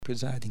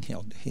Presiding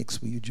Elder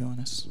Hicks, will you join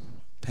us?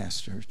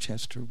 Pastor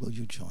Chester, will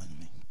you join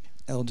me?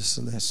 Elder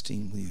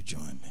Celestine, will you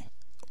join me?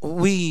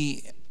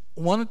 We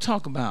want to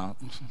talk about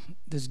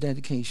this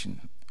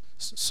dedication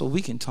so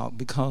we can talk,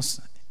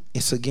 because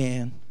it's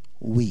again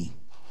we.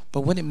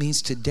 But what it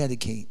means to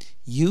dedicate,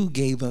 you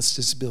gave us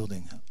this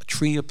building. A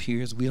tree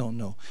appears, we don't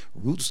know.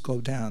 Roots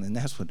go down, and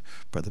that's what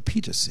Brother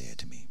Peter said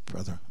to me.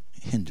 Brother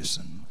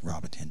Henderson,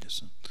 Robert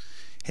Henderson,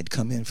 had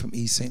come in from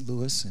East St.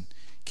 Louis and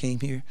came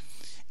here.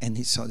 And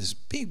he saw this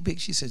big,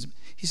 he said,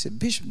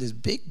 Bishop, this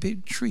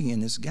big tree,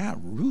 and it's got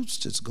roots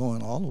that's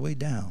going all the way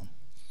down.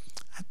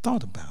 I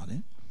thought about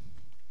it.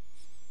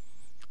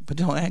 But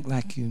don't act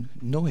like you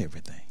know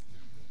everything.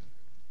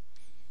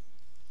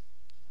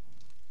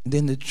 And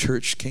then the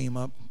church came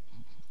up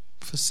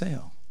for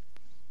sale.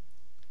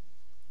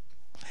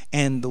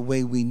 And the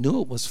way we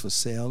knew it was for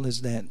sale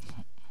is that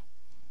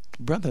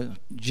Brother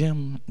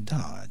James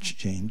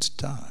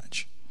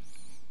Dodge,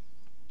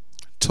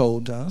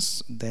 told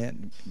us that,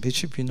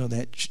 Bishop, you know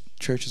that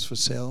church is for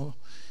sale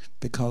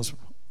because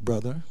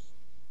Brother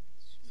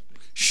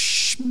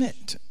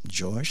Schmidt,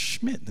 George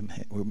Schmidt,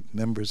 were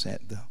members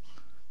at the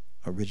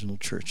original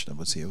church that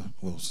was here.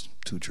 Well, it was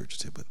two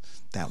churches here, but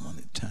that one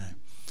at the time.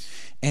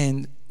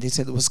 And they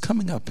said it was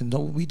coming up, and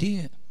know what we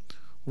did?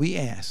 We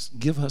asked,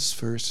 give us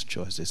first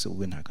choice. They said,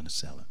 we're not going to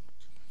sell it.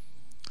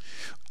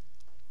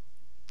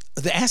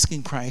 The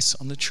asking price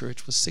on the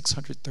church was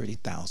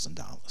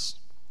 $630,000.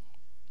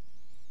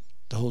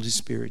 The Holy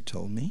Spirit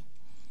told me,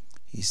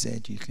 he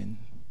said, you can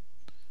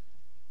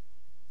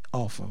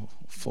offer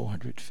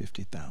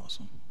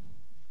 $450,000,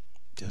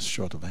 just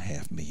short of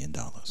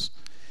 $500,000.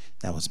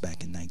 That was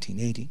back in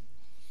 1980.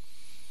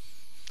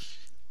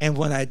 And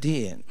what I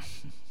did,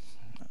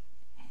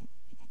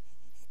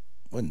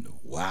 wasn't the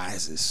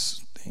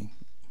wisest thing,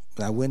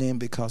 but I went in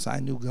because I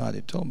knew God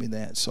had told me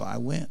that. So I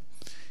went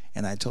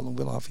and I told him,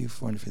 we'll offer you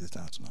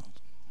 $450,000.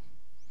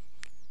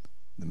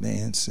 The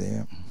man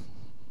said,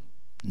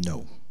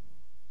 no.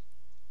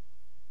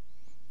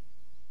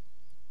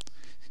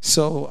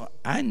 So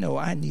I know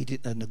I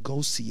needed a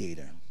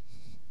negotiator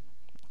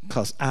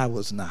because I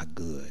was not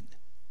good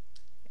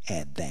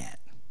at that.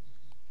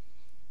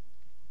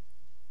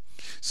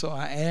 So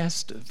I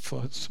asked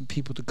for some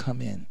people to come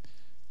in,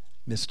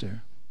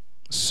 Mr.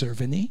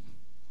 Cerveny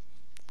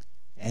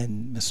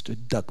and Mr.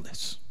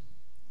 Douglas.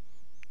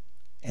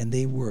 And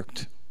they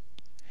worked.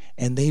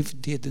 And they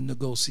did the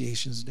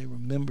negotiations. They were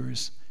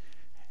members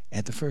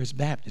at the First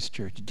Baptist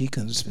Church,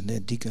 deacons, and their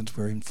deacons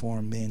were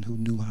informed men who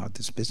knew how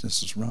this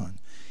business was run.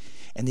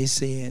 And they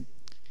said,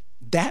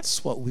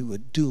 that's what we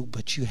would do,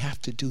 but you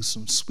have to do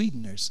some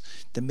sweeteners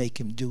to make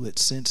him do it,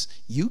 since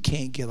you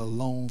can't get a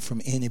loan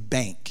from any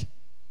bank.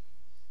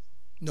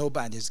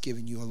 Nobody's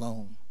giving you a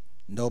loan.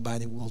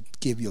 Nobody will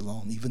give you a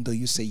loan, even though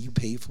you say you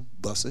pay for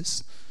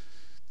buses.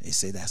 They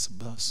say that's a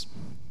bus.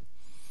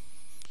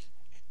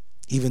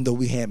 Even though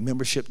we had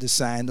membership that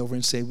signed over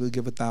and said we'll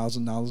give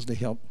 $1,000 to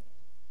help,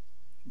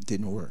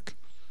 didn't work.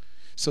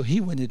 So he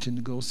went into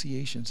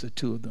negotiations, the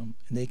two of them,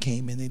 and they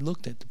came and they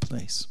looked at the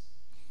place.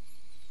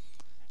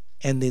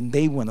 And then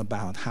they went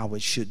about how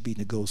it should be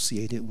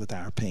negotiated with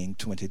our paying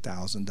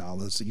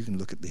 $20,000. So you can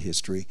look at the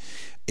history.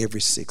 Every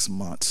 6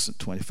 months,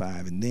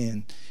 25, and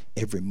then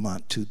every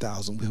month,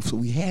 2,000. So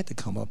we had to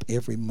come up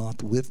every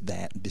month with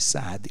that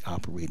beside the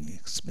operating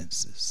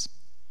expenses.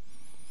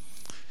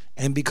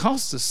 And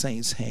because the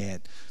saints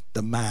had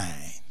the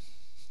mind,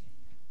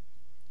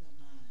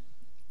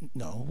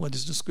 no, what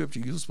is the scripture?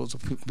 You're supposed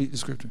to read the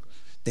scripture.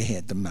 They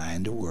had the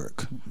mind to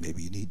work.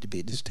 Maybe you need to be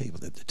at this table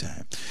at the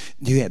time.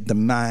 You had the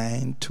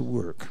mind to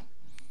work.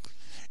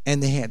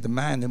 And they had the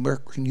mind to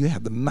work, and you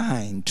have the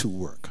mind to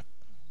work.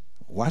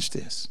 Watch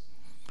this.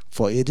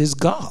 For it is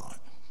God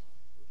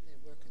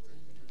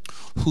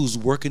who's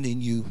working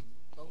in you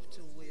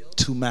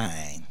to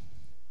mind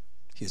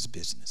his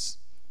business.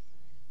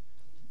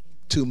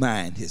 To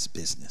mind his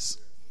business.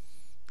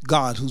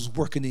 God who's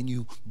working in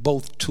you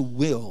both to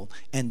will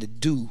and to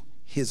do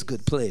his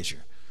good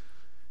pleasure.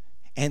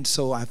 And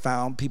so I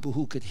found people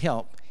who could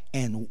help,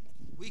 and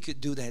we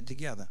could do that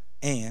together.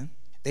 And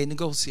they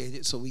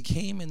negotiated. So we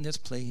came in this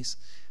place.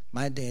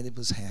 My daddy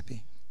was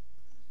happy,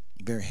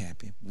 very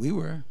happy. We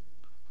were,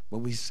 but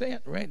we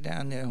sat right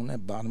down there on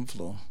that bottom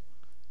floor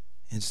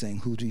and saying,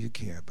 who do you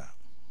care about?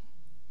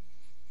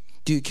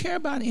 Do you care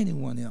about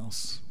anyone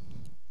else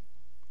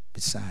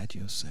beside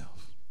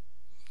yourself?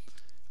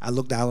 I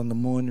looked out in the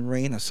morning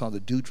rain. I saw the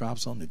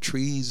dewdrops on the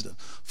trees, the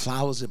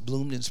flowers that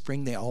bloomed in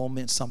spring. They all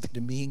meant something to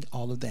me,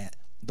 all of that.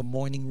 The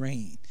morning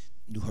rain,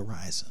 New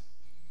Horizon.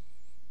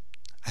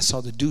 I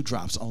saw the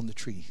dewdrops on the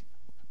tree.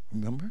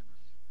 Remember?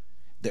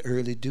 The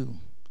early dew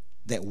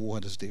that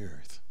waters the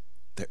earth.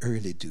 The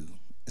early dew,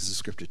 as the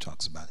scripture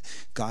talks about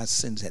it. God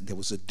sends that. There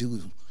was a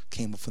dew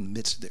came up from the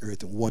midst of the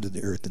earth and watered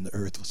the earth, and the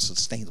earth was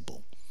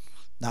sustainable.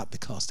 Not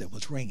because there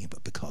was rain,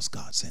 but because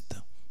God sent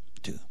the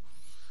dew.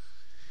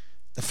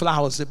 The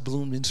flowers that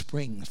bloom in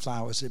spring, the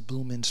flowers that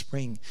bloom in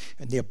spring,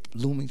 and they're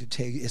blooming to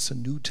tell you it's a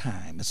new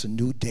time, it's a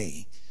new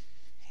day.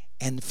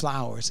 And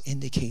flowers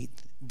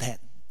indicate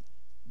that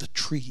the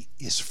tree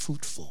is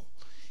fruitful,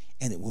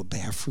 and it will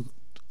bear fruit.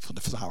 For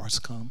the flowers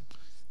come,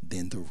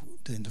 then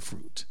the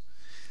fruit.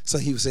 So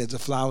he says, the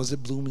flowers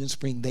that bloom in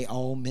spring, they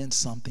all meant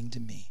something to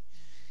me.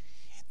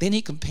 Then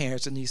he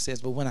compares and he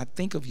says, but when I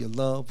think of your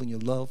love, when your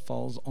love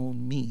falls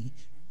on me,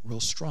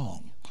 real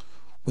strong,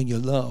 when your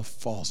love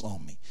falls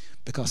on me,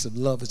 because if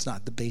love is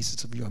not the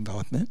basis of your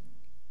involvement,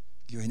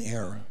 you're in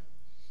error.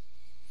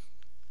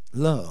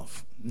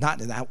 Love, not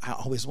that I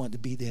always want to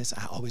be this,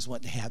 I always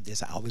want to have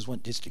this, I always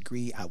want this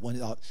degree, I want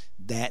it all.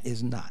 That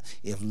is not.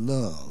 If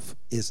love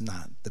is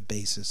not the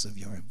basis of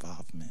your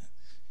involvement,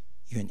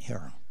 you're in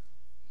error.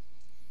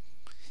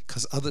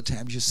 Because other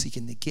times you're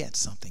seeking to get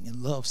something,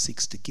 and love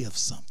seeks to give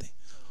something.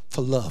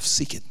 For love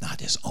seeketh not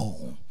his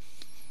own.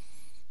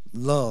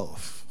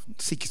 Love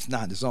seeketh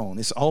not his own.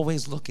 It's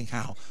always looking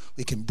how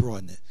we can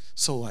broaden it.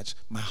 So much.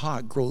 My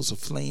heart grows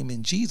aflame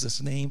in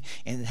Jesus' name,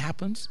 and it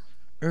happens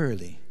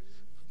early.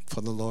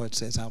 For the Lord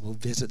says, I will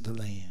visit the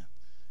land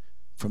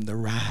from the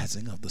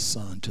rising of the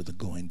sun to the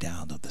going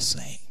down of the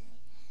same.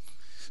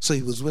 So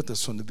he was with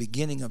us from the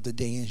beginning of the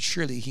day, and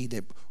surely he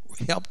that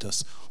helped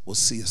us will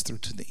see us through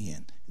to the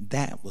end.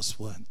 That was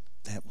what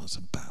that was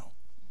about.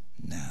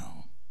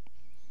 Now,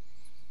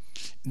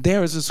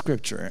 there is a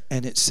scripture,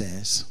 and it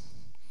says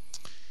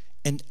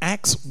in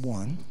Acts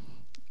 1,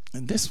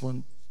 and this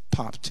one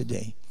popped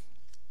today,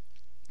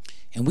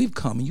 and we've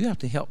come, and you have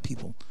to help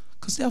people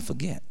because they'll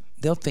forget.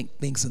 They'll think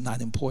things are not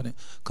important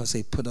because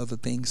they put other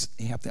things,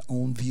 they have their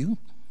own view.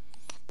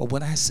 But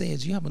what I say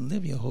is you haven't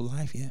lived your whole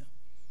life yet.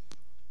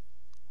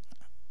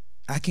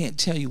 I can't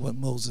tell you what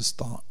Moses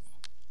thought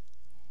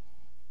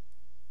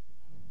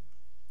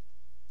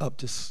up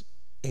to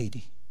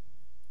 80.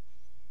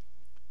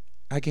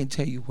 I can't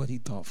tell you what he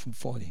thought from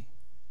 40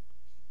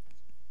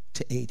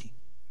 to 80.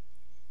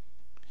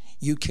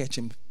 You catch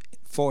him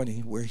 40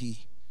 where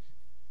he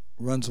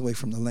runs away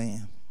from the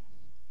land.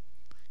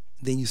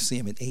 Then you see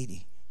him at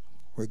 80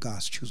 where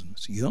God's choosing him.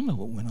 So you don't know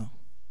what went on.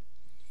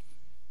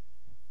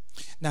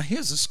 Now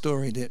here's a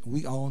story that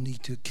we all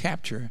need to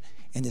capture,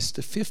 and it's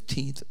the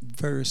 15th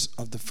verse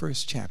of the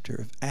first chapter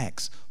of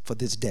Acts for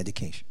this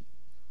dedication.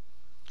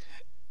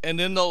 And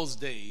in those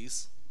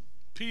days,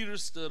 Peter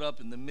stood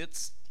up in the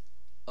midst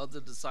of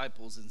the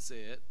disciples and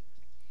said,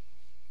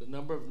 the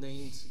number of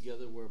names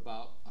together were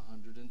about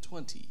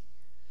 120.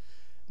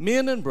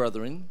 Men and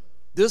brethren,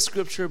 this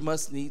scripture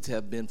must needs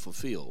have been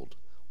fulfilled,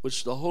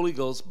 which the Holy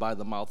Ghost by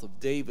the mouth of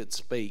David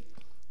spake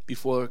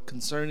before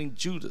concerning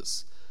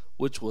Judas,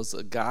 which was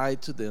a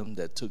guide to them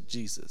that took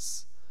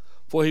Jesus.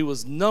 For he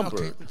was numbered.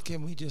 Okay,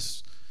 can we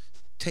just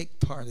take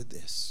part of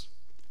this?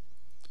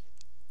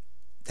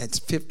 That's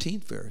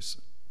 15th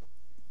verse.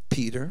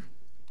 Peter,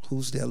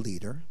 who's their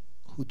leader,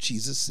 who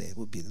Jesus said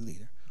would be the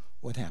leader.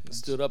 What happened? He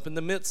stood up in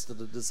the midst of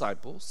the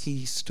disciples.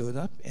 He stood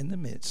up in the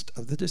midst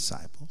of the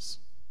disciples.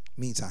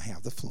 Means I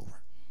have the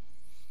floor.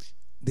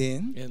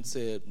 Then and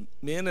said,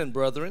 men and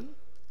brethren,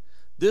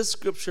 this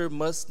scripture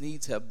must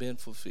needs have been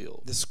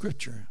fulfilled. The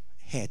scripture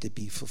had to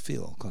be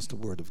fulfilled because the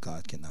word of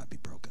God cannot be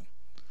broken.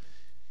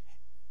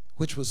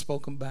 Which was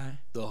spoken by?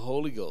 The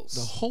Holy Ghost.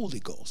 The Holy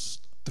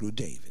Ghost through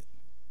David.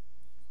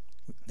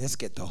 Let's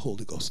get the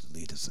Holy Ghost to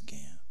lead us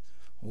again.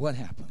 What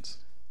happens?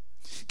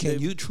 Can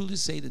you truly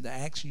say that the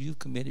acts you've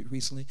committed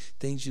recently,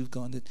 things you've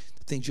gone, the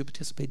things you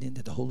participated in,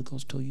 that the Holy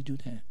Ghost told you to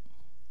do that?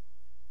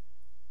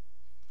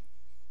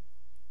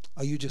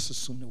 Or you just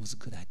assumed it was a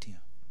good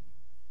idea?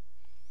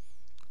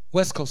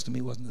 West Coast to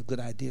me wasn't a good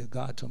idea.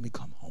 God told me,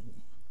 come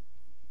home.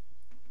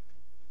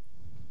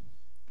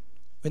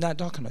 We're not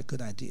talking about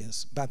good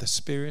ideas, by the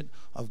Spirit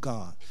of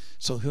God.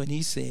 So when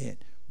he said,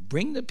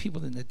 bring the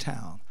people in the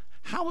town,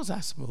 how was I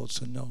supposed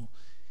to know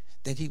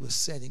that he was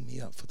setting me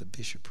up for the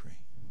bishopry,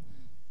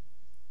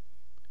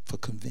 for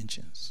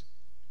conventions?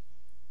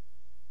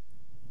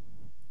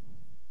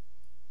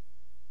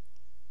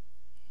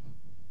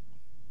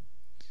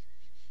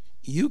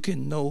 You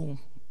can know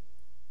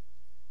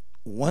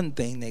one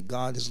thing, that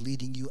God is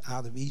leading you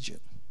out of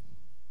Egypt,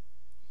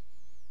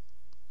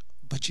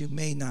 but you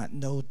may not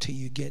know till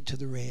you get to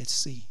the Red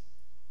Sea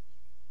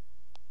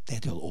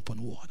that he'll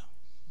open water.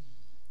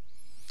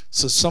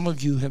 So some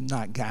of you have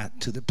not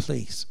got to the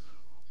place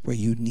where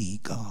you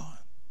need God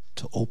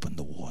to open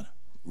the water,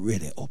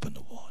 really open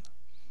the water.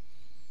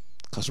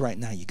 Because right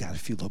now you got a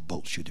few little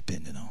boats you're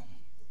depending on.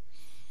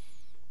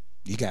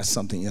 You got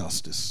something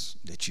else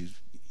that you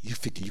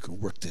figure you can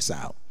work this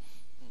out.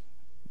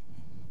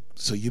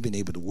 So you've been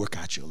able to work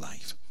out your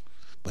life,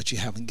 but you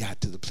haven't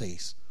got to the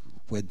place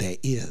where there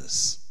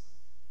is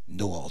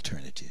no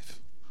alternative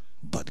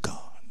but God.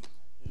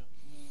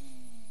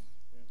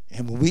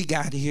 And when we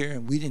got here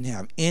and we didn't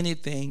have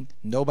anything,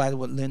 nobody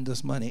would lend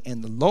us money,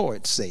 and the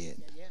Lord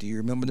said, do you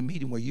remember the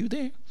meeting? Were you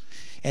there?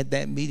 At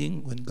that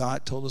meeting when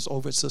God told us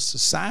over at Sister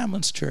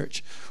Simon's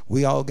church,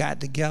 we all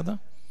got together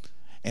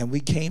and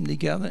we came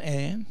together,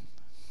 and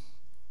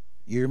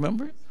you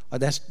remember it? Or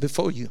that's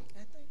before you?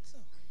 I think so.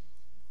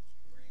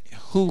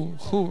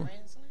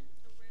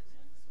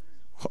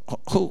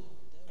 Who?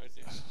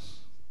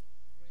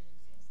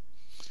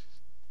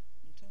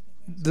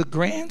 The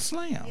Grand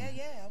Slam.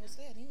 Yeah, I was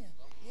there then.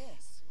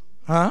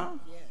 Huh?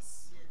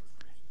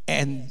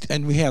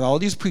 And we had all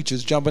these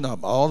preachers jumping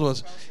up, all of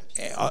us,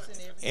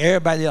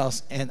 everybody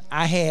else, and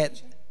I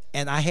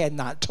had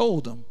not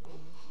told them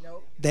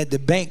that the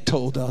bank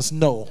told us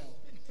no.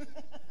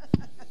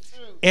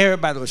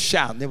 Everybody was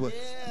shouting. They were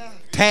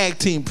tag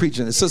team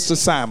preaching. And Sister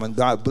Simon,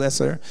 God bless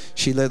her,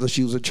 she led us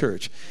use a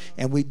church,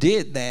 and we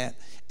did that.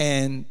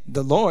 And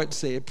the Lord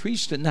said,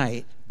 "Preach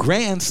tonight,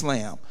 grand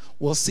slam."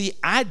 Well, see,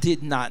 I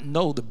did not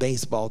know the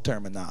baseball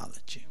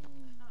terminology,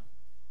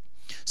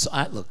 so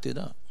I looked it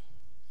up.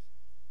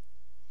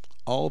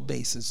 All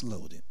bases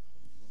loaded,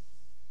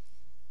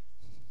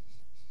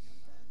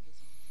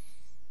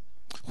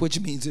 which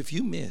means if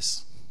you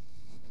miss,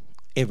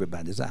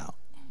 everybody's out,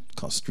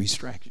 because 3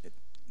 strikes.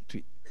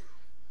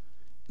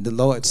 The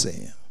Lord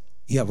said,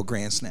 you have a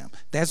grand slam.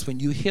 That's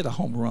when you hit a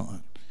home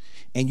run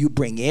and you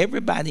bring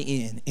everybody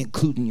in,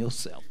 including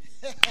yourself.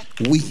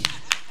 We.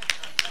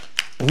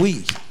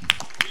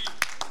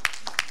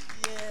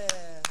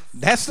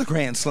 That's the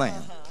grand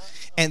slam.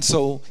 And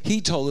so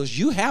he told us,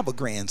 you have a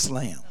grand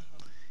slam.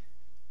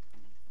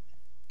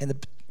 And the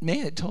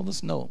man had told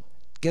us no.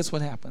 Guess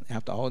what happened?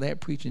 After all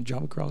that preaching,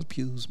 jumping across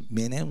pews,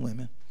 men and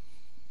women,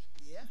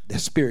 their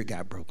spirit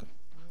got broken.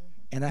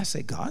 And I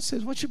said, God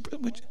says, what you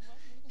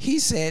he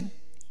said,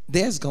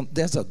 there's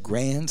a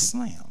grand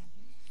slam.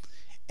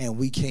 And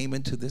we came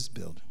into this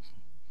building.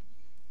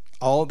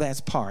 All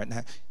that's part.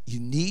 Now, you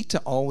need to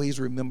always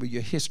remember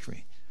your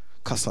history,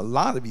 because a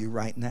lot of you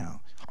right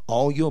now,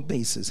 all your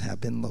bases have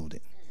been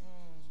loaded.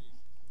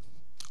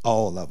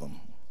 All of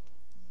them.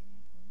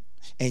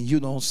 And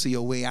you don't see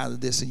a way out of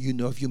this, and you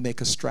know if you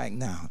make a strike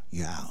now,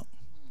 you're out.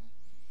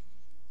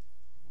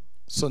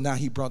 So now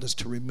he brought us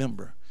to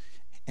remember,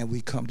 and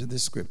we come to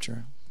this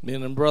scripture.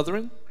 Men and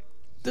brethren,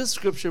 this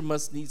scripture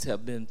must needs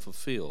have been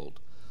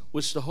fulfilled,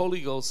 which the Holy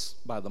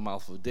Ghost by the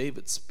mouth of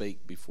David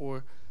spake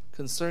before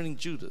concerning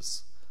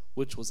Judas,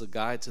 which was a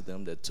guide to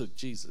them that took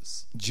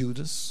Jesus.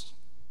 Judas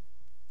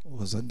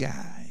was a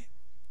guide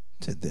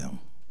to them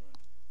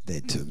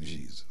that took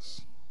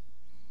Jesus.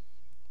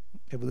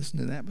 Ever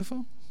listened to that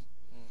before?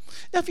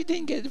 Now, if you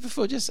didn't get it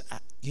before, just, I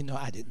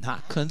did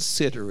not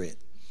consider it.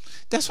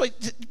 That's why,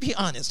 to be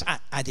honest,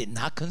 I did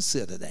not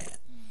consider that.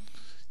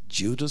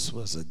 Judas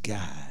was a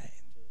guide.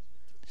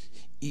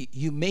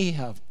 You may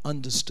have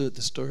understood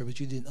the story,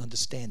 but you didn't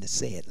understand to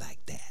say it like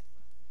that.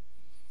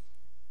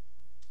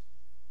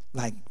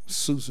 Like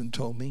Susan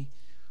told me,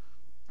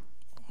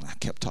 I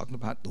kept talking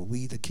about the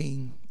we the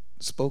king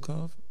spoke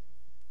of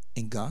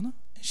in Ghana.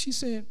 And she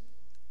said,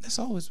 that's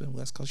always been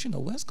West Coast.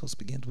 West Coast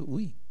begins with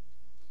we.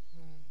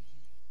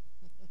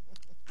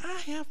 I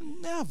have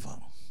never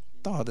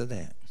thought of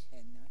that.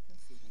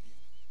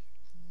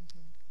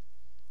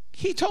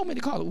 He told me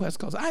to call it West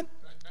Coast.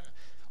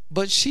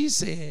 But she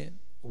said,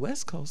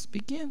 West Coast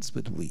begins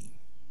with we.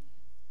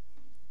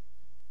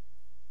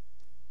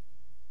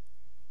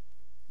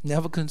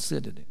 Never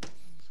considered it.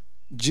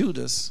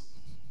 Judas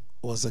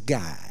was a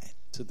guide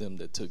to them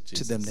that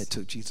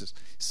took Jesus.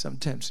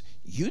 Sometimes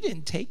you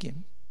didn't take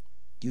him.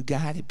 You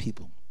guided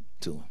people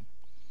to him.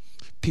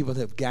 People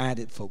that have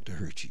guided folk to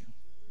hurt you.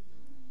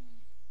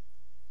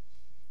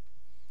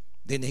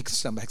 Then they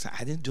come back and say,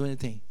 I didn't do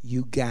anything.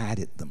 You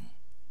guided them.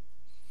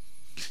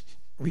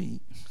 Read.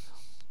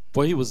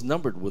 For he was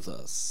numbered with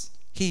us.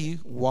 He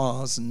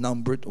was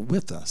numbered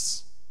with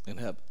us. And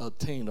have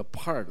obtained a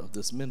part of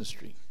this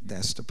ministry.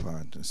 That's the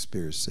part the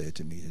Spirit said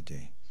to me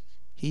today.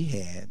 He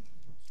had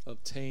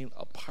obtained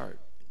a part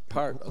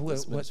of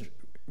this ministry.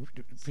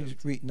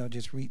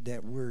 Just read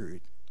that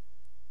word.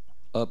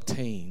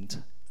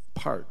 Obtained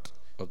part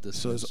of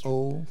this ministry.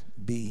 So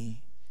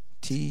it's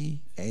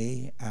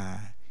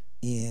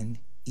OBTAINED.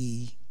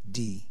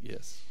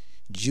 Yes.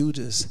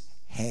 Judas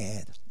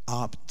had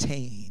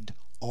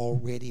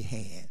already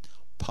had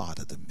part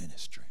of the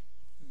ministry.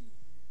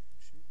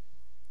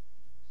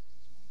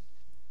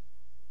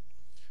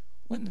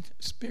 When the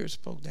Spirit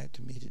spoke that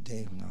to me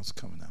today when I was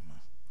coming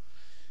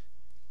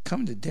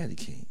to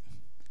dedicate,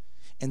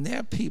 and there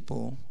are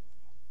people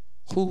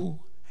who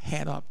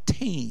had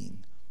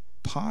obtained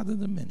part of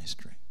the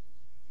ministry.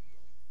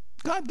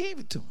 God gave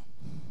it to him.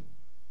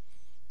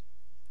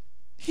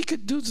 He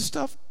could do the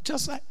stuff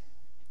just like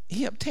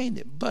he obtained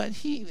it, but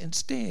he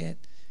instead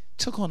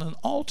took on an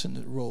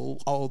alternate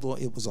role, although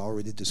it was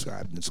already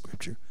described in the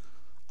scripture,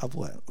 of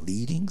what?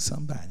 Leading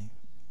somebody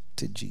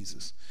to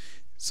Jesus.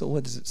 So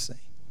what does it say?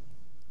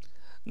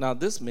 Now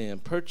this man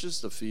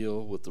purchased a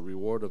field with the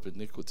reward of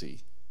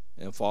iniquity,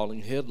 and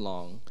falling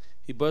headlong,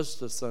 he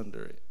burst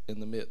asunder in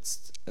the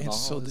midst. And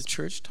so the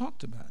church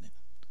talked about it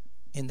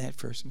in that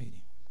first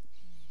meeting.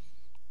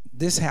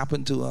 This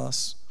happened to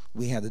us.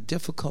 We had a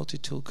difficulty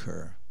to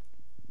occur.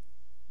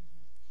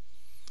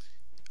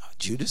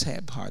 Judas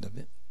had part of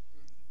it.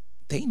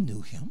 They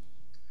knew him.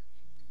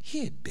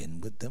 He had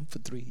been with them for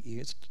 3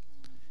 years,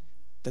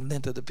 the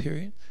length of the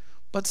period.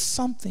 But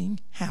something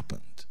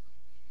happened.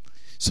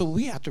 So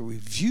we have to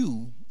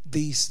review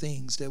these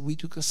things that we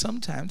do, because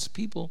sometimes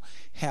people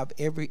have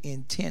every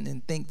intent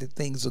and think that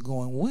things are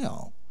going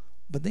well,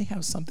 but they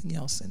have something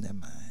else in their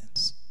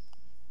minds.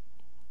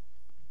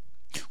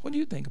 What do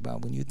you think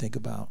about when you think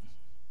about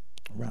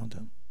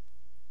Roundup?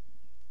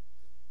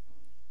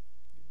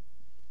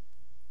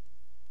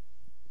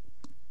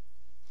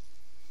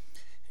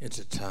 It's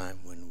a time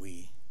when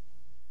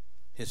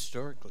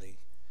historically,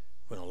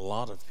 when a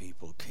lot of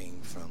people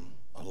came from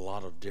a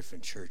lot of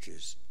different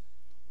churches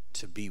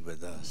to be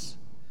with us.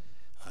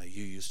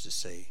 You used to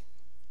say,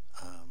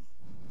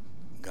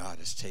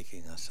 God is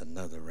taking us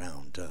another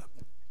round up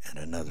and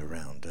another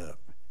round up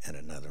and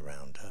another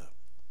round up.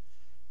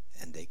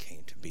 And they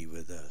came to be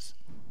with us,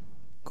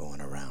 going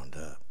around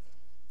up.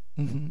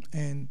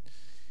 Mm-hmm.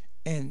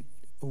 And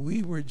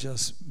we were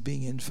just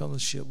being in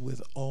fellowship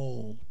with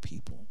all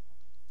people,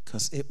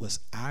 because it was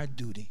our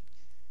duty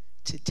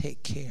to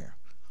take care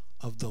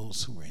of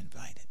those who were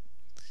invited.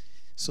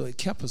 So it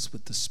kept us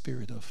with the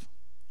spirit of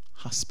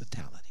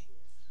hospitality.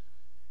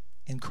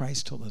 And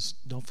Christ told us,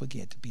 don't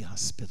forget to be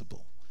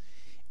hospitable.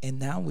 And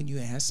now when you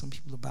ask some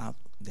people about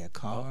their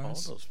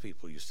cars. All those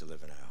people used to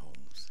live in our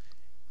homes.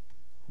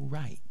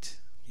 Right.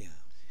 Yeah.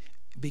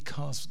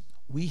 Because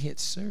we had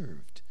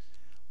served.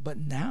 But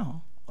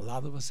now a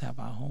lot of us have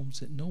our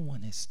homes that no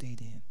one has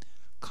stayed in,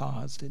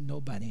 cars that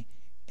nobody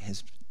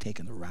has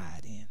taken a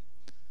ride in.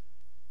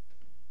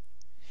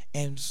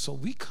 And so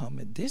we come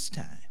at this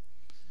time.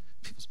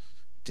 People,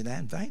 did I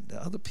invite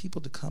the other people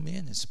to come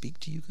in and speak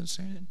to you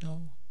concerning it?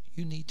 No,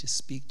 you need to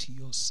speak to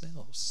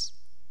yourselves.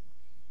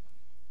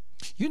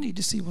 You need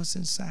to see what's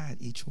inside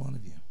each one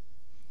of you,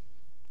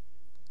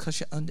 because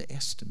you're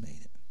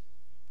underestimated.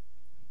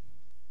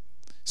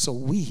 So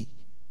we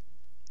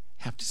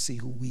have to see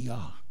who we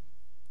are.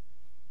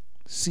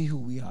 See who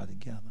we are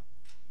together.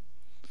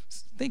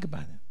 Think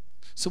about it.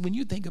 So when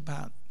you think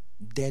about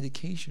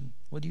dedication,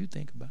 what do you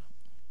think about?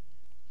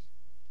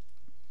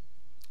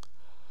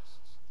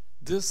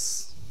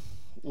 This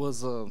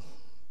was a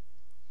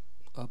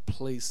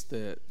place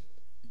that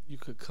you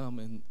could come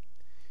and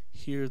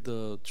hear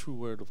the true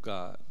word of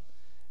God.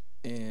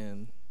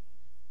 And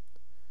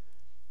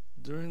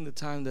during the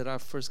time that I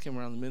first came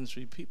around the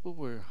ministry, people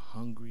were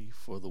hungry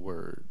for the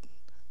word.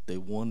 They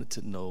wanted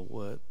to know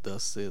what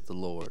thus saith the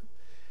Lord.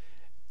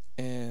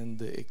 And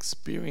the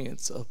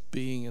experience of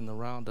being in the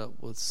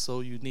Roundup was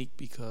so unique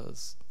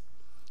because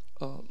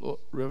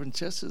Reverend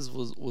Chester's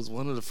was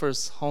one of the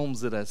first homes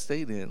that I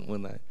stayed in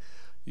when I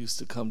used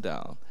to come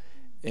down.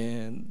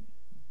 And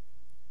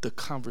the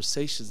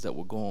conversations that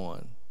were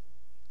going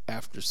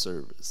after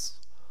service,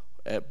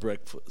 at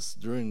breakfast,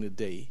 during the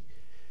day,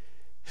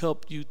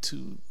 helped you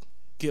to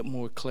get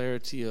more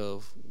clarity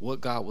of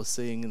what God was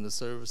saying in the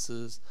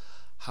services,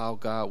 how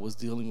God was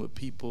dealing with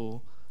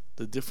people,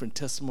 the different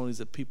testimonies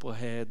that people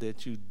had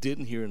that you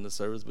didn't hear in the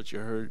service but you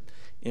heard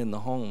in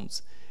the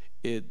homes.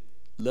 It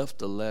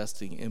left a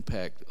lasting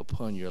impact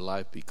upon your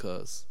life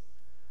because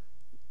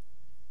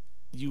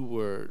you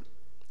were,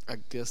 I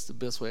guess the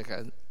best way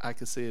I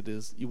could say it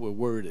is, you were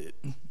worded.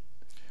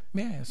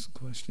 May I ask a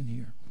question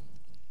here?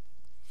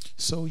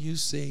 So you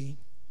say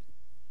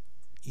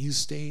you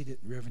stayed at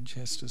Reverend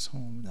Chester's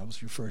home, and that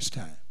was your first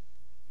time?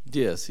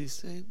 Yes, he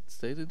stayed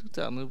at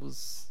Newtown. It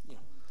was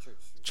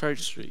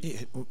Church Street.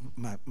 Yeah,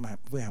 my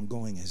where I'm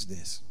going is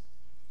this.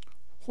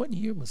 What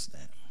year was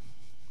that?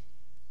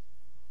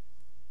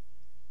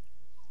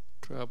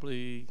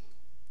 Probably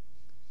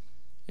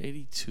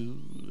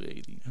 82,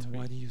 83. And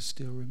why do you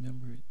still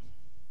remember it?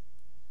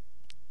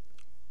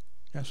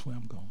 That's where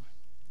I'm going.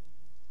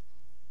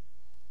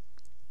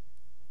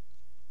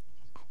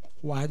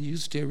 Why do you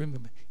still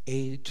remember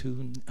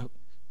 82,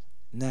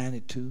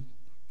 92,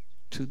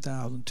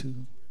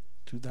 2002,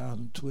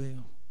 2012,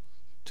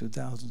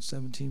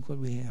 2017? What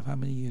do we have? How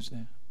many years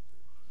now?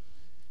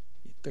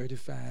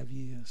 35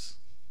 years.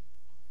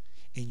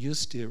 And you're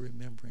still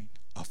remembering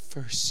a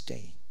first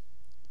day.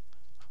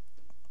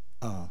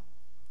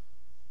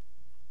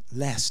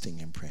 Lasting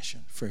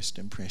impression. First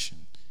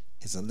impression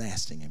is a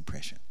lasting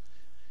impression.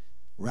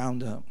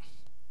 Roundup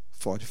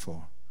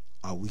 44.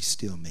 Are we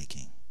still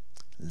making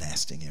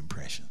lasting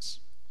impressions?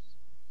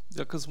 Yeah,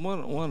 because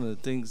one of the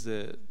things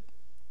that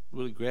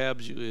really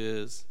grabs you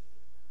is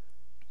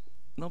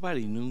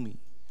nobody knew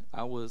me.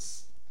 I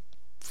was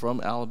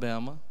from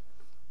Alabama,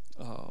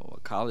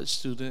 a college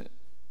student,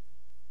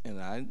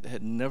 and I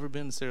had never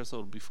been to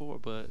Sarasota before,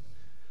 but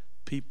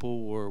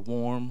people were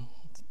warm,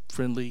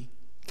 friendly,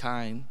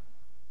 kind,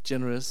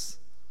 generous,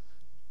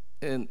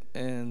 and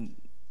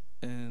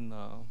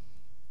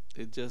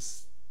it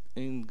just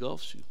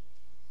engulfs you.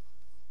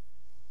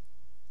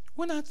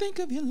 When I think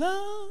of your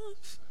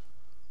love,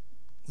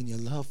 when your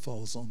love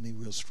falls on me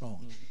real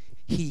strong,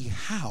 he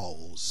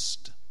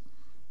housed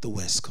the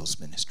West Coast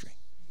ministry.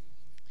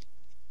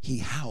 He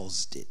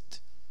housed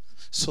it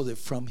so that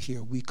from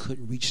here we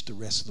could reach the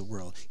rest of the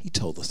world. He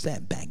told us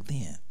that back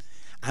then.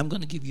 I'm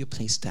going to give you a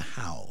place to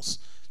house,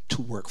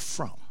 to work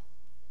from.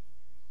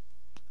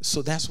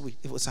 So that's what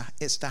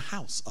it's the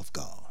house of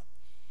God,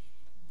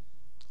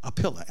 a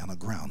pillar and a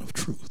ground of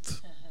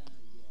truth.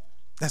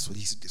 That's what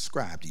he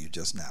described to you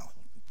just now.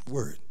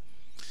 Word.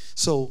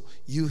 So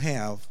you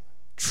have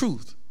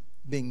truth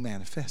being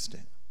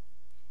manifested.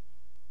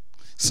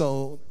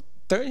 So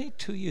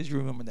 32 years, you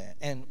remember that.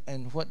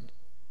 And what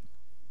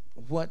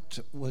what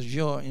was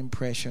your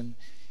impression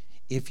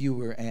if you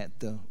were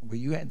were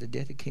you at the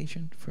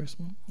dedication, the first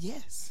one?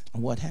 Yes.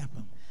 And what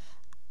happened?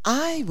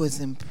 I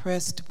was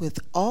impressed with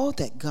all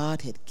that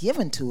God had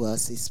given to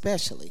us,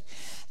 especially.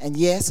 And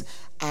yes,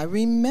 I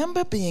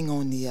remember being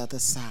on the other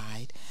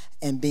side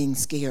and being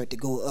scared to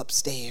go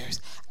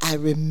upstairs. I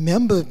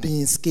remember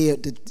being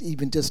scared to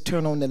even just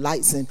turn on the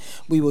lights, and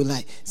we were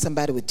like,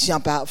 somebody would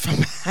jump out from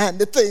behind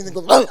the thing and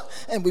go, "Oh,"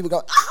 and we would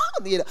go,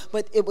 "Ah," you know.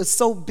 But it was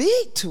so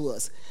big to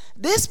us.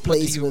 This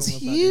place was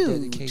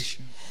huge.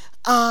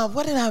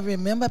 What did I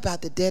remember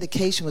about the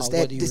dedication was that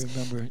what do you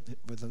remember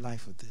with the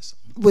life of this?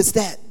 Was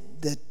that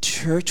the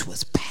church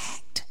was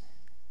packed.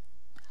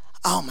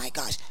 Oh my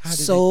gosh,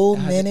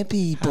 many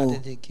people. How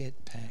did it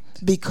get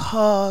packed?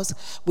 Because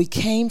we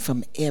came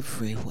from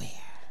everywhere.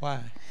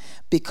 Why?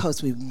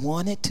 Because we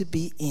wanted to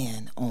be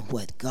in on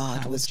what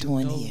God was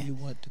doing here. You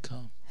want to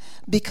come?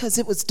 Because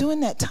it was during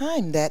that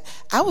time that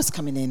I was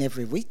coming in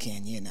every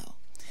weekend, you know.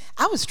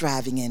 I was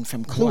driving in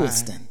from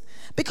Clewiston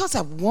because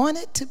I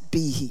wanted to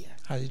be here.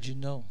 How did you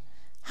know?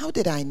 How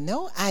did I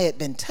know? I had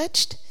been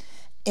touched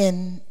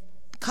in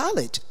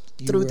college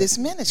through this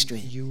ministry.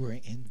 You were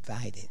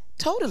invited.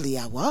 Totally,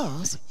 I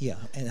was. Yeah,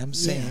 and I'm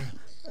saying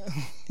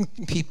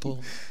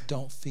people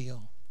don't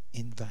feel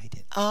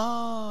invited.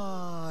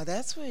 Oh,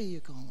 that's where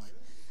you're going.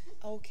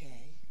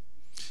 Okay.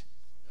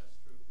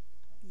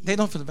 They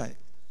don't feel invited.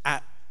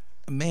 A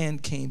man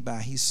came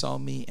by. He saw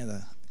me in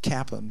a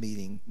Kappa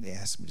meeting. They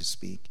asked me to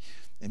speak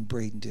in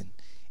Bradenton.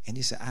 And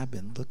he said, I've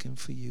been looking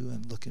for you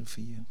and looking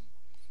for you.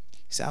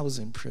 He said, I was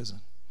in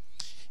prison.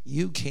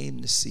 You came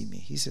to see me.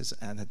 He says,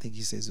 and I think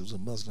he says it was a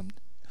Muslim.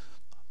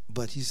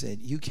 But he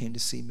said, you came to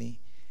see me,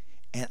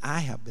 and I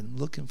have been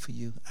looking for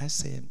you. I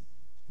said,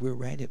 we're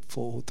right at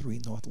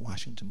 403 North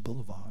Washington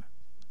Boulevard.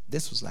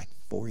 This was like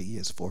 4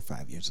 or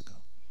 5 years ago.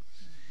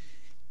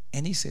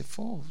 And he said,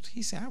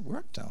 he said, I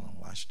worked out on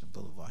Washington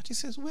Boulevard. He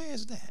says, where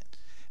is that?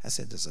 I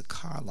said, there's a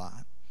car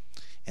lot,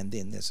 and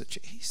then there's a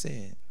church. He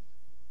said,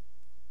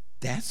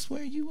 that's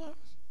where you are?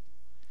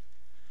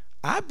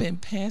 I've been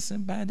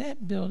passing by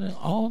that building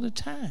all the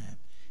time,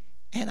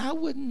 and I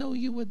wouldn't know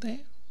you were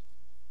there.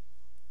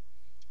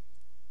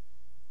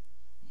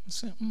 I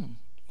said,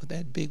 with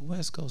that big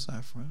West Coast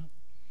out front,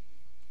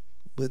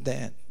 with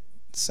that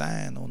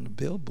sign on the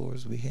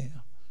billboards we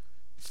have,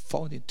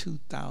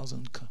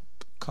 42,000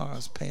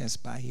 cars pass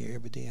by here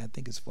every day. I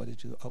think it's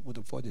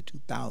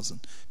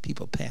 42,000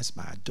 people pass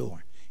by our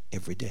door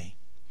every day.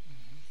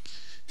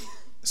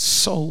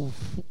 So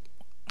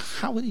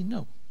how would he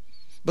know?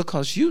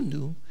 Because you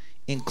knew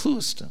in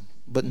Clewiston,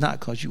 but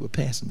not because you were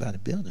passing by the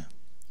building.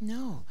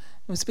 No,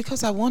 it was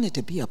because I wanted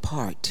to be a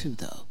part too,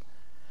 though.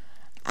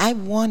 I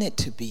wanted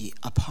to be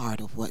a part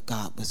of what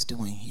God was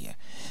doing here.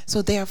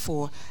 So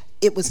therefore,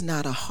 it was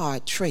not a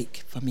hard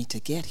trek for me to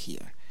get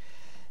here.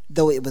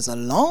 Though it was a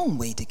long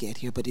way to get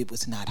here, but it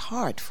was not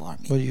hard for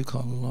me. What do you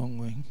call a long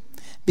way?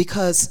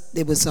 Because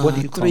it was a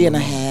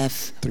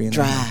 3.5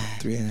 drive.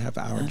 3.5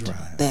 hour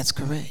drive. That's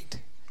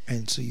correct.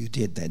 And so you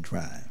did that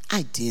drive.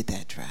 I did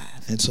that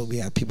drive. And so we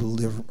have people who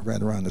live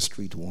right around the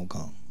street who won't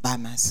come. By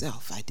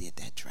myself, I did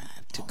that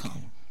drive to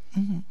come.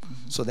 Mm-hmm.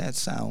 Mm-hmm. So that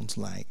sounds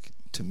like,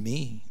 to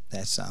me,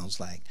 that sounds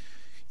like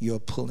you're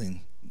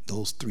pulling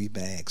those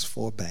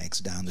 4 bags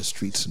down the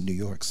streets of New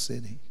York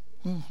City.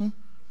 Mm-hmm.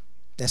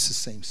 That's the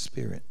same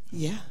spirit.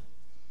 Yeah.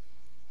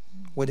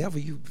 Whatever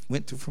you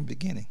went through from the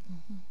beginning.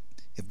 Mm-hmm.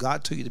 If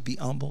God told you to be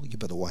humble, you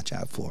better watch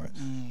out for it,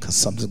 because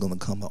something's going to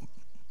come up.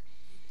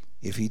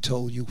 If he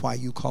told you, why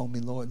you call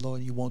me Lord,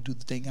 Lord, you won't do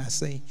the thing I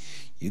say,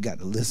 you got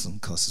to listen,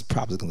 because it's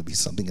probably going to be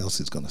something else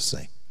he's going to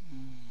say.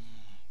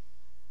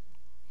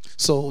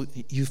 So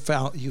you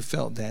felt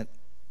that.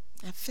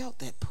 I felt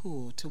that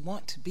pull to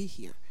want to be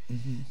here.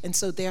 Mm-hmm. And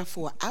so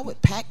therefore, I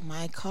would pack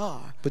my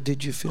car. But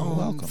did you feel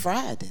welcome?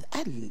 Friday.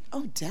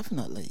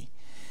 Definitely.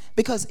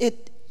 Because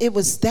it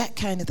was that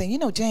kind of thing. You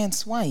know, Jan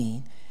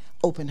Swain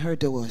opened her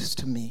doors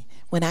to me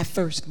when I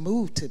first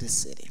moved to the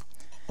city.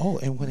 Oh,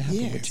 and what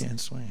happened with Jan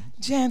Swain?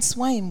 Jan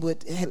Swain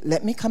would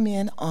let me come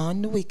in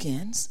on the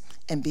weekends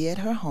and be at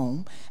her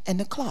home and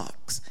the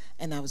Clarks.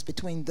 And I was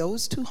between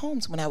those two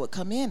homes when I would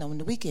come in on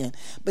the weekend.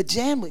 But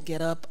Jan would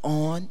get up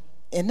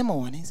in the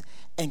mornings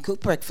and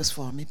cook breakfast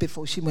for me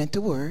before she went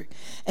to work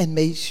and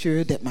made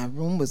sure that my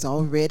room was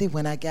all ready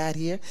when I got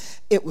here.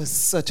 It was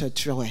such a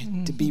joy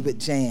to be with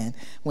Jan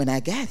when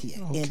I got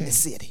here in the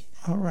city.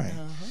 All right.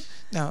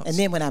 Now, and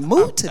then when I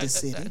moved to the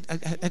city.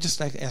 I just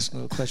like to ask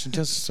a question,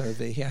 just a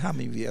survey here. How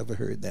many of you ever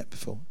heard that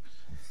before?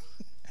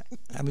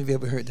 How many of you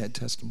ever heard that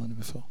testimony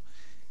before?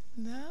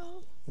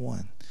 No.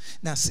 One.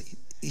 Now,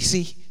 you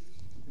see,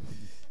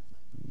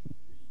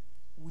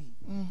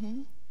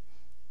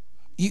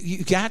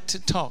 you got to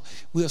talk.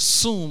 We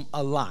assume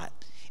a lot.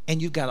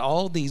 And you've got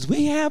all these.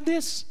 We have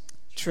this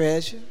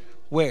treasure.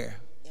 Where?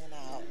 In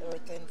our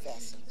earthen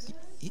vessels.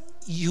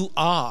 You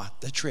are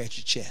the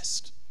treasure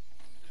chest.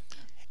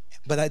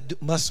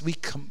 But must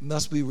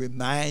we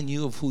remind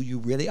you of who you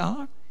really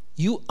are?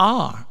 You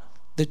are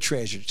the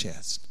treasure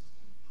chest.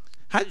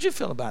 How did you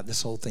feel about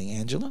this whole thing,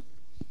 Angela?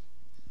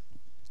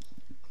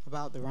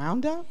 About the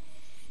roundup?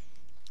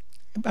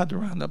 About the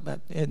roundup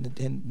in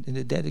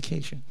the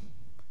dedication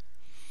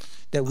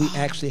that we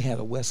actually had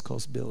a West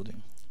Coast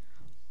building.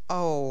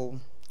 Oh,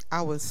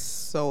 I was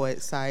so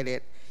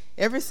excited.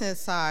 Ever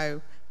since I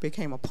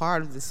became a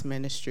part of this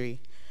ministry,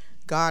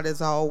 God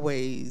has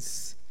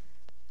always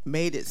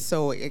made it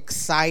so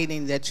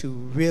exciting that you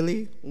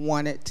really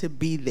wanted to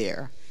be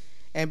there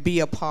and be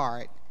a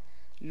part,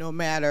 no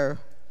matter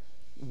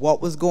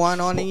what was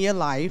going on in your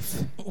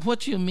life.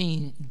 What do you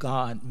mean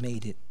God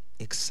made it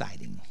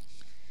exciting?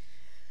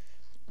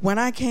 When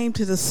I came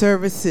to the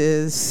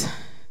services,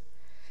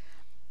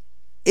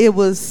 it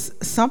was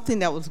something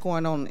that was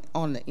going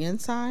on the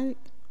inside.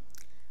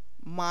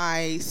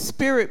 My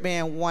spirit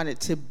man wanted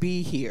to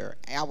be here.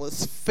 I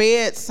was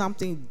fed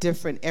something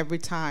different every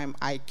time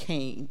I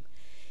came.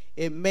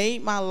 It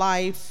made my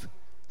life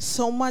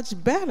so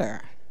much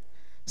better,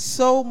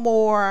 so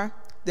more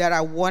that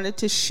I wanted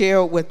to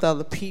share with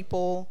other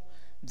people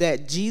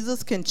that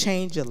Jesus can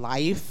change your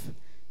life.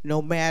 No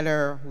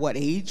matter what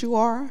age you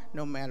are,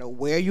 no matter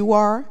where you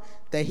are,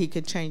 that he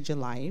can change your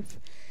life.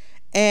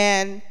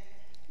 And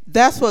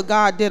that's what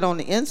God did on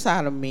the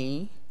inside of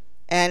me,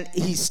 and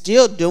he's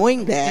still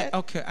doing that.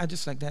 Okay, I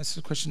just like to ask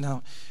the question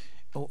now.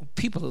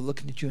 People are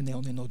looking at you and they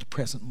only know the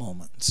present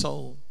moment.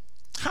 So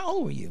how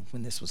old were you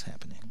when this was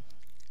happening?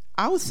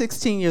 I was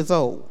 16 years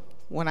old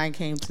when I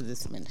came to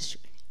this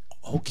ministry.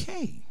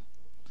 Okay.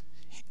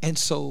 And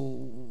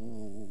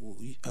so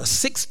a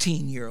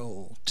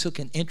 16-year-old took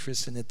an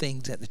interest in the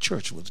things that the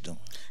church was doing.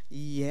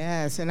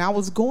 Yes, and I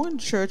was going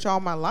to church all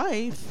my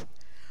life,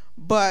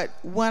 but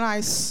when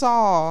I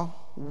saw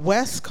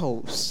West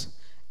Coast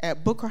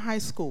at Booker High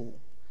School,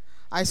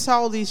 I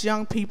saw these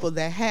young people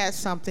that had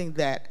something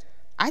that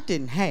I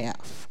didn't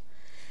have.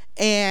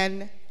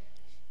 And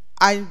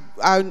I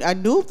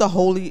knew of the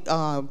Holy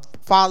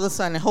Father,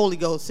 Son, and Holy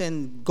Ghost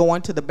in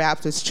going to the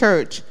Baptist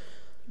church,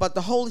 but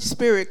the Holy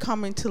Spirit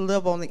coming to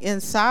live on the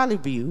inside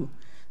of you,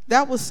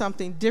 that was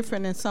something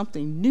different and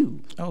something new.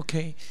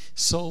 Okay,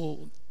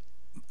 so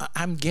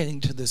I'm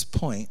getting to this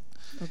point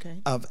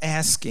of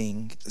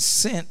asking,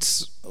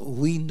 since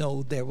we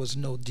know there was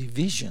no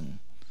division,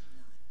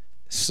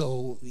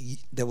 so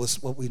there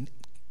was what we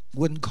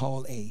wouldn't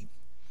call a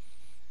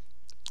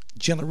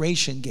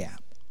generation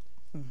gap.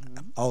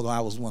 Although I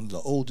was one of the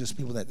oldest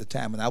people at the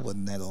time and I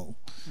wasn't that old.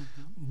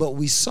 But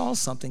we saw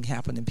something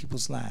happen in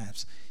people's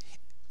lives.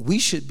 We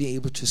should be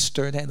able to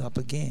stir that up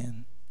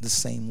again the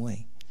same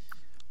way.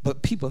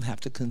 But people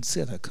have to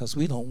consider, because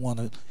we don't want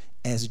to,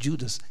 as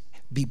Judas,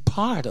 be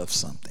part of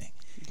something,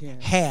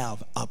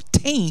 have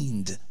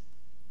obtained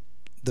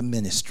the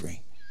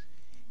ministry,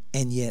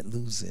 and yet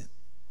lose it,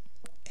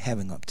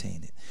 having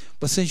obtained it.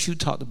 But since you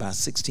talked about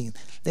 16,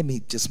 let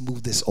me just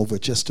move this over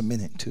just a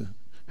minute to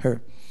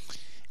her.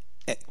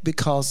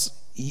 Because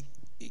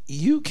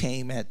you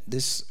came at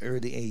this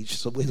early age,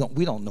 so we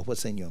don't know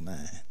what's in your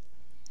mind.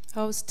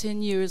 I was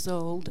 10 years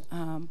old.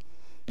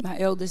 My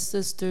eldest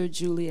sister,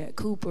 Juliet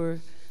Cooper,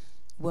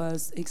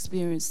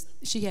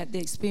 she had the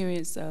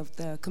experience of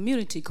the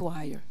community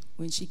choir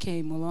when she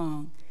came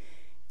along.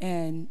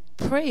 And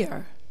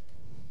prayer,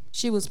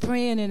 she was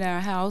praying in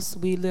our house.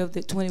 We lived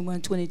at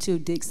 2122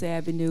 Dix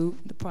Avenue,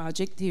 the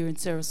project here in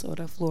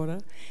Sarasota,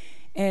 Florida.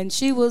 And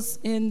she was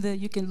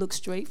you can look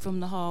straight from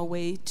the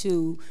hallway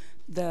to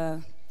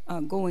the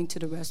going to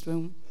the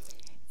restroom.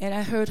 And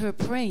I heard her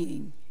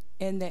praying.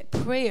 And that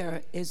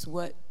prayer is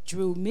what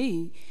drew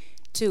me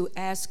to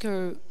ask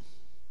her.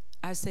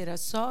 I said, I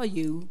saw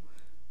you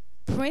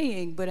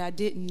praying, but I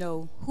didn't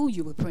know who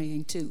you were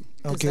praying to.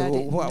 Okay,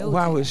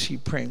 why was she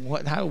praying?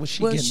 How was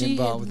she getting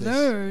involved with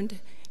this?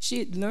 She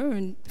had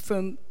learned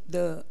from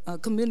the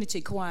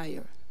community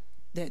choir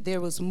that there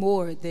was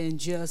more than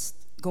just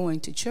going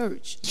to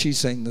church. She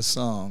sang the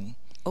song,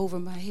 Over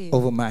My Head.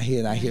 Over My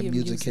Head, I hear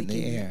music in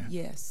the air.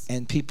 Yes.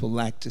 And people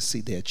like to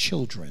see their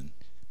children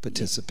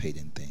participate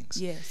in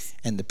things. Yes.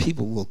 And the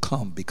people will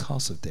come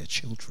because of their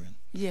children.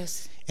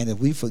 Yes. And if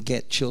we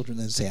forget children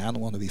and say, I don't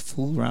want to be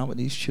fooled around with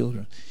these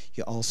children,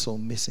 you're also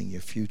missing your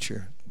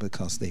future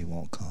because they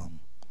won't come.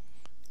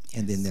 Yes.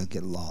 And then they'll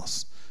get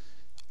lost.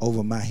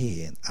 Over my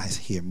head, I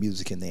hear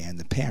music in there, and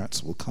the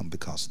parents will come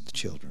because of the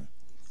children.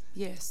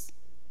 Yes.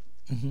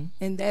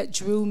 And that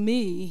drew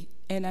me,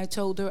 and I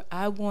told her,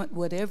 I want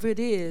whatever it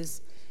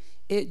is.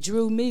 It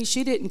drew me.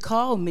 She didn't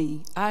call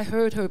me. I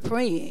heard her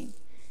praying.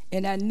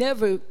 And I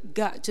never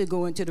got to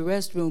go into the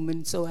restroom,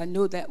 and so I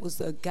know that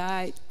was a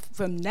guide.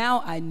 From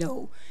now I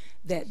know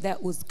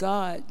that was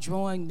God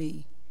drawing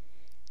me.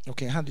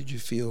 Okay, how did you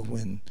feel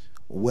when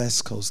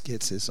West Coast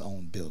gets its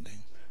own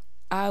building?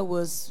 I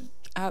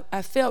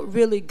felt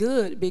really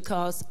good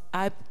because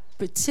I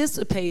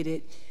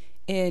participated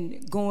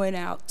in going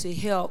out to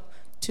help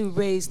to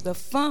raise the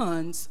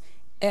funds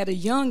at a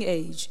young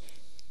age.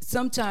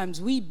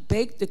 Sometimes we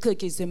baked the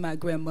cookies in my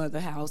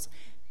grandmother's house,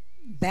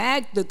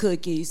 bagged the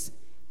cookies,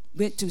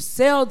 went to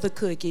sell the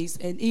cookies,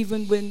 and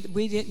even when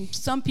we didn't,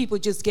 some people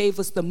just gave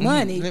us the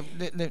money.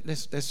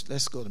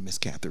 Let's go to Miss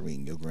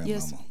Catherine, your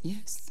grandmama.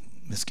 Yes.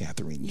 Miss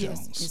Catherine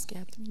Jones. Yes, Miss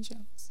Catherine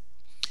Jones.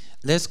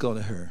 Let's go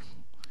to her.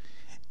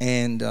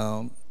 And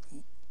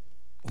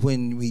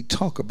when we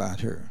talk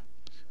about her,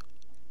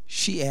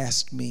 she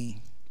asked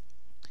me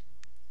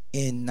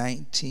in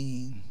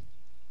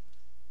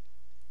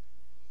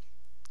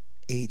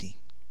 1980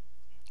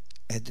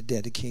 at the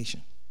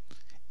dedication,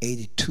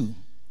 82.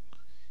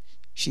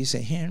 She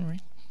said, Henry,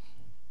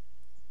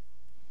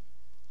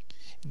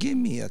 give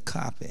me a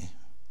copy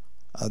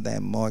of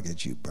that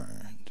mortgage you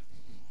burned.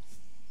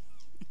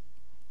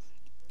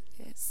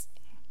 Yes.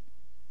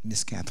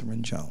 Miss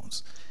Catherine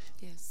Jones.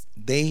 Yes.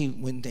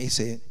 When they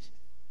said,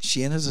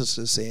 she and her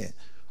sister said,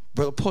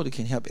 Brother Porter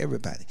can help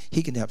everybody.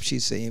 He can help. She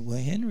said, well,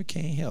 Henry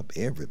can't help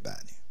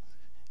everybody.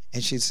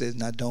 And she says,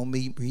 now don't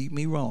read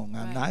me wrong.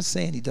 I'm not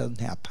saying he doesn't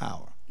have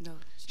power. No.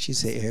 She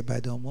said, everybody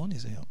don't want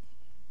his help.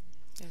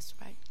 That's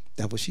right.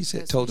 That's what she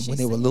said, That's told what them when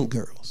she they were said. little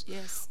girls.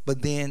 Yes.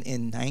 But then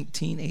in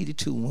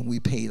 1982, when we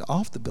paid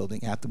off the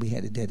building after we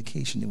had a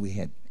dedication, and we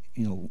had,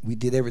 we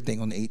did everything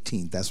on the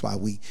 18th. That's why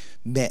we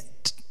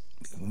met.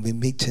 We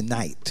meet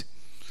tonight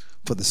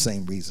for the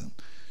same reason.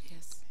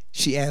 Yes.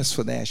 She asked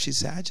for that. She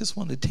said, I just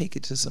want to take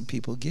it to some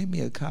people. Give me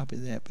a copy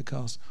of that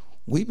because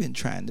we've been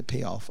trying to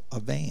pay off a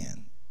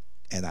van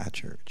at our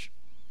church.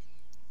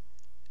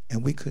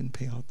 And we couldn't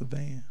pay off the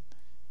van.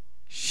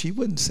 She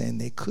wasn't saying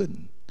they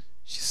couldn't.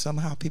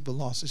 Somehow people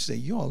lost it. She said,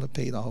 you all have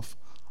paid off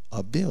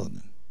a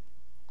building.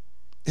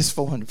 It's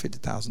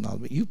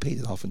 $450,000, but you paid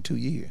it off in 2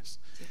 years.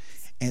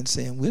 Yes. And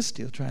saying, we're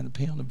still trying to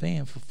pay on the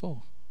van for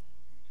 4.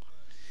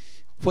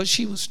 What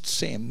she was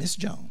saying, Miss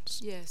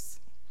Jones. Yes.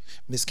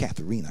 Miss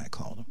Catherine, I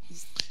called her.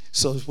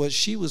 So what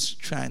she was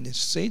trying to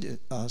say to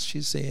us,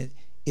 she said,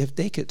 if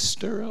they could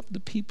stir up the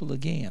people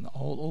again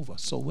all over.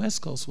 So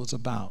West Coast was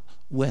about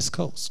West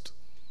Coast,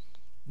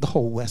 the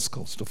whole West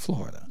Coast of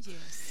Florida.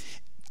 Yes.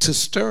 To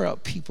stir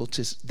up people,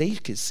 they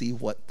could see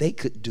what they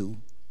could do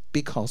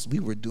because we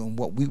were doing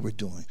what we were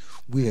doing.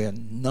 We are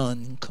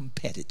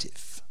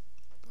non-competitive.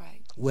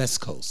 Right.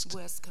 West Coast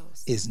is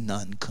It's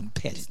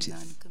non-competitive.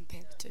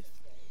 non-competitive.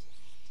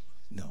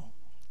 No,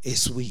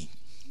 it's we.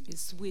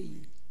 It's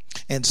we.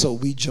 And so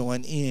we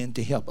join in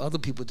to help other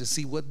people to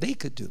see what they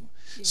could do.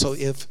 Yes. So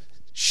if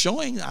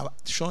showing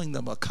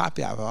them a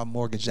copy of our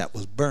mortgage that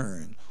was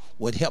burned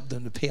would help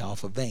them to pay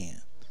off a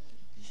van,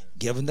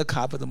 give them the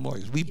copy of the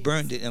mortgage. We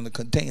burned it in a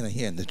container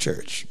here in the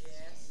church.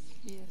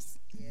 Yes.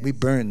 We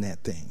burned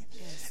that thing.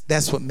 Yes.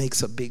 That's what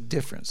makes a big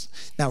difference.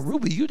 Now,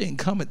 Ruby, you didn't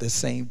come at the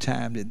same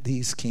time that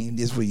these came.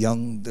 These were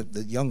young.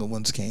 The younger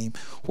ones came.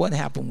 What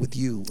happened with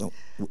you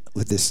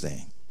with this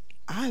thing?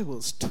 I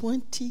was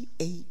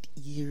 28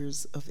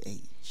 years of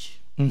age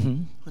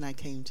when I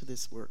came to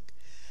this work.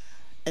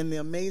 And the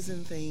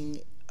amazing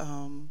thing,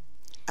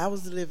 I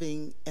was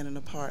living in an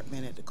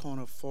apartment at the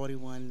corner of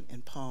 41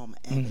 and Palm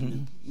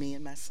Avenue, me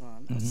and my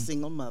son, a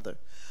single mother.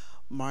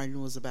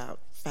 Martin was about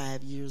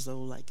 5 years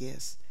old, I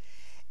guess.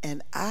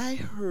 And I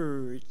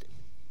heard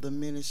the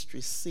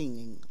ministry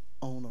singing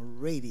on a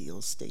radio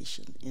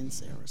station in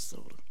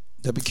Sarasota.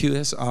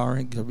 WQSR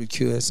and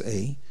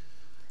WQSA.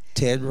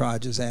 Ted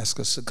Rogers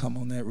asked us to come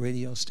on that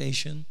radio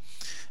station,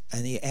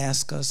 and he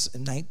asked us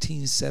in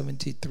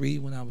 1973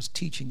 when I was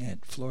teaching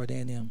at Florida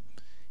A&M.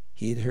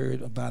 He had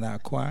heard about our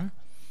choir,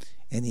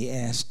 and he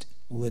asked,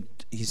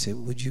 he said,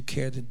 would you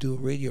care to do a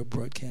radio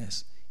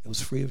broadcast? It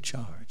was free of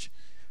charge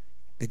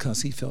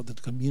because he felt that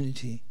the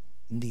community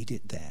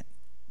needed that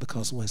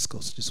because West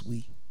Coast is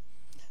we.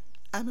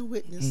 I'm a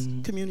witness.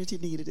 Community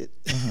needed it.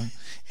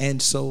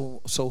 And so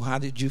how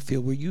did you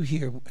feel? Were you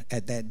here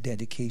at that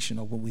dedication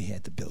or when we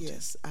had the building?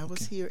 Yes, I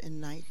was here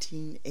in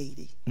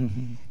 1980.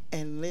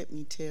 And let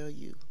me tell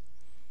you,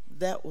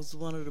 that was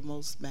one of the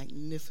most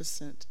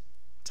magnificent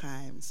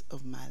times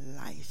of my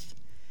life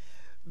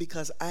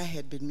because I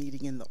had been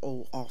meeting in the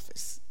old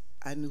office.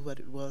 I knew what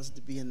it was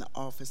to be in the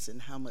office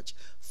and how much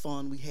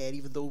fun we had,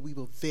 even though we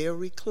were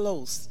very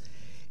close.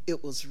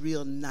 It was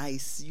real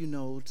nice,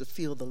 to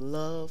feel the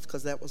love,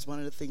 because that was one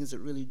of the things that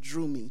really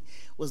drew me,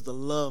 was the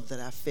love that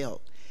I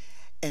felt.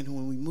 And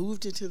when we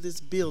moved into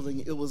this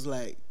building, it was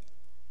like,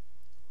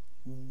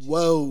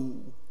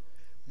 whoa,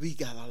 we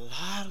got a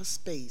lot of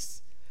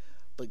space.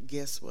 But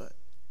guess what?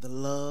 The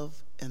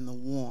love and the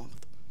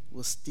warmth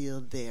was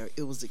still there.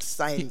 It was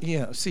exciting.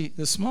 Yeah, see,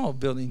 the small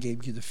building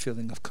gave you the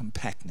feeling of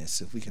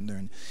compactness, if we can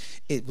learn.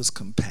 It was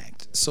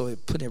compact, so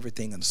it put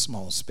everything in a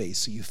small space,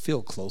 so you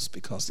feel close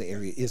because the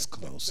area is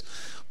close.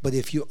 But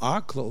if you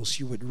are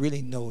close, you would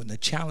really know, and the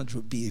challenge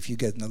would be if you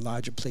get in a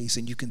larger place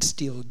and you can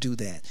still do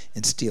that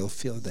and still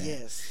feel that.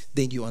 Yes.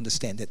 Then you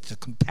understand that the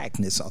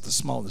compactness or the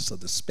smallness of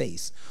the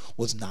space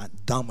was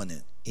not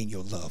dominant in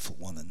your love for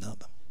one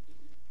another.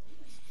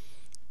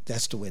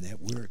 That's the way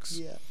that works.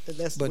 Yeah, and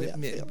that's the way I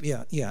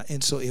feel. Yeah.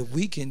 And so if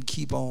we can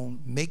keep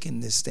on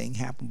making this thing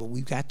happen, but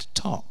we've got to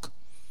talk.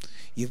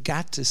 You've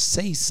got to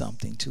say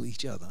something to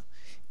each other.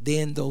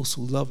 Then those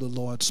who love the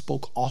Lord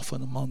spoke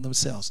often among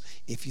themselves.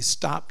 If you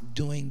stop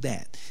doing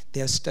that,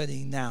 they're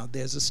studying now.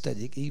 There's a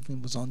study, it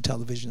even was on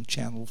television,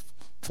 Channel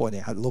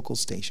 40, our local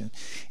station,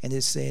 and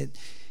it said,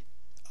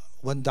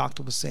 one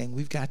doctor was saying,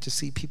 we've got to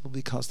see people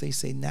because they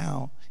say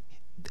now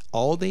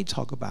all they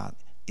talk about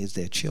is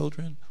their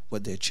children,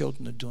 what their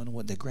children are doing, and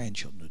what their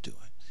grandchildren are doing.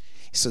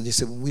 So they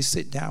said, when we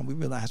sit down, we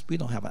realize we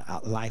don't have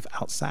a life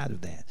outside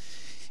of that.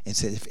 And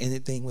said, if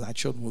anything, when our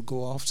children would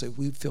go off, said,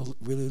 we feel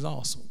really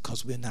lost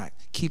because we're not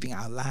keeping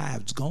our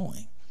lives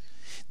going.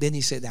 Then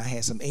he said, I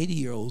had some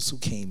 80-year-olds who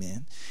came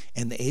in,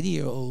 and the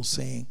 80-year-olds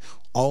saying,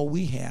 all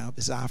we have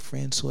is our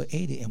friends who are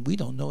 80, and we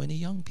don't know any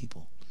young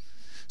people.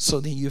 So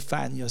then you're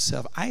finding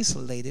yourself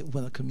isolated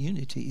when a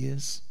community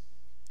is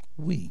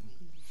we.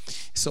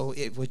 So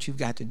what you've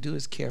got to do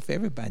is care for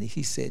everybody.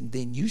 He said, and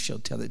then you shall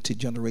tell it to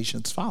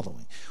generations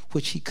following,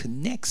 which he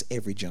connects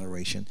every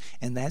generation.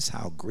 And that's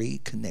how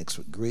grade connects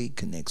with grade,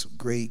 connects with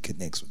grade,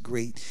 connects with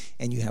grade.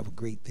 And you have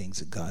great things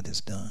that God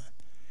has done.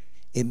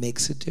 It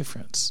makes a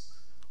difference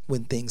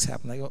when things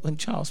happen. Like, and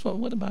Charles,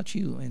 what about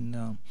you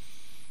in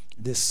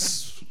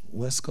this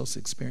West Coast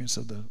experience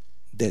of the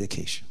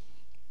dedication?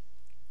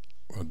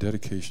 Well,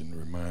 dedication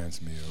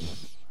reminds me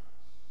of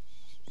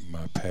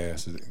my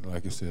past.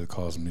 Like I said, it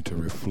caused me to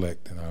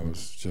reflect, and I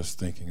was just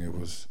thinking it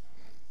was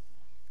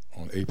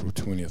on April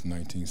 20th,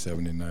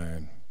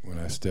 1979, when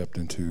I stepped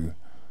into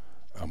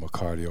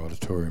McCarty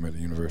Auditorium at the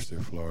University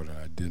of Florida.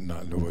 I did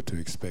not know what to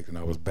expect, and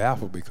I was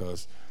baffled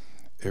because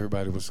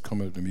everybody was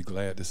coming up to me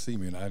glad to see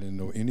me, and I didn't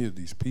know any of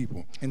these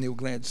people. And they were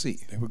glad to see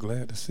you. They were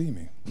glad to see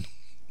me.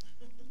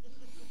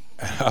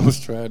 I was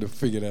trying to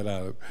figure that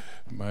out.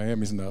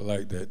 Miami's not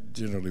like that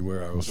generally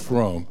where I was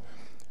from.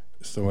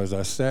 So as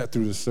I sat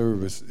through the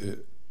service,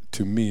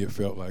 to me it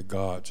felt like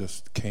God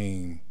just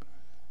came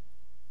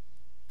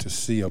to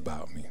see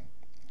about me.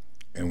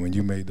 And when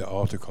you made the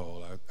altar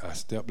call, I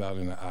stepped out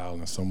in the aisle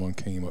and someone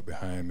came up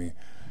behind me,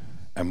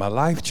 and my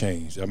life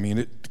changed. I mean,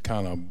 it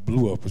kind of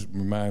blew up. It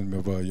reminded me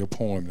of your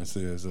poem that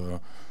says,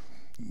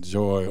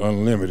 Joy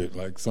Unlimited,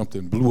 like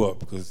something blew up,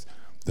 because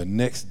the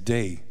next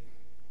day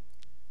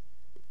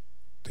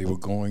they were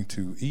going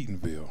to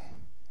Eatonville.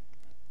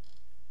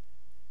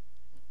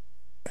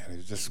 And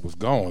it just was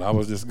gone. I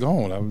was just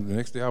gone. The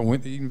next day I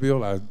went to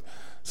Eatonville. I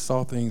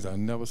saw things I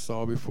never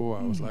saw before.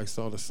 I was like,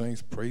 saw the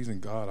saints praising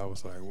God. I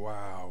was like,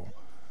 wow,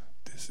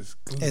 this is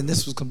good. And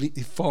this was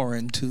completely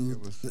foreign to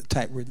the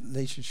type of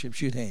relationships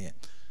you'd had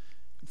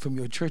from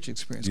your church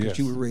experience, because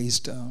you were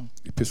raised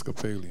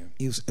Episcopalian.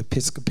 You was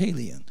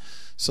Episcopalian.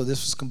 So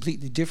this was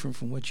completely different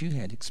from what you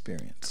had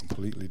experienced.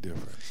 Completely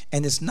different.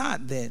 And it's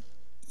not that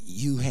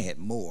you had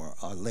more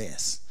or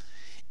less.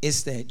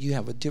 It's that you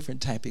have a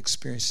different type of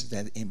experience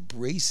that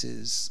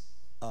embraces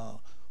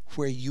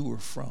where you were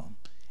from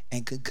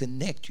and could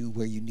connect you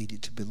where you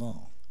needed to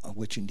belong or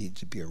what you needed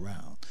to be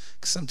around.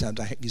 Because sometimes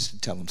I used to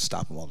tell them,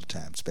 stop them all the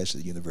time,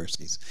 especially the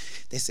universities.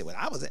 They say, well,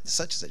 I was at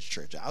such and such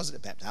church. I was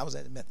at the Baptist. I was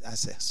at the Methodist. I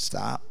said,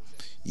 stop.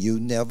 You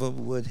never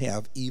would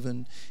have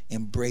even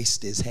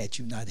embraced this had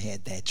you not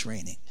had that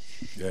training.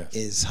 Yes.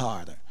 It's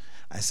harder.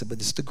 I said, but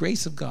it's the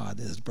grace of God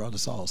that has brought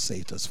us all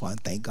safe thus far. And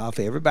thank God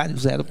for everybody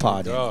who's at a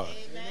party.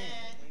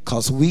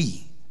 Because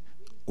we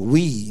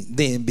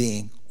then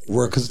being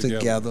workers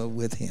together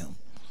with him.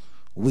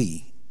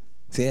 We.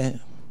 See that?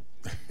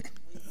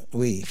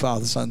 We,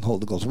 Father, Son,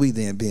 Holy Ghost, we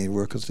then being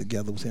workers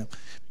together with him.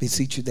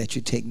 Beseech you that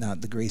you take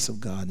not the grace of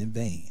God in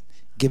vain,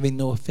 giving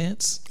no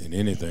offense in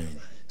anything,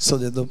 so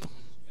that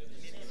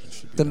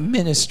the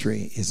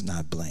ministry is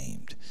not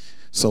blamed.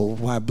 So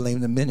why blame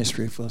the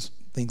ministry for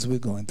things we're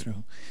going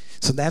through?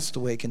 So that's the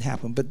way it can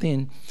happen. But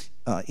then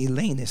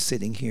Elaine is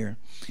sitting here,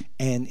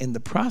 and in the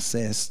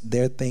process,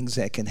 there are things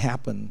that can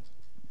happen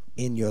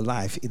in your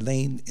life.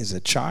 Elaine is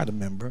a charter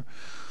member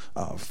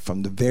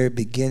from the very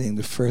beginning,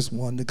 the first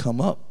one to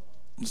come up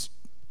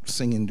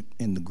singing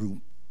in the group.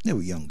 They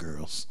were young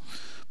girls,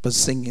 but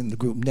singing in the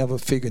group, never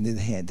figured it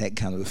had that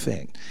kind of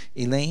effect.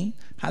 Elaine,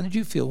 how did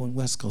you feel when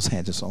West Coast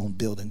had its own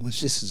building?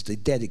 Which this is the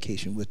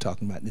dedication we're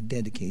talking about, the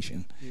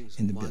dedication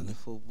in the building.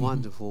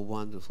 Wonderful,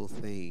 wonderful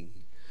thing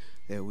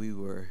that we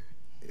were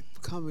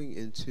coming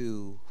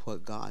into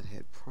what God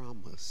had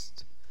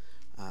promised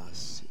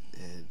us,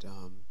 and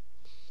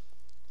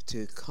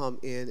to come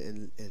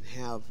in and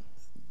have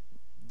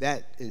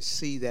that and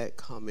see that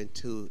come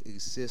into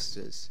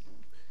existence,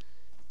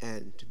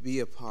 and to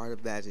be a part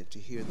of that, and to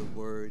hear the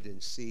word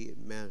and see it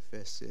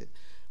manifested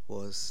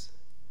was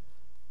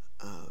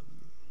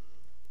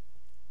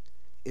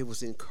it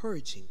was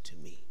encouraging to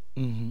me.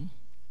 Mm-hmm.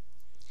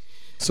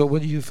 So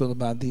what do you feel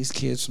about these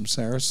kids from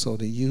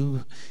Sarasota?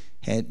 You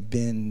had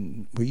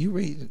been, were you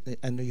raised,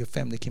 I know your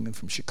family came in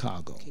from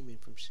Chicago. Came in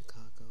from Chicago.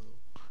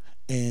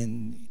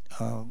 And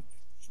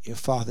your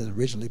father had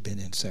originally been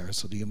in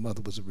Sarasota. Your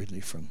mother was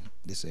originally from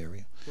this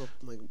area. Well,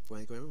 my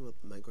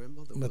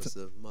grandmother was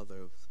the mother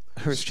of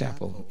Hearst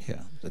Chapel,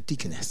 yeah, the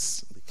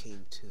deaconess. We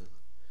came to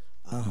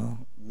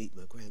meet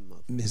my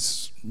grandmother,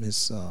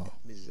 Mrs.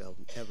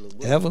 Evelyn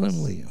Williams.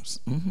 Evelyn Williams.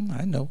 Mm-hmm,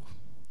 I know.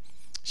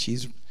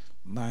 She's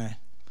my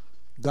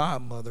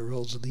godmother,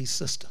 Rosalie's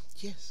sister.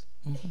 Yes.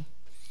 Mm-hmm.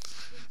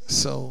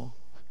 So,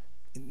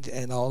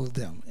 and all of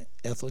them,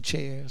 Ethel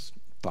Chairs,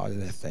 part of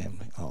that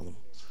family, all of them.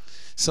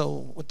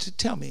 So,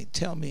 tell me.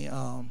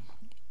 So,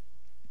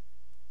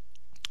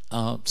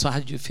 how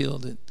did you feel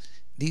that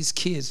these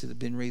kids that have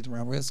been raised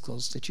around West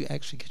Coast, that you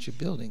actually get your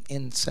building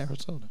in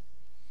Sarasota?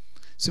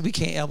 So we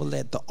can't ever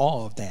let the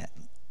awe of that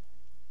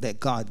that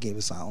God gave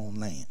us our own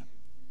land.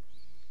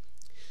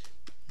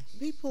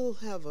 People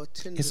have a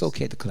tendency. It's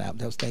okay to clap.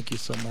 Thank you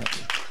so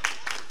much.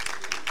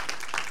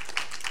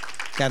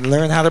 Got to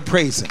learn how to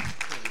praise him.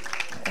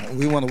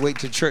 We want to wait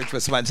to church for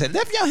somebody to say,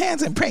 lift your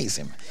hands and praise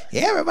him.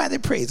 Everybody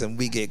praise him.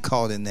 We get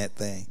caught in that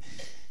thing.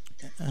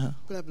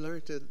 But I've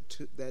learned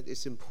that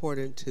it's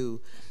important to,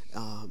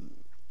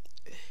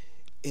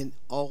 in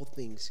all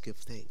things, give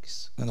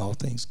thanks. In all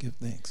things, give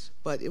thanks.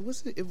 But it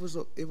was.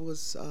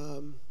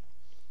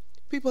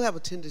 People have a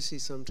tendency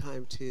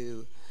sometimes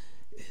to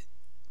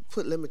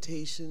put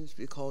limitations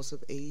because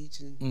of age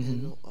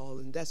and all,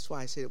 and that's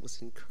why I said it was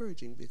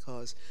encouraging,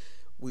 because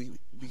we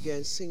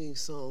began singing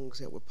songs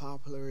that were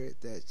popular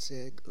that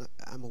said,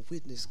 "I'm a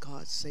witness,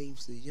 God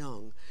saves the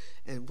young,"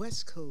 and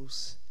West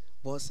Coast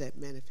was that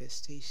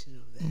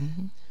manifestation of that.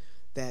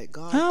 That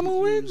God. I'm a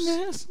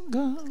witness,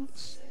 God.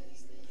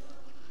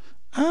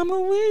 I'm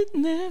a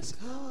witness.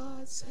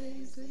 God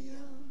saves the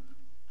young.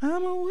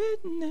 I'm a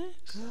witness.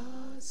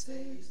 God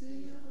saves the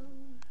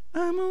young.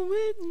 I'm a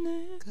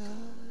witness.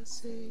 God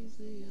saves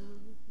the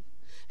young.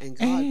 And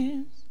God.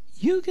 And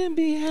you can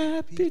be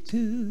happy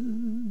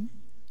too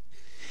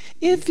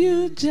if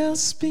you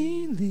just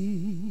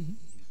believe.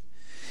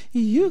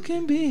 You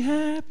can be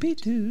happy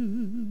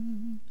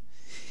too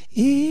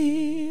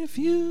if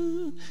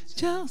you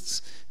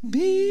just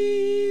believe.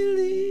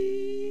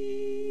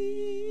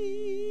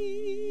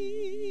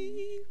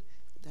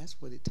 That's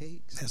what it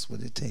takes. That's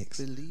what it takes.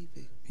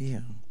 Believing.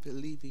 Yeah.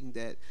 Believing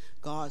that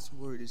God's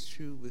word is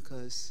true,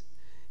 because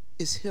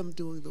it's him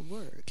doing the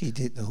work. He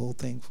did the whole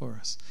thing for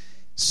us.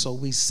 So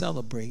we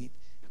celebrate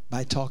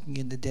by talking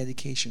in the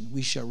dedication.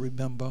 We shall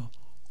remember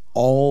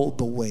all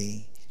the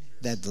way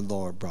that the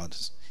Lord brought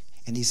us.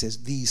 And he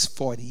says these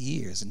 40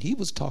 years. And he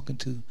was talking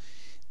to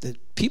the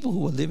people who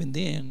were living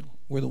then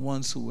were the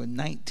ones who were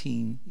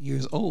 19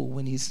 years old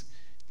when he's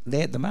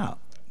led them out.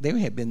 They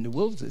had been in the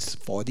wilderness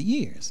 40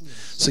 years.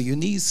 So you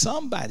need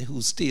somebody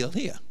who's still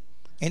here.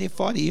 Any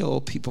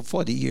 40-year-old people,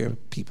 40-year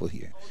people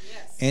here.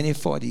 Any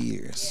 40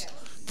 years.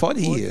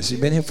 40 years. You've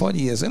been here 40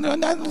 years. No,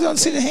 don't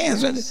see the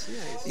hands.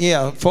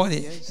 Yeah, 40.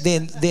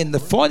 Then the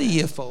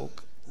 40-year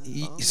folk,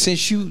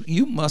 since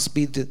you must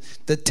be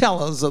the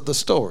tellers of the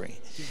story.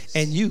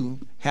 And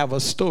you have a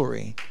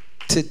story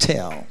to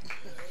tell.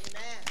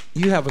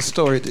 You have a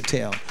story to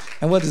tell.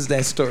 And what is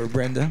that story,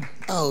 Brenda?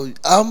 Oh,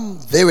 I'm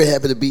very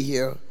happy to be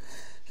here.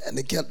 And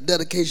the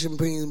dedication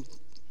brings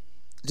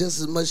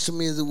just as much to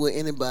me as it would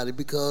anybody,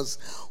 because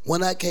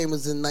when I came it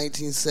was in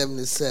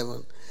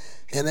 1977.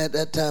 And at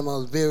that time I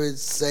was very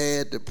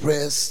sad,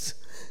 depressed,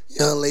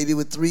 young lady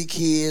with 3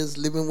 kids,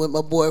 living with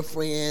my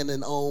boyfriend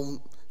and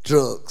on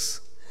drugs.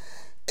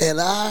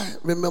 And I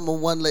remember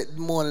one late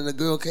morning a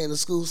girl came to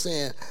school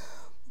saying,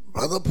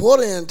 "Brother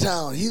Porter in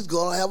town, he's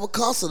going to have a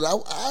concert."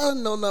 I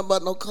didn't know nothing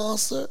about no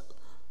concert.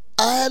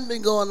 I hadn't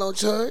been going to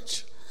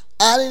church.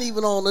 I didn't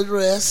even own a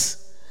dress.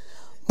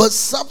 But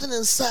something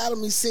inside of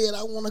me said,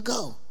 I want to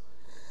go.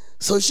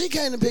 So she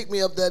came to pick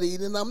me up that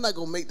evening. I'm not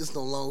going to make this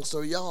no long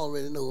story. Y'all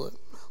already know it.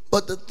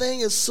 But the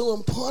thing is so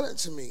important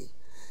to me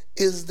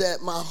is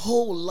that my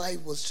whole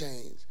life was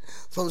changed.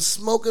 From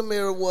smoking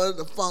marijuana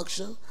to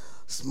function,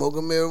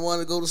 smoking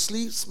marijuana to go to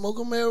sleep,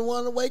 smoking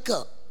marijuana to wake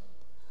up,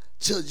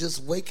 to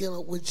just waking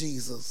up with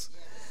Jesus.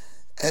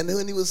 And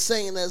when he was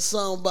singing that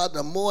song about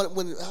the morning,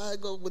 when you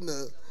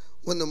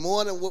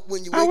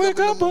wake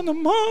up on the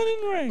morning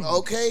rain.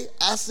 Okay,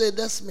 I said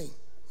that's me.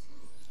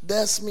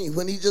 That's me.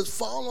 When he just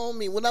fall on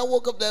me. When I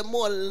woke up that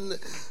morning,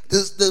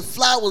 the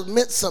flowers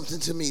meant something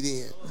to me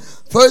then.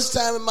 First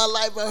time in my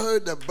life I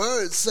heard the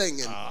birds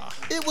singing.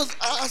 It was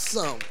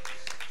awesome.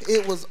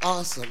 It was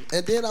awesome.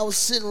 And then I was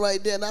sitting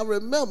right there, and I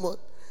remember,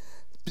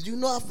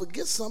 I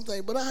forget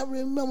something, but I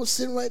remember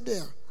sitting right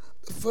there.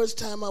 The first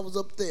time I was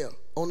up there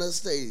on that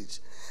stage.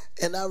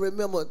 And I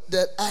remember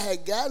that I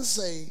had gotten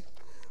saved,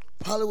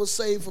 probably was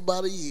saved for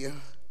about a year.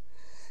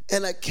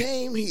 And I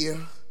came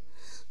here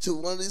to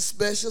one of these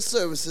special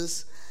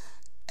services,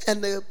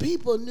 and the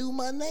people knew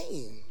my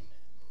name.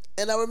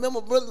 And I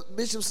remember Brother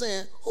Bishop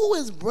saying, "Who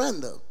is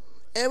Brenda?"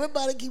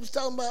 Everybody keeps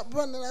talking about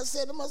Brenda. And I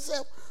said to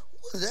myself,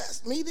 well,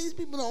 that's me. These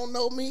people don't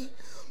know me.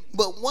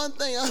 But one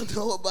thing I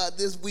know about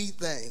this we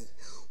thing,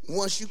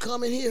 once you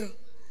come in here,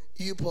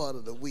 you're part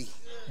of the we.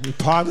 You're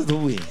part of the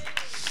we.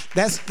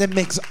 That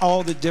makes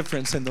all the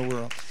difference in the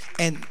world.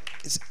 And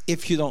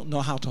if you don't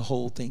know how to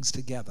hold things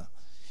together,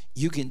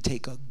 you can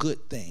take a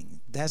good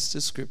thing. That's the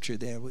scripture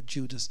there with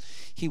Judas.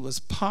 He was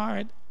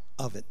part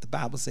of it. The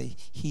Bible says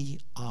he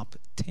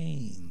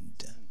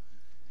obtained.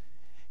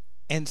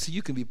 And so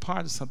you can be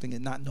part of something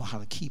and not know how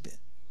to keep it.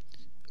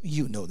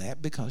 You know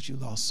that because you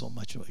lost so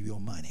much of your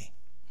money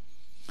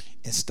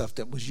and stuff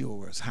that was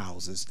yours,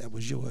 houses that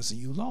was yours, and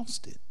you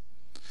lost it.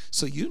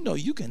 So you know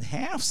you can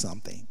have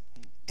something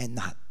and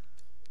not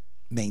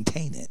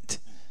maintain it.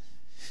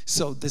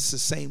 So this is the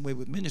same way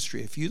with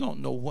ministry. If you don't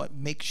know what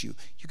makes you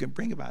can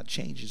bring about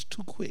changes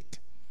too quick.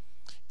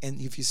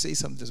 And if you say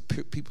something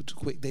to people too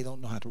quick, they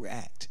don't know how to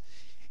react.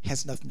 It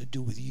has nothing to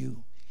do with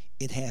you.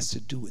 It has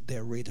to do with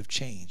their rate of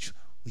change.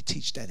 We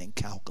teach that in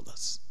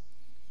calculus.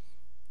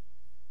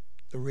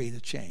 the rate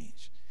of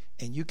change.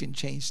 And you can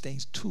change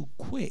things too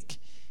quick,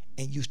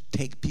 and you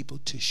take people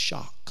to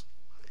shock.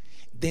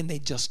 Then they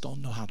just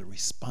don't know how to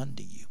respond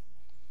to you.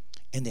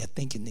 And they're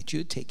thinking that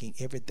you're taking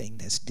everything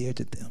that's dear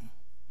to them.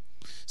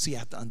 So you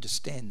have to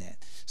understand that.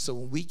 So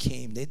when we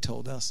came, they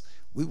told us,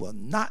 we will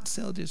not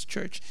sell this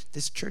church.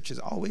 This church has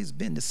always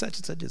been to such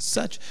and such and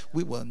such.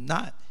 We will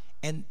not.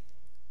 And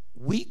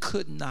we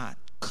could not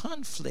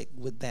conflict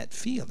with that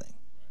feeling.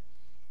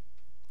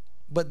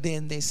 But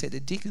then they said, the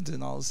deacons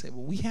and all said,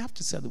 well, we have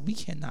to sell it. We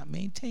cannot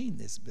maintain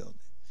this building.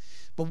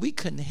 But we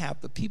couldn't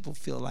have the people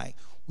feel like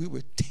we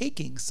were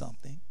taking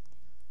something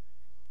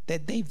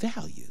that they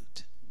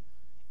valued,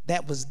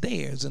 that was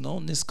theirs and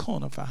on this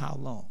corner for how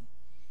long?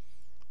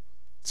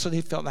 So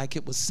they felt like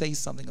it would say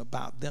something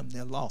about them,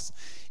 their loss.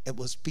 It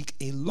would speak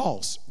a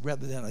loss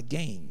rather than a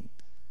gain.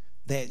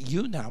 That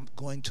you're now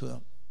going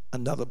to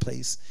another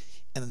place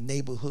in a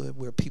neighborhood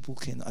where people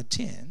can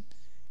attend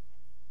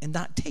and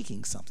not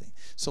taking something.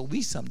 So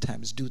we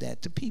sometimes do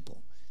that to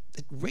people.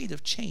 The rate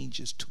of change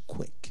is too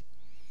quick.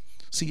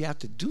 So you have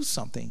to do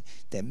something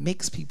that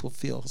makes people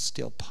feel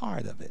still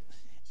part of it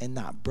and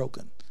not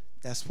broken.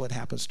 That's what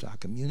happens to our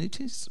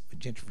communities with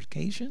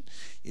gentrification.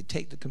 You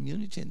take the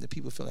community and the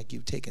people feel like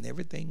you've taken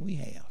everything we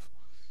have.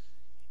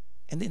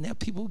 And then there are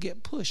people who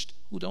get pushed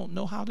who don't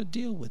know how to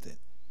deal with it.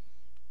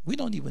 We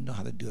don't even know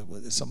how to deal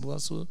with it. Some of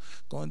us who are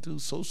going through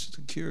Social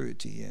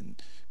Security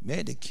and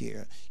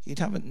Medicare, you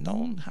haven't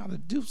known how to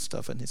do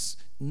stuff, and it's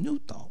new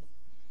thought.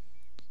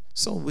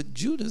 So with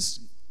Judas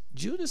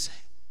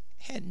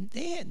had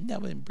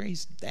never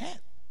embraced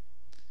that.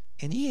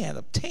 And he had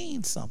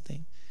obtained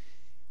something,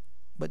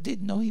 but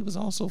didn't know he was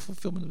also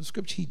fulfillment of the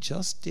scripture. He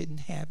just didn't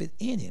have it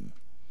in him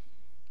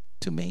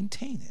to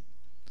maintain it.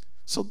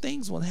 So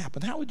things will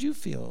happen. How would you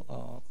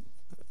feel,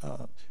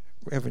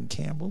 Reverend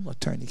Campbell,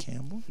 Attorney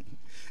Campbell?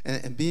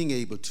 And being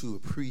able to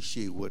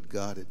appreciate what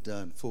God had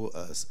done for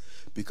us,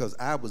 because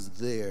I was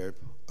there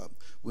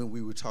when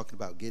we were talking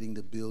about getting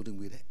the building.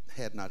 We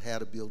had not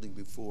had a building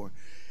before,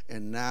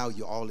 and now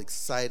you're all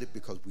excited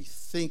because we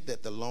think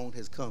that the loan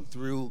has come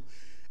through.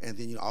 And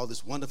then, all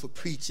this wonderful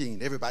preaching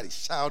and everybody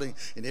shouting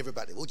and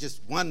everybody, oh,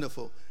 just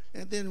wonderful.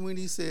 And then when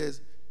he says,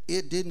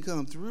 it didn't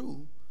come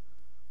through,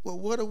 well,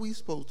 what are we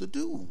supposed to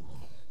do?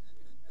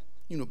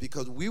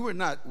 Because we were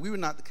not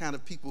the kind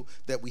of people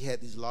that we had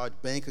these large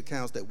bank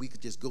accounts that we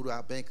could just go to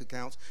our bank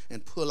accounts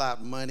and pull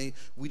out money.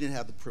 We didn't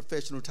have the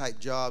professional type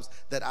jobs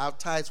that our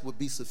tithes would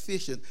be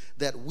sufficient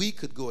that we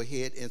could go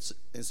ahead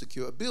and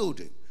secure a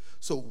building.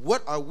 So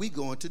what are we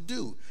going to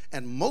do?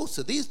 And most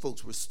of these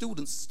folks were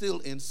students still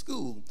in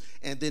school.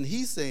 And then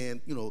he's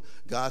saying,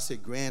 God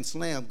said, grand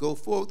slam, go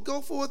forth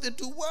and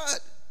do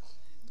what?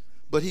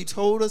 But he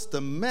told us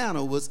the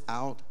manna was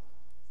out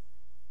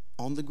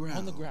on the ground.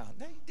 On the ground.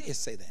 They did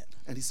say that.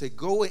 And he said,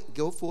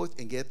 go forth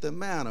and get the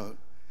manna.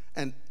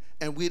 And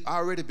we'd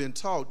already been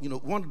taught,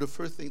 one of the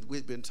first things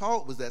we'd been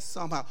taught was that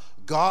somehow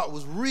God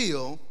was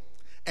real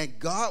and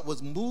God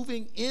was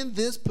moving in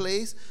this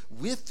place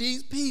with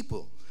these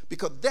people.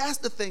 Because that's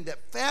the thing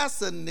that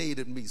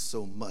fascinated me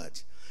so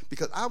much.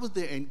 Because I was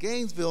there in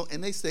Gainesville,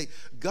 and they say,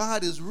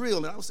 God is real.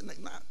 And I was saying,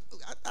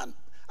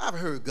 I've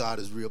heard God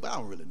is real, but I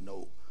don't really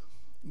know.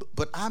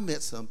 But I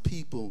met some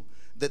people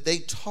that they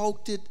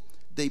talked it,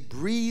 they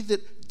breathed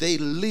it, they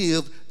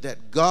lived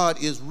that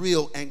God is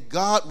real, and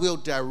God will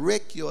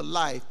direct your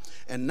life.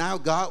 And now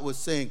God was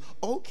saying,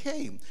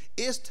 okay,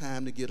 it's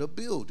time to get a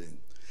building.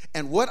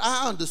 And what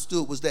I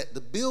understood was that the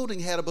building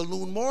had a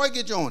balloon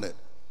mortgage on it.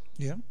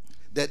 Yeah.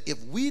 That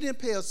if we didn't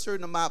pay a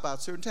certain amount by a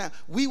certain time,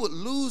 we would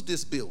lose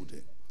this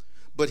building.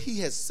 But he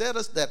has said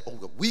us that,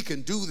 we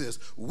can do this,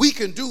 we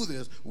can do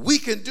this, we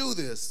can do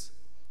this.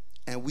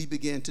 And we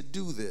began to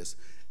do this.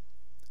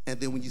 And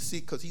then when you see,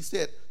 because he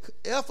said,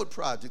 effort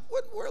project.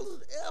 What in the world is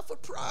an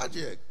effort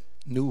project?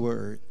 New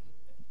word,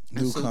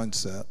 new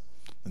concept,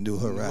 a new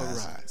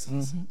horizons.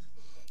 Mm-hmm.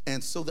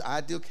 And so the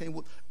idea came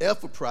with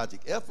effort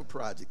projects.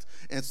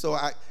 And so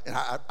I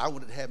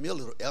wanted to have me a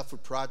little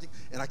effort project.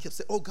 And I kept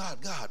saying, oh, God,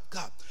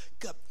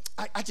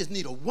 I just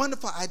need a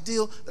wonderful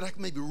idea that I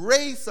can maybe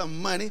raise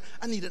some money.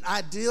 I need an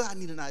idea.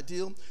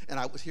 And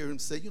I would hear him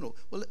say,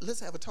 well, let's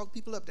have a talk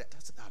people up.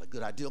 That's not a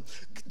good idea.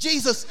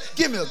 Jesus,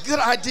 give me a good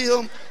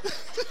idea.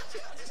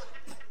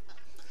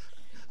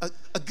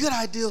 a good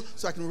idea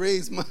so I can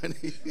raise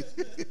money.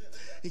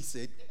 He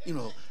said,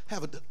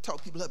 have a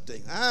talk people up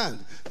day.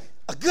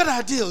 A good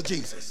idea,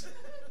 Jesus.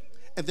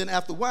 And then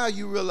after a while,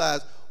 you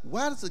realize,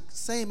 why does the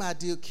same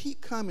idea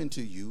keep coming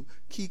to you?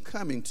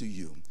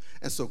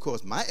 And so, of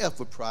course, my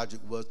effort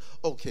project was,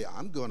 okay,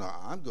 I'm gonna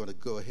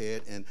go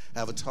ahead and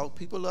have a talk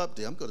people up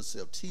there. I'm gonna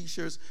sell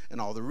T-shirts and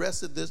all the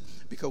rest of this,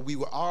 because we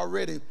were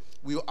already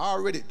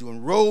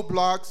doing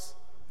roadblocks.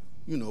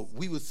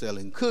 We were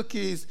selling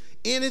cookies,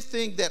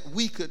 anything that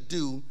we could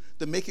do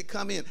to make it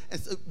come in. And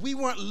so we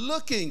weren't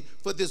looking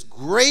for this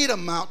great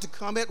amount to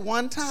come at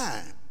one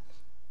time.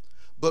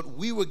 But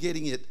we were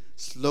getting it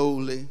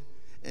slowly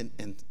and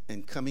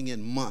coming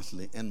in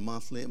monthly.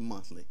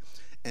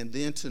 And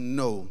then to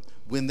know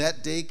when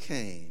that day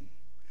came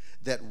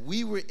that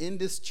we were in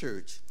this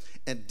church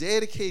and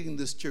dedicating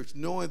this church,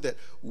 knowing that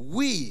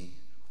we,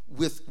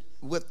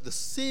 with the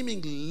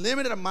seeming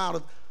limited amount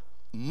of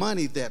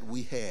money that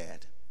we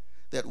had,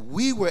 that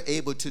we were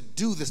able to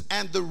do this.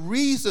 And the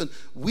reason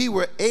we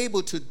were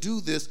able to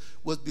do this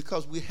was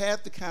because we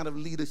had the kind of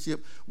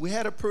leadership. We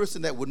had a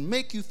person that would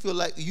make you feel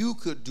like you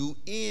could do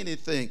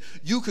anything.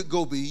 You could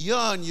go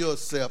beyond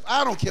yourself.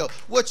 I don't care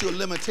what your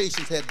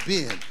limitations had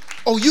been.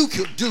 Oh, you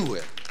could do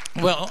it.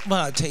 Well,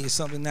 I'll tell you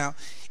something now.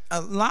 A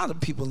lot of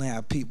people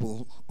have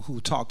people who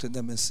talk to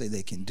them and say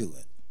they can do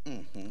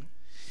it. Mm-hmm.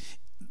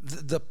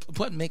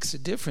 What makes a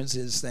difference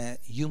is that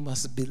you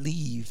must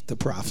believe the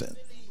prophet.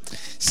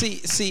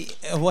 See,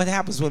 what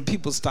happens when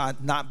people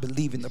start not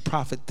believing the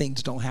prophet,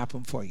 things don't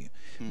happen for you.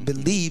 Mm-hmm.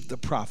 Believe the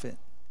prophet,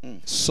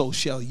 so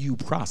shall you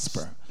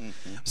prosper.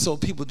 Mm-hmm. So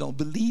people don't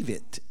believe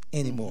it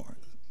anymore.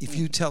 If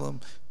you tell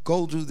them,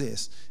 go do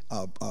this,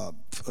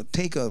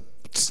 take a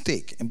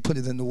stick and put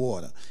it in the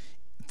water,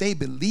 they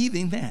believe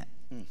in that.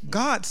 Mm-hmm.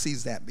 God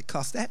sees that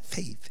because that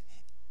faith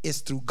is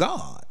through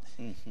God.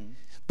 Mm-hmm.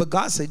 But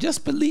God said,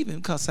 just believe him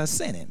because I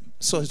sent him.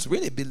 So it's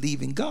really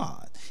believing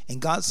God. And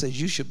God says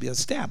you should be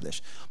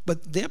established.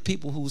 But there are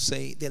people who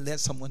say they let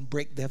someone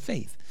break their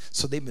faith.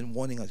 So they've been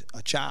wanting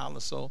a child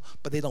or so,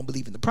 but they don't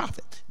believe in the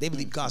prophet. They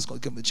believe God's going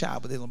to give them a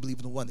child, but they don't believe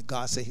in the one that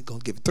God said he's going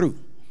to give it through.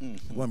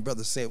 Mm-hmm. One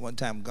brother said one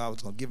time God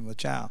was going to give him a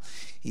child.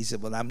 He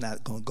said, well, I'm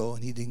not going to go.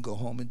 And he didn't go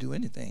home and do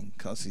anything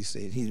because he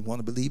said he didn't want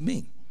to believe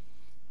me.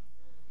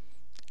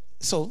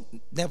 So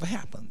never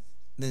happened.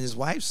 Then his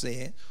wife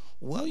said,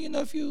 well, you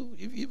know, if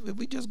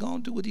we just going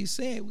to do what he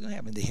said, we're going to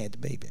have it. They had the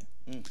baby.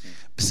 Mm-hmm.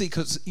 See,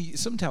 because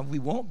sometimes we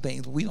want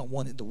things, but we don't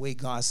want it the way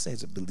God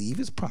says it. Believe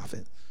his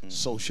prophet,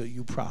 so shall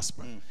you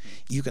prosper. Mm-hmm.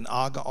 You can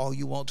argue all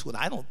you want to, and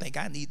I don't think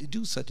I need to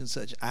do such and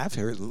such. I've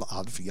heard a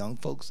lot of young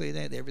folks say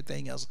that,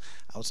 everything else.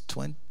 I was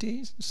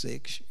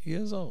 26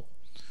 years old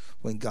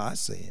when God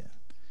said,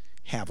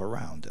 have a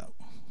roundup.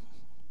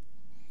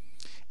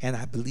 And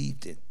I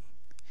believed it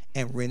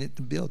and rented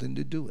the building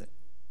to do it.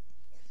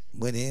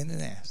 Went in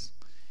and asked.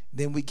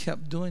 Then we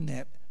kept doing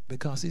that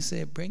because he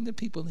said, bring the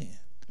people in.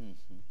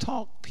 Mm-hmm.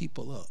 Talk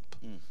people up.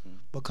 Mm-hmm.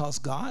 Because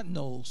God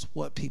knows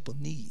what people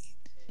need.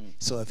 Mm-hmm.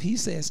 So if he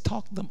says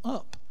talk them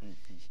up,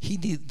 he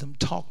needs them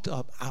talked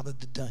up out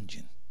of the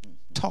dungeon,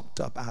 talked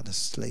up out of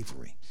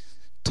slavery,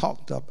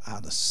 talked up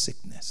out of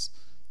sickness,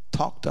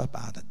 talked up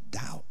out of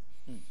doubt,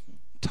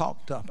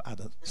 talked up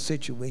out of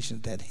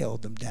situations that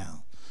held them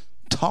down,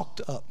 talked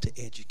up to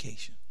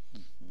education,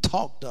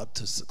 talked up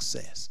to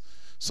success.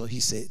 So he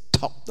said,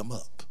 talk them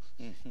up.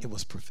 It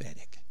was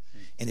prophetic.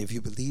 And if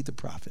you believe the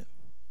prophet,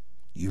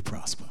 you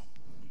prosper.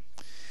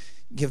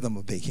 Give them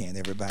a big hand,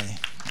 everybody.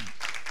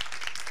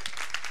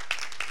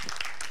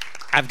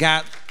 I've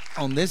got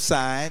on this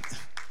side.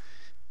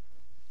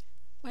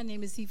 My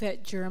name is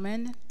Yvette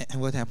German.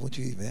 And what happened with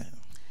you, Yvette?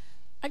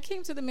 I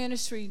came to the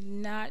ministry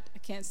I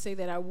can't say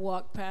that I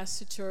walked past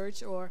the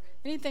church or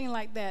anything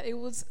like that. It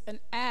was an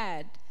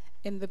ad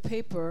in the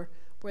paper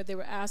where they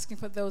were asking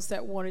for those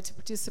that wanted to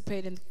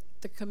participate in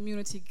the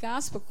community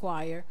gospel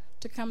choir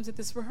to come to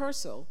this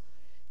rehearsal.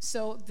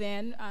 So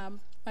then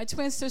my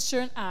twin sister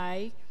and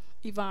I,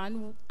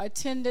 Yvonne,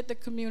 attended the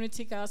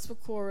community gospel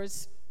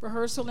chorus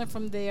rehearsal, and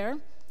from there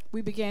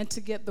we began to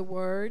get the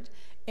word,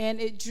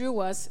 and it drew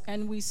us,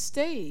 and we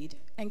stayed,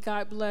 and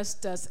God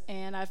blessed us.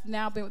 And I've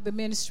now been with the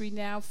ministry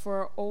now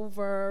for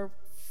over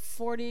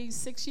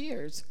 46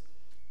 years.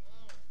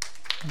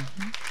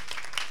 Mm-hmm.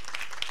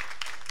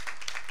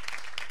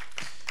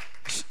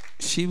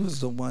 She was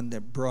the one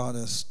that brought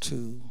us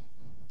to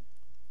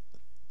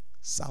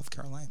South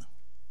Carolina.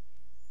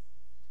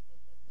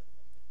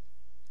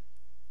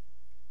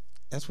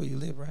 That's where you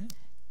live, right?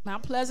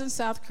 Mount Pleasant,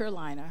 South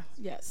Carolina,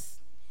 yes.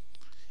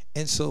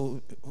 And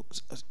so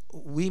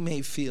we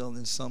may feel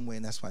in some way,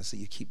 and that's why I say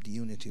you keep the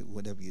unity,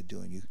 whatever you're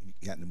doing. You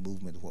got the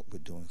movement of what we're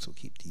doing, so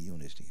keep the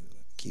unity,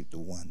 keep the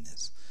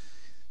oneness.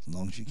 As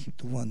long as you keep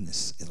the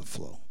oneness, it'll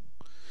flow.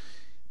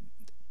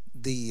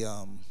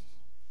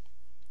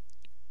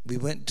 We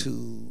went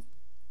to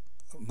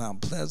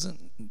Mount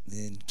Pleasant,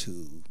 then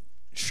to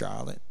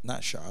Charleston.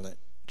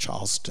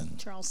 Charleston,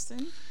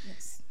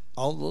 yes.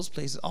 All those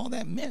places, all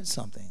that meant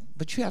something.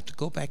 But you have to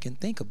go back and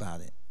think about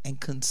it and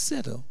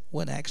consider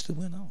what actually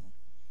went on.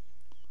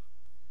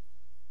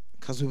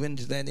 Because we went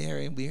into that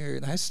area and we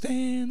heard, I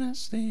stand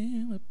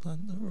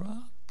upon the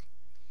rock.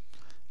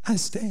 I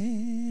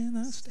stand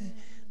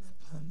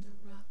upon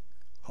the rock.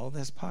 Oh,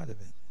 that's part of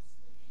it.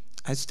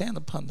 I stand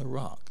upon the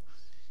rock.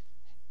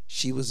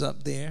 She was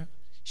up there.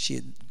 She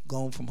had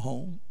gone from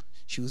home.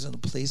 She was in a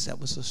place that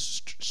was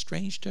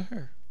strange to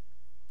her.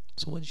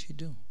 So what did she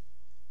do?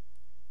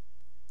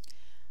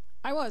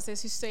 I was,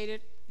 as you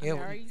stated,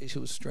 married. It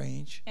was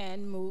strange.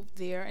 And moved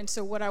there. And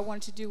so what I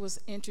wanted to do was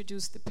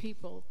introduce the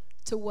people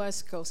to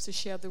West Coast to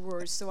share the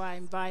word. So I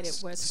invited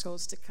West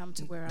Coast to come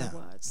to where I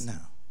was.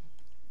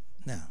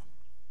 Now,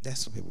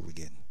 that's what people were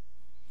getting.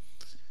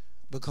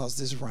 Because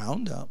this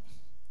roundup,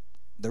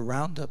 the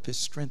roundup is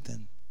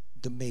strengthened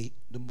the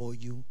more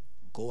you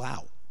go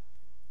out.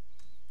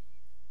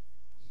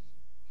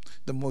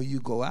 The more you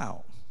go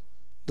out,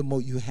 the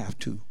more you have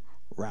to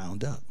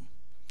round up.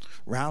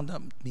 Round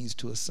up means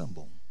to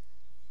assemble.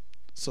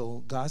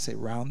 So God said,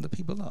 round the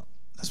people up.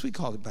 That's what we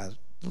call it by a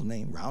little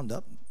name, round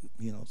up.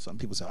 You know, some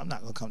people say, I'm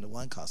not going to come to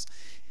one because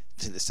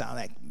it sound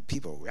like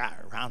people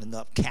rounding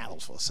up cattle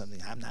for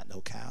something. I'm not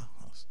no cow.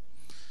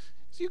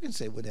 You can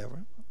say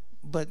whatever,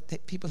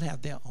 but people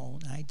have their own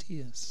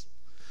ideas.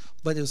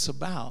 But it's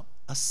about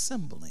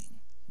assembling.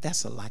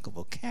 That's a lack of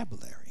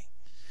vocabulary.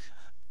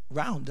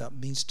 Round up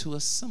means to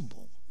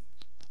assemble.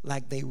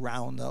 Like they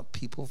round up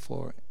people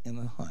for in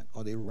a hunt,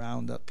 or they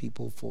round up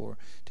people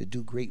to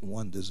do great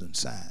wonders and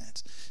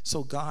signs.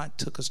 So God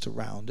took us to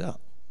round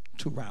up.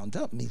 To round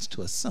up means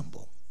to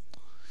assemble.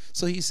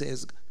 So he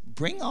says,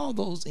 bring all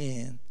those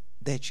in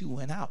that you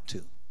went out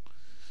to.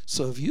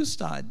 So if you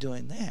start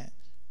doing that,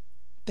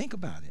 think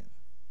about it.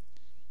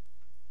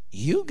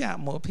 You got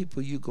more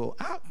people you go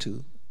out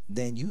to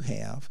than you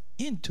have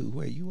into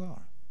where you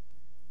are.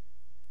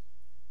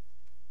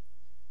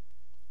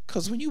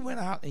 Because when you went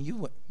out and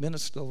you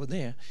ministered over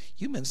there,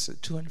 you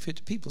ministered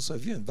 250 people. So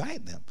if you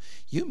invite them,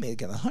 you may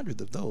get 100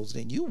 of those.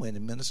 Then you went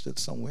and ministered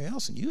somewhere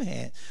else, and you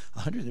had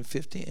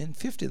 150, and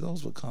 50 of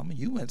those would come, and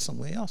you went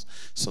somewhere else.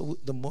 So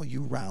the more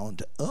you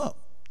round up,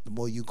 the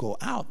more you go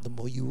out, the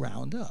more you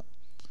round up.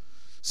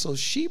 So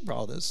she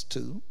brought us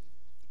to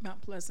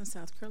Mount Pleasant,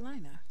 South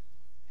Carolina.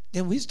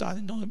 Then we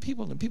started knowing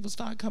people, and people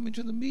started coming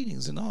to the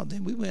meetings and all.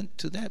 Then we went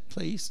to that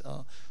place,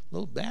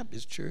 little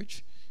Baptist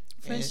church.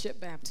 Friendship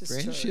Baptist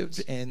Friendship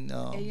Church. and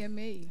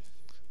AME.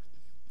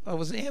 Oh, it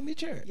was the AME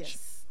Church?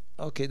 Yes.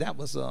 Okay, that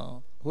was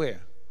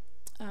where?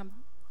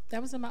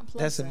 That was in Mount Pleasant.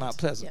 That's in Mount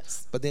Pleasant.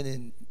 Yes. But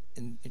then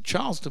in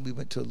Charleston, we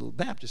went to a little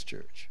Baptist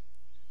church.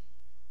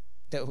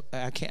 That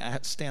I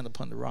Stand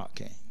Upon the Rock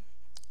came.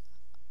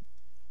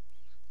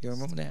 You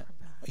remember that?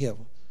 Yeah.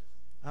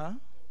 Huh?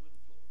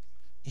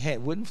 It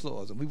had wooden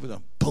floors, and we were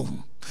done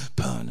boom,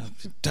 boom,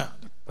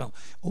 boom.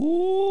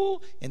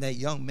 Ooh, and that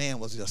young man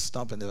was just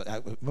stomping.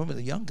 I remember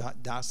the young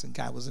Dawson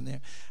guy was in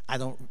there.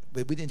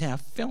 But we didn't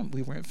have film.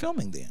 We weren't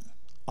filming then.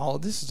 All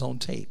this is on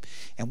tape,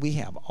 and we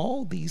have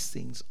all these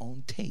things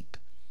on tape.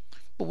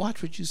 But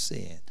watch what you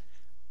said.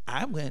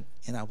 I went,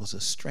 and I was a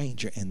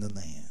stranger in the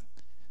land,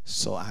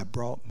 so I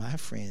brought my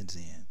friends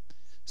in,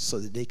 so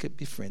that they could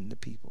befriend the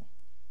people,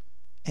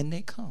 and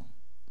they come.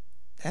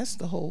 That's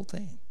the whole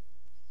thing.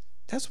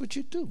 That's what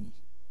you do.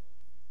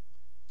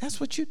 That's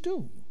what you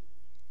do.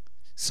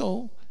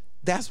 So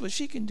that's what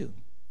she can do.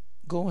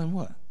 Go and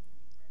what?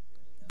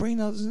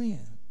 Bring others in.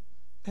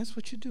 That's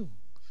what you do.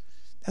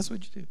 That's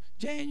what you do.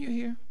 Jan, you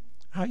here?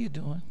 How you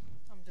doing?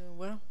 I'm doing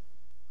well.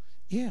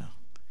 Yeah.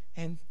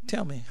 And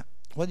tell me,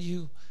 what do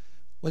you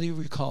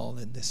recall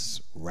in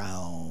this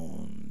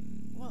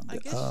round? Well,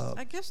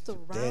 I guess the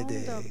roundup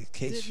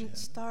didn't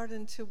start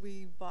until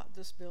we bought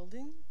this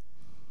building,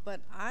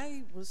 but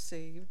I was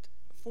saved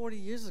 40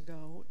 years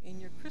ago in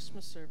your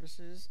Christmas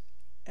services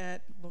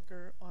at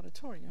Booker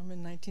Auditorium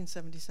in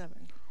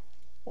 1977.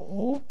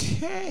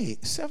 Okay,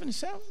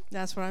 77?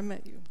 That's where I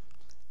met you,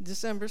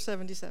 December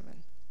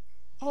 77.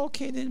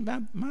 Okay,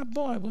 then my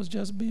boy was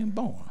just being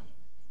born,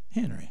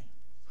 Henry.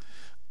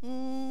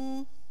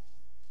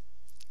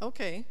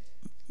 Okay,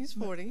 he's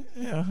 40.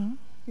 Yeah.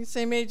 He's the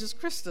same age as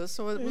Krista,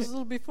 so it was a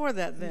little before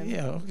that then.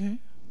 Yeah, okay.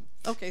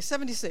 Okay,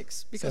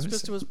 76, because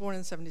 76. Krista was born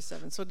in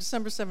 77, so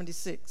December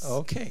 76.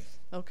 Okay.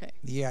 Okay.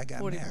 Yeah, I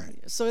got married.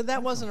 Years. So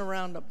that wasn't a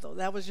roundup, though.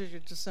 That was your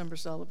December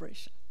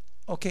celebration.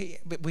 Okay,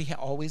 but we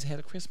always had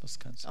a Christmas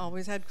concert.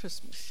 Always had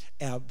Christmas.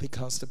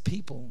 Because the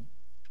people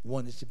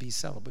wanted to be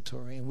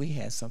celebratory, and we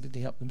had something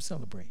to help them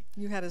celebrate.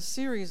 You had a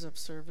series of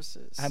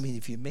services. I mean,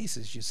 if you're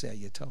Macy's, you sell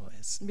your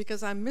toys.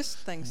 Because I missed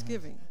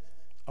Thanksgiving.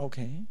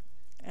 Okay.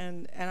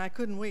 And I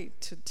couldn't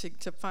wait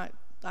to find.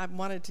 I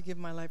wanted to give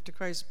my life to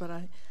Christ, but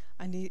I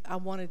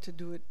wanted to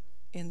do it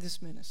in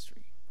this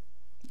ministry,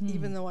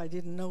 even though I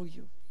didn't know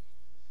you.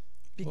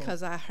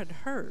 Because I had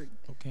heard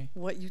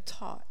what you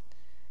taught,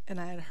 and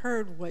I had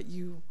heard what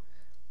you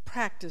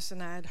practiced,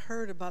 and I had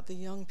heard about the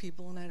young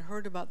people, and I had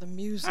heard about the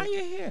music,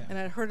 and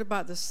I had heard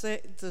about the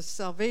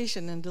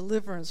salvation and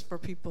deliverance for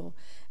people,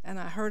 and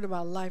I heard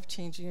about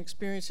life-changing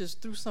experiences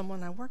through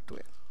someone I worked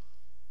with.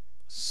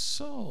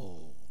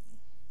 So,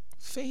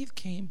 faith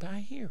came by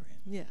hearing.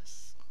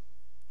 Yes.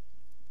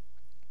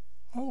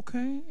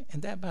 Okay,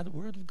 and that by the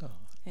word of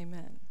God.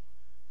 Amen.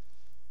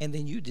 And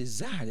then you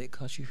desired it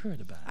because you heard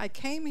about it. I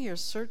came here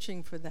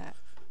searching for that.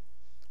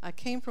 I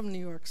came from New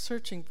York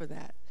searching for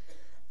that,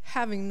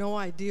 having no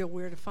idea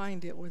where to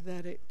find it or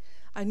that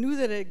I knew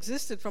that it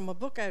existed from a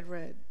book I'd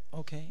read.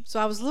 Okay. So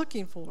I was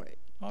looking for it.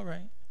 All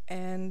right.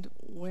 And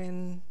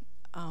when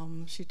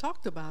she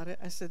talked about it,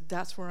 I said,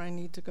 that's where I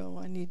need to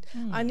go. I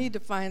need to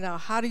find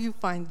out, how do you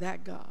find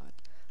that God?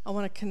 I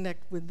want to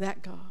connect with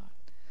that God,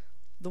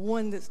 the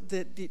one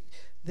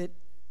that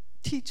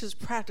teaches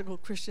practical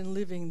Christian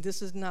living.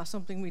 This is not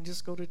something we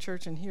just go to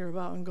church and hear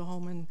about and go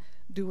home and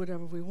do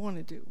whatever we want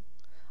to do.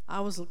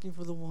 I was looking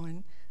for the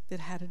one that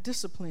had a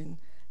discipline,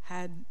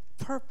 had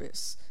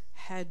purpose,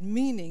 had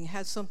meaning,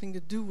 had something to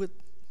do with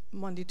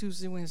Monday,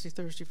 Tuesday, Wednesday,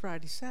 Thursday,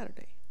 Friday,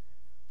 Saturday.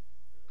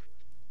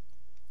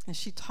 And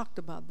she talked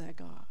about that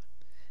God.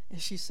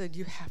 And she said,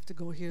 you have to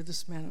go hear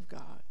this man of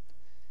God.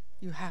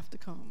 You have to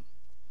come.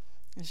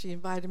 And she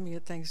invited me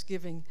at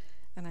Thanksgiving,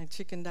 and I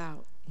chickened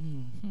out.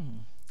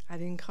 I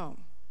didn't come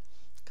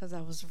because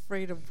I was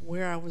afraid of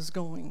where I was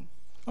going.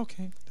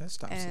 Okay, that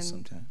stops us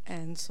sometimes.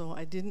 And so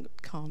I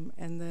didn't come,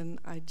 and then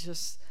I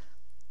just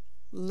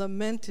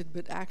lamented,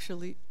 but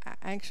actually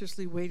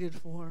anxiously waited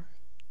for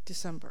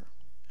December.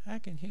 I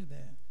can hear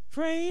that.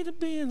 Afraid of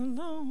being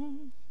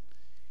alone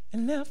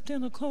and left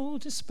in a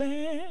cold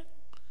despair.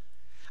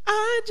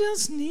 I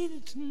just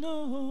needed to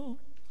know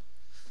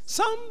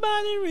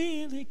somebody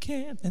really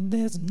cared, and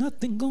there's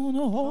nothing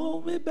gonna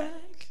hold me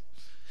back.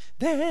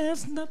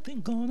 There's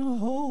nothing gonna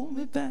hold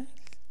me back.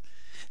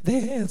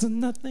 There's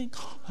nothing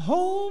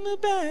hold me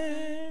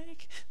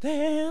back.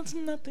 There's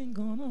nothing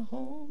gonna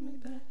hold me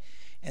back.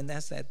 And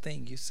that's that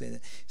thing you said.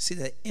 See,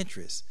 that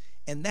interest.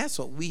 And that's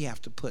what we have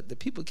to put. The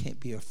people can't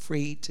be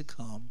afraid to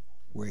come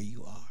where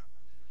you are.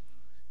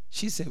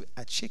 She said,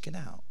 I chicken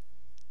out.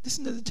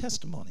 Listen to the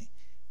testimony.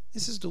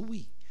 This is the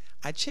we.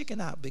 I chicken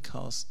out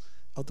because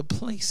of the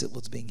place it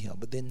was being held.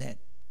 But then that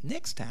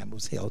next time it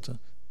was held to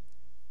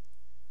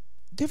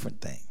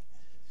different thing.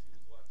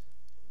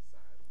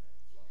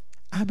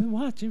 I've been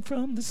watching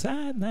from the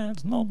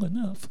sidelines long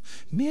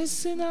enough,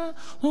 missing out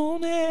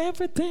on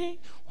everything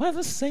while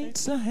the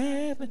saints are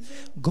having,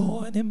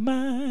 going in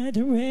my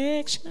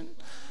direction,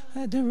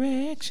 a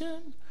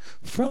direction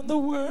from the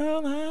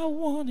world I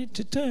wanted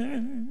to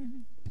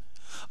turn.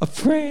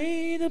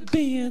 Afraid of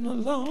being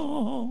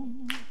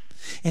alone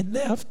and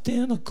left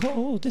in a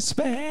cold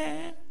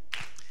despair.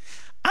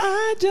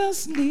 I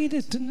just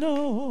needed to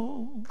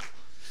know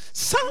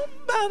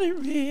somebody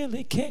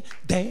really cared.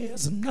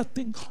 There's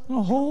nothing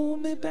gonna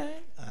hold me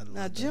back.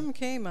 Now, Jim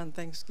came on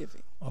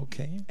Thanksgiving.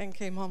 Okay. And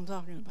came home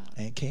talking about it.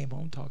 And came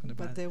home talking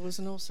about But it. there was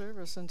no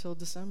service until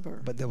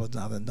December. But there was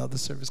not another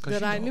service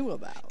that I knew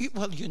about.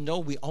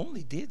 Well, we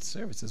only did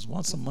services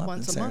once a month in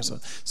Once a month.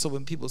 Sarasota. So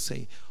when people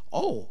say,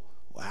 "Oh,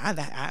 well,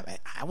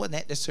 I wasn't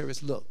at the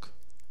service," look,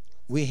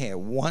 we had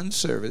one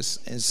service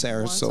in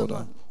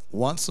Sarasota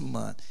once a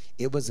month.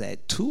 It was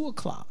at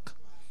 2:00.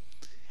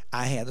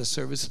 I had a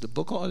service at the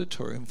Book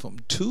Auditorium from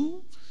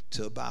 2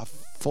 to about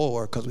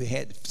 4 because we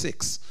had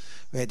 6.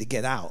 We had to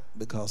get out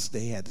because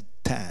they had the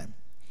time.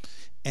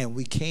 And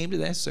we came to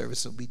that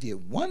service, and we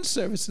did one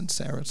service in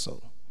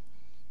Sarasota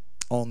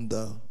on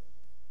the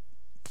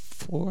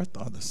 4th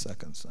or the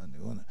 2nd Sunday.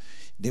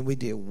 Then we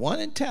did one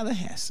in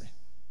Tallahassee.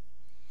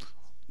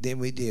 Then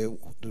we did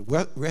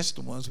the rest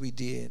of the ones we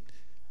did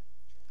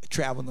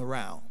traveling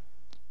around.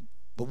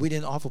 But we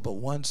didn't offer but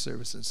one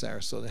service in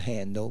Sarasota,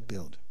 had no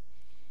building.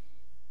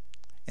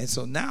 And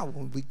so now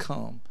when we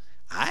come,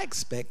 I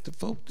expect the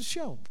folk to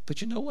show.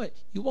 But you know what?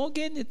 You won't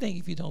get anything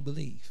if you don't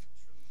believe.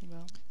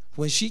 Well,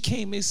 when she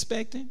came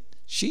expecting,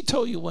 she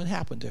told you what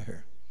happened to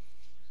her.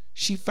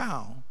 She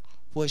found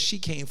what she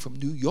came from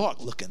New York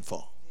looking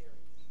for.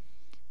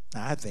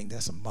 Now, I think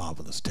that's a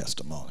marvelous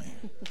testimony.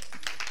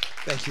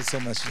 Thank you so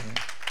much, Jen.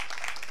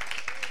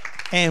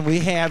 And we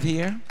have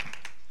here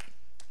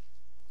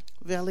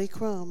Valley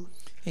Crumb.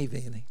 Hey,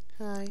 Valley.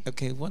 Hi.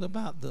 Okay, what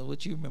about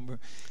what you remember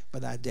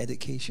about our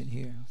dedication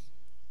here?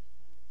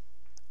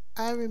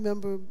 I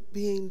remember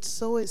being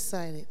so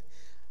excited.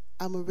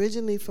 I'm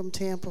originally from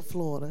Tampa,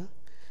 Florida,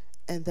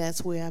 and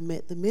that's where I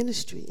met the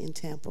ministry in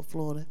Tampa,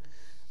 Florida,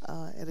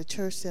 at a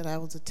church that I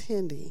was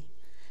attending.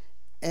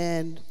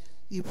 And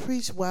you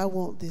preached, "Why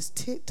won't this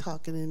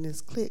tick-tocking and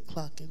this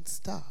click-clocking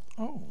stop?"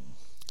 Oh.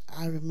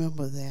 I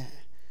remember that.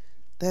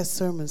 That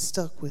sermon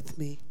stuck with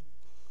me.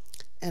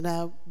 And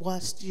I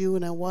watched you,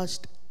 and I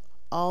watched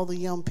all the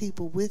young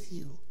people with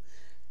you.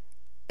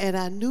 And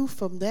I knew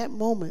from that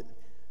moment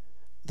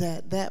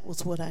that that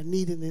was what I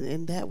needed,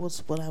 and that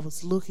was what I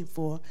was looking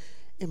for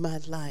in my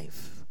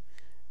life.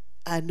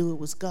 I knew it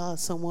was God,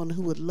 someone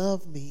who would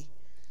love me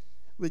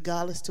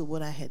regardless to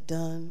what I had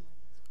done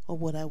or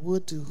what I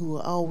would do, who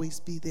would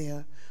always be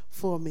there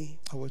for me.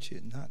 Or what you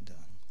had not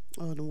done.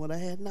 Or what I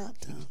had not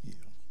done. Yeah.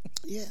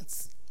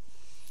 Yes.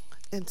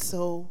 And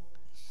so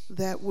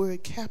that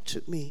word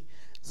captured me.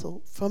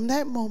 So from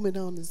that moment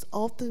on, as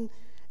often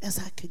as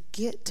I could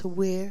get to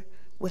where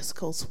West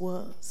Coast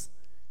was,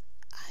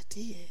 I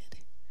did.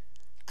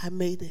 I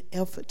made an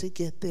effort to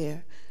get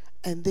there.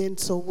 And then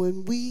so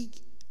when we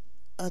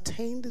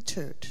attained the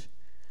church,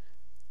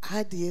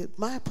 I did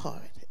my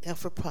part,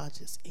 Effort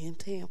Projects in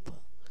Tampa,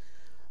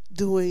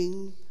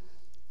 doing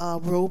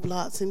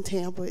roadblocks in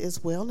Tampa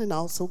as well, and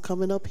also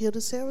coming up here to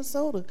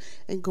Sarasota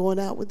and going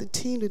out with the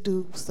team to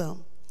do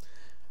some.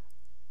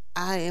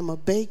 I am a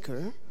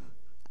baker.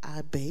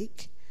 I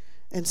bake.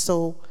 And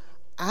so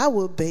I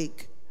would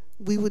bake.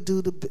 We would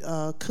do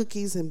the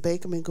cookies and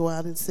bake them and go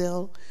out and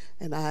sell.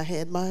 And I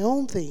had my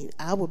own thing.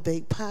 I would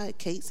bake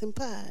cakes and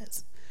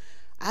pies.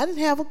 I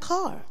didn't have a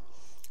car,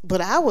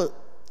 but I would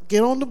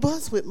get on the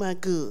bus with my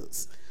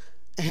goods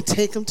and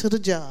take them to the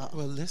job.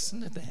 Well,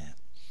 listen to that.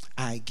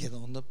 I get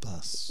on the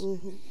bus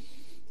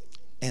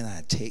and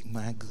I take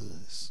my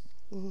goods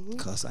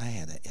because I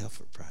had an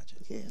effort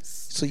project.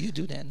 Yes. So you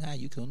do that now?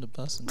 You get on the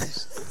bus and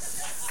just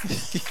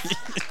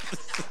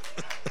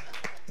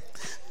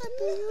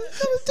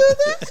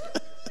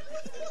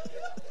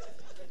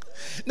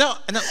No.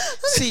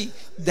 See,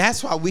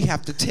 that's why we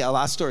have to tell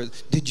our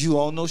stories. Did you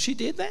all know she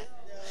did that?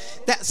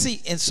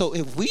 And so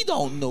if we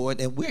don't know it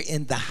and we're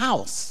in the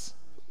house,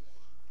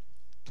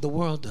 the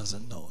world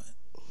doesn't know it.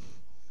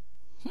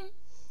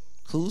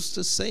 Who's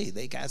to say?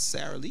 They got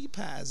Sarah Lee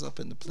pies up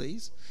in the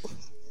place.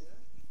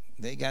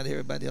 They got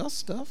everybody else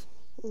stuff.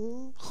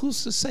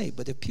 Who's to say?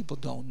 But if people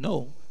don't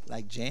know,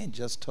 like Jan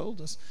just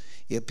told us,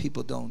 if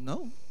people don't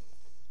know,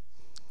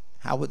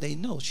 how would they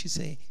know? She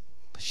said,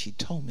 but she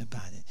told me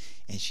about it,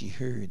 and she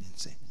heard and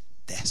said,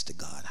 that's the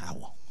God I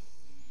want.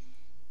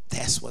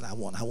 That's what I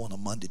want. I want a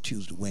Monday,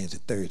 Tuesday, Wednesday,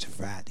 Thursday,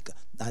 Friday,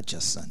 not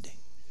just Sunday.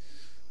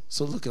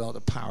 So look at all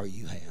the power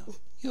you have.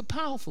 You're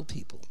powerful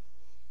people.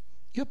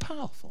 You're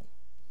powerful.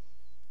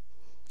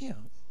 Yeah,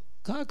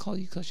 God called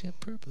you because you have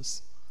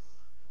purpose.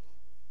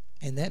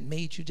 And that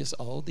made you just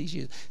all these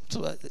years.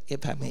 So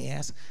if I may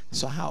ask,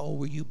 so how old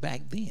were you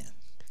back then?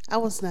 I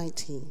was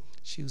 19.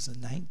 She was a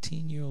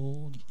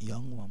 19-year-old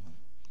young woman.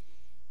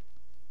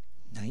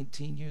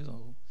 19 years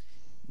old.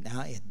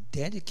 Now a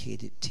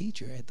dedicated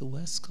teacher at the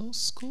West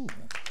Coast School.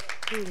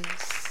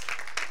 Yes.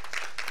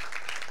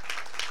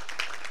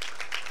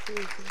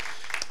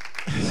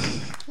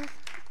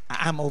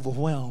 I'm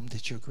overwhelmed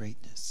at your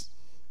greatness.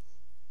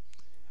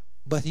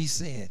 But he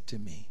said to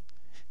me,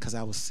 because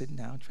I was sitting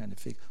down trying to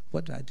figure,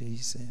 what do I do? He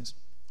says,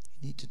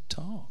 you need to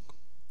talk.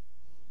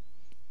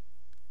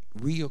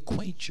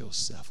 Reacquaint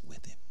yourself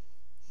with him.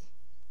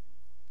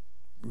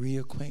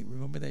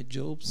 Remember that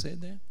Job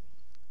said that?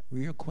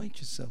 Reacquaint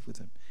yourself with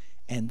him.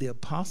 And the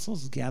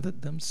apostles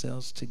gathered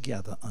themselves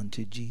together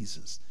unto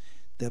Jesus.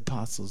 The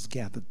apostles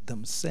gathered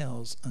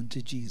themselves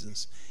unto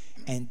Jesus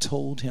and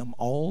told him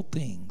all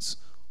things,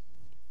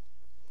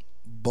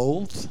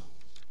 both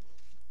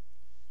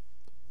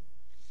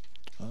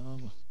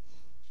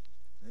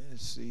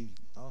let's see,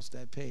 lost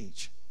that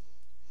page.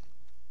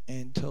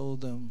 And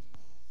told them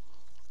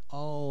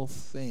all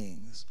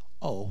things,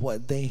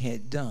 what they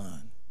had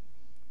done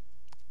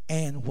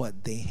and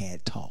what they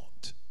had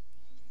taught.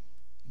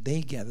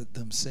 They gathered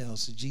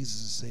themselves to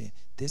Jesus and said,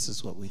 this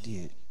is what we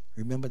did.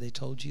 Remember they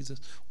told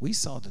Jesus, we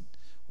saw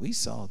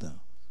the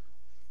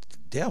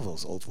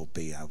devils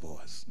obey our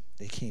voice.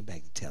 They came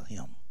back to tell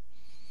him.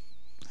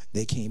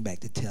 They came back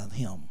to tell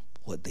him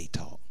what they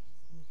taught.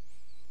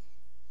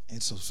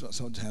 And so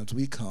sometimes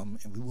we come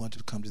and we want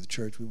to come to the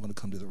church. We want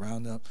to come to the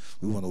roundup.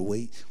 We want to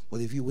wait.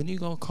 Well, when you're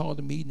going to call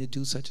the meeting to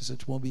do such and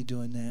such, won't be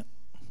doing that.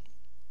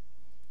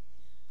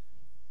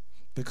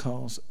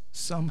 Because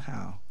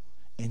somehow,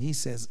 and he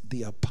says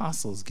the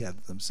apostles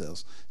gathered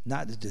themselves,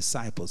 not the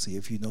disciples here.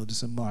 If you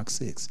notice in Mark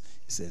 6, it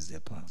says the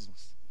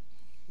apostles.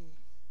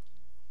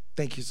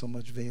 Thank you so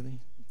much, Vaylee.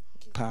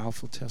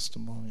 Powerful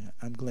testimony.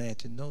 I'm glad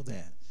to know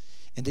that.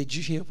 And did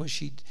you hear what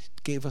she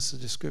gave us a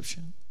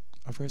description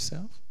of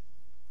herself?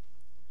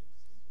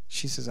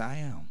 She says, I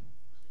am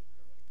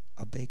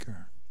a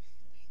baker.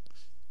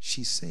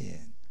 She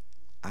said,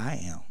 I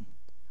am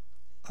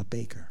a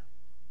baker.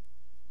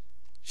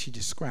 She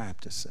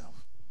described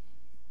herself.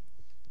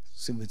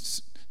 See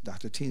what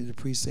Dr. Tina the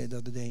priest said the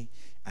other day?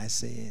 I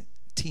said,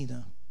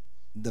 Tina,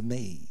 the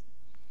maid.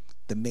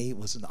 The maid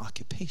was an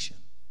occupation,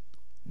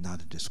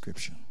 not a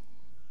description.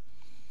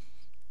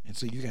 And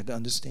so you got to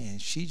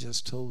understand, she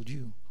just told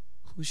you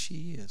who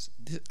she is.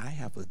 I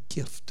have a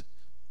gift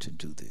to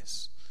do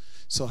this.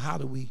 So how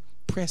do we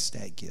press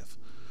that gift?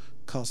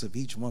 Because if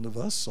each one of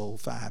us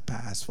sold 5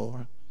 pies for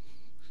her,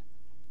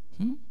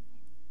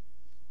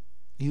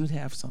 you'd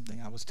have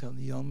something. I was telling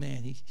the young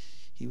man,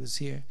 he was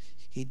here.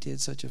 He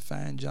did such a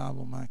fine job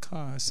on my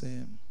car. I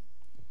said,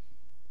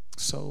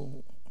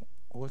 so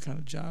what kind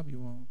of job you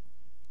want?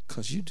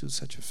 Because you do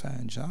such a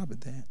fine job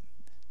at that.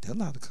 There are a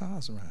lot of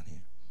cars around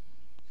here.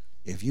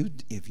 If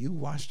you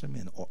washed them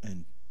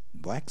and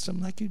waxed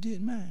them like you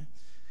did mine,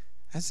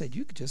 I said,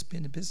 you could just be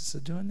in the business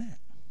of doing that.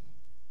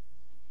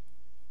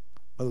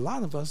 But a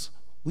lot of us,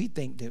 we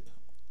think that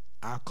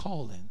our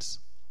callings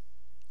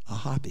are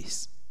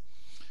hobbies.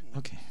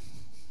 Okay.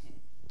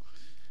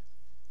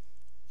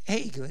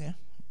 Hey, Glenn.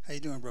 How you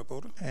doing, Bro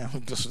Porter? Yeah,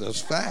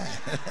 that's fine.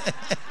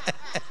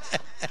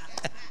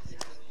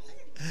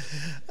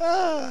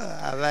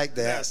 I like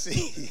that. Now,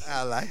 see,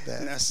 I like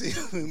that. Now, see,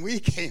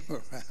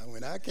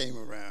 when I came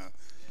around,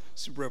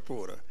 Bro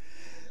Porter,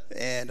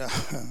 and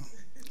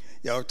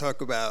y'all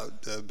talk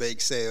about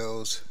bake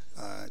sales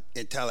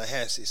in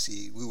Tallahassee.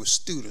 See, we were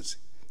students,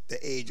 the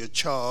age of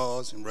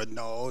Charles and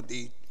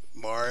Rinaldi,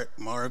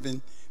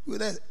 Marvin. We were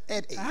that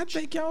age. I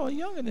think y'all are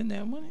younger than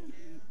that, wasn't you?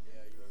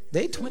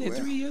 They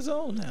 23 years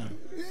old now.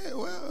 Yeah,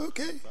 well,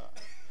 okay.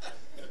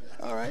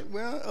 All right,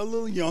 well, a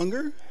little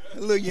younger.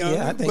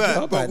 Yeah, I think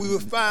but we were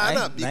fired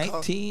up.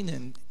 19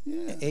 and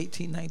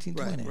 18, 19,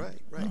 20. Right.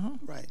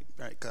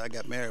 Because I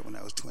got married when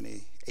I was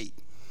 28.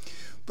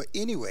 But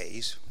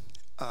anyways,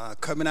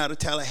 coming out of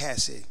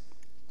Tallahassee,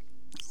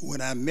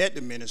 when I met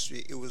the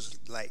ministry, it was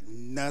like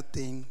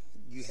nothing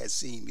you had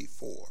seen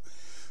before.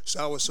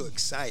 So I was so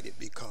excited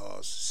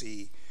because,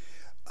 see,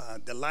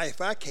 the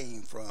life I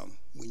came from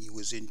when you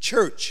was in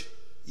church,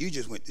 You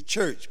just went to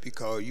church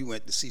because you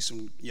went to see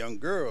some young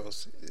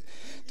girls.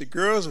 The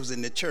girls was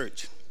in the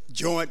church,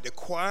 joined the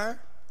choir,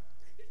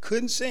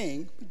 couldn't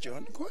sing, but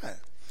joined the choir.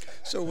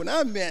 So when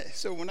I met,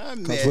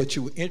 because what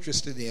you were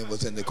interested in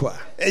was in the choir.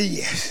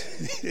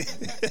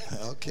 Yes.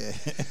 Okay.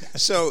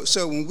 So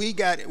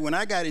when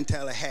I got in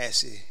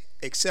Tallahassee,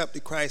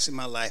 accepted Christ in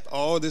my life,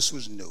 all this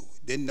was new.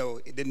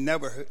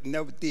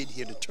 Never did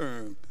hear the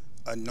term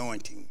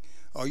anointing.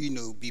 All you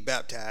knew, be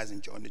baptized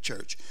and join the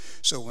church.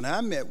 So when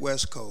I met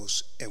West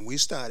Coast and we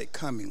started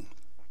coming,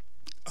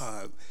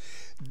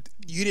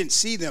 you didn't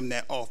see them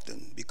that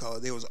often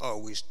because they was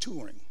always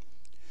touring.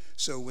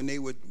 So when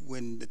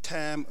the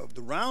time of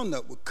the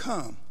roundup would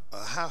come,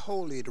 how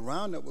holy the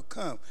roundup would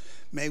come,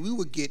 man, we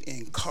would get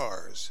in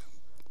cars,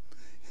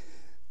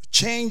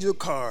 change the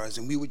cars,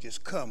 and we would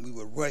just come. We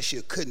would rush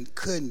here, couldn't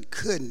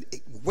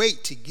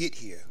wait to get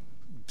here.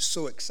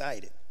 So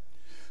excited.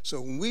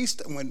 So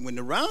when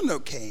the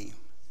roundup came,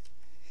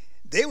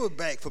 they were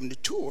back from the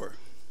tour.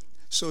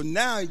 So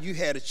now you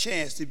had a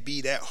chance to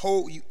be that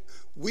whole.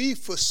 We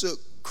forsook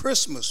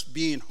Christmas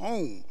being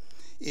home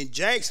in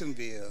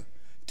Jacksonville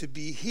to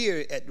be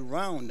here at the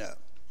roundup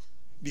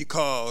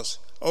because,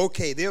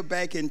 okay, they're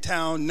back in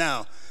town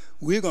now.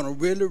 We're going to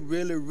really,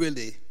 really,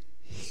 really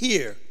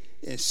hear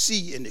and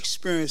see and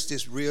experience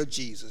this real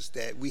Jesus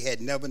that we had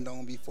never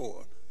known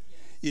before.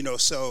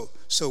 So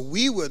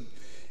we would,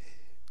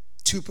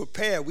 to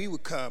prepare, we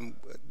would come,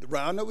 the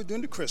roundup was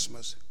during the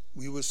Christmas.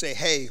 We would say,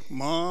 hey,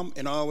 Mom,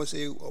 and I always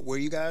say, where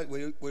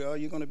are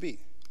you going to be?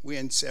 We're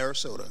in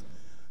Sarasota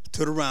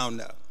to the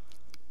roundup.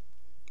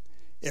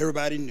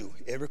 Everybody knew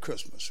every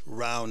Christmas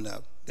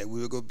roundup that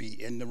we were going to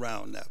be in the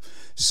roundup.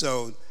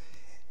 So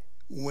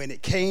when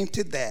it came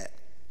to that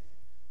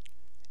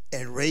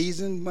and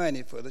raising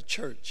money for the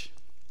church,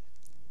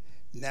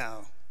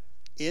 now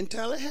in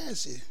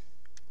Tallahassee,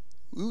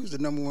 we was the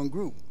 #1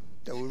 group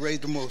that would raise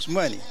the most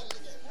money.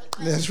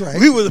 That's right.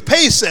 We were the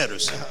pace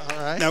setters. All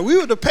right. Now we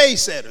were the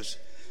pace setters.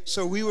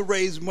 So we would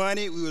raise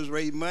money. We was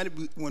raising money.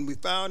 When we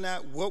found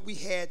out what we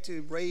had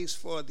to raise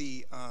for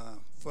the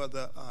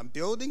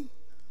building,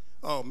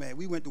 oh man,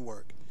 we went to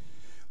work.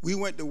 We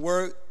went to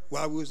work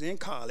while we was in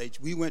college.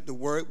 We went to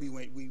work.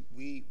 We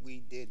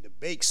did the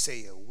bake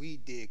sale. We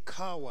did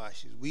car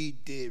washes. We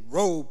did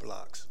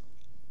roadblocks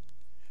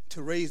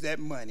to raise that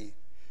money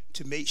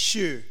to make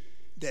sure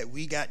that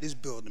we got this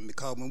building.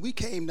 Because when we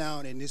came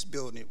down in this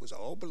building, it was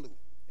all blue.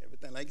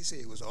 Everything, like you said,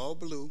 it was all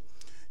blue.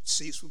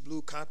 Seats were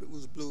blue. Carpet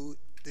was blue.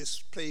 This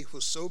place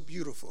was so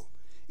beautiful.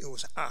 It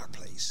was our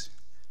place.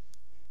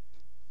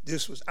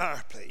 This was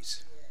our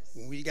place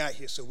when we got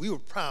here. So we were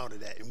proud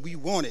of that, and we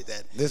wanted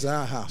that. This is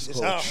our house. This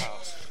is our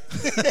house.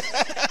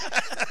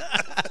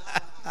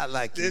 I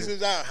like you. This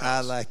is our house.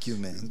 I like you,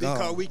 man.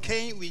 Because we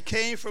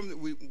came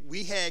from,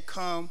 we had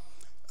come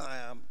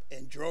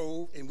and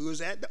drove, and we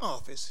was at the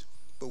office.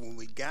 But when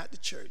we got to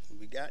church, when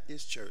we got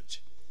this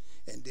church,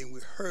 and then we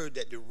heard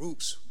that the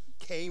roofs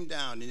came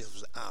down, and this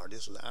was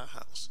our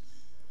house.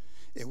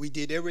 And we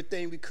did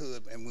everything we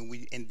could,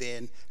 and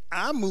then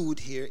I moved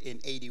here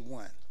in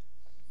 81.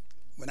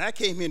 When I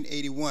came here in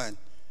 81,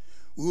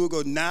 we were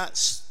going to not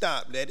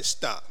stop, let it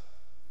stop.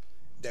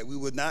 That we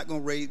were not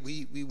going to raise,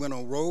 we went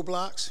on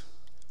roadblocks.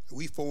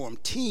 We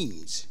formed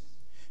teams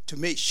to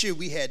make sure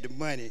we had the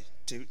money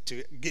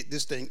to get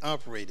this thing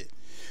operated.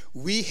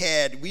 We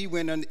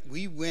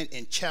went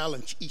and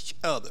challenged each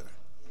other.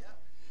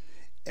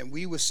 And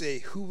we would say,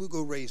 who would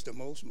go raise the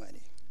most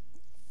money?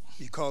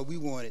 Because we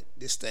wanted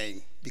this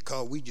thing,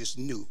 because we just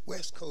knew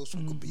West Coast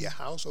could be a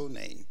household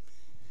name.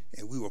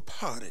 And we were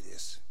part of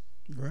this.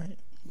 Right.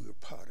 We were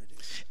part of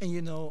this. And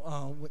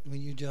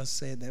when you just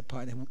said that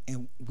part,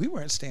 and we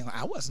weren't staying home,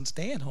 I wasn't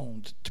staying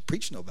home to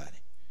preach nobody.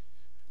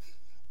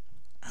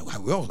 I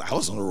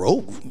was on the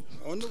road.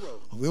 On the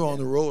road. We were on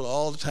the road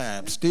all the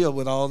time. Still,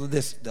 with all of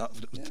this,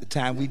 the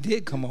time we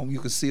did come home, you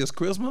could see us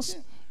Christmas.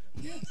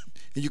 Yeah.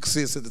 And you could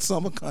see us at the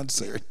summer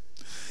concert.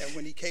 And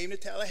when he came to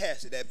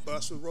Tallahassee, that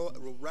bus would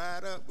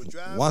ride up, would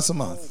drive once up. a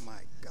month. Oh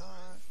my God.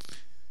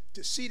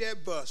 To see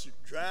that bus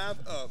drive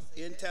up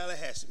in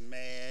Tallahassee,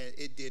 man,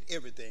 it did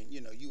everything.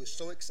 You were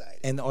so excited.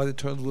 And the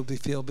auditorium will be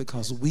filled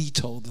because we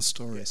told the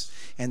stories.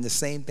 Yes. And the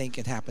same thing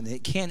can happen.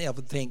 It can't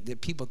ever think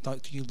that people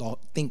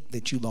think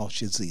that you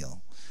lost your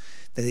zeal,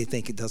 that they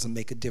think it doesn't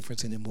make a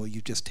difference anymore.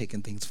 You've just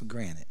taken things for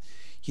granted.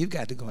 You've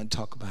got to go and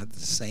talk about it the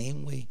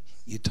same way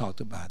you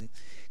talked about it.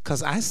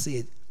 Because I see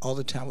it all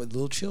the time with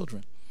little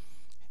children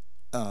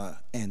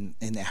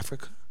in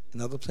Africa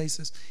and other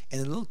places.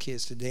 And the little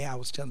kids today, I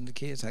was telling the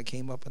kids, I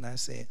came up and I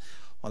said,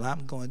 well,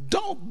 I'm going,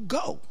 don't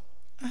go.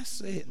 I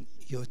said,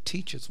 your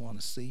teachers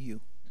want to see you.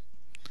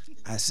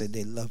 I said,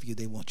 they love you.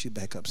 They want you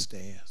back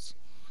upstairs.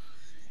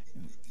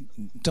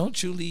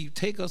 Don't you leave.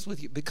 Take us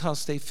with you,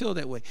 because they feel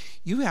that way.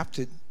 You have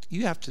to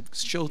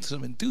show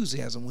some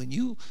enthusiasm. When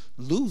you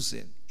lose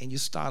it and you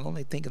start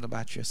only thinking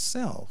about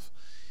yourself,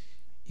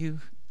 you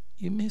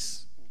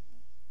miss.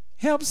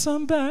 Help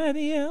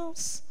somebody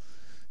else.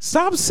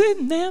 Stop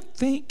sitting there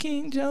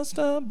thinking just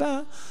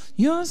about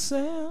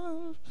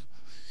yourself.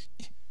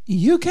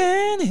 You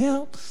can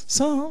help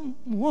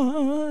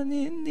someone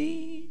in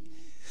need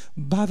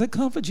by the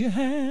comfort you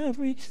have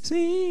received.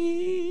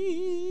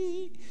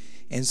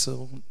 And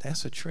so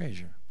that's a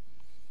treasure.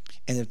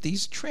 And if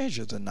these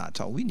treasures are not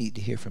taught, we need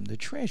to hear from the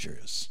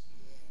treasurers.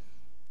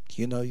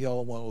 You know,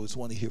 y'all always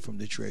want to hear from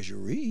the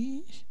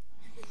treasury.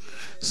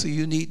 So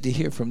you need to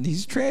hear from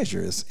these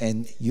treasurers,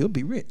 and you'll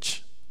be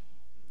rich.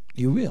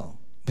 You will.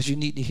 But you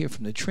need to hear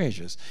from the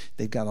treasurers.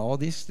 They've got all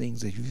these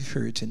things that you've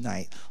heard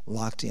tonight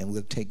locked in.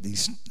 We'll take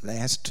these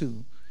last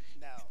two.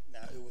 Now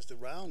it was the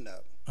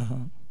roundup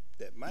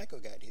that Michael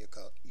got here,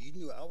 because you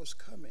knew I was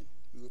coming.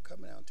 We were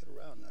coming out to the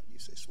roundup. You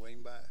said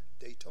swing by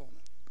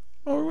Daytona.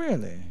 Oh,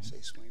 really? You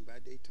say swing by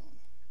Daytona.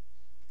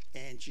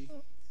 Angie,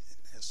 and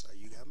that's how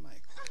you got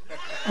Michael.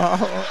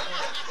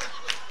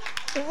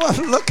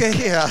 Well, look at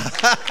here.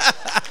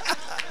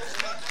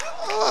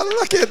 Oh,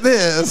 look at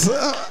this.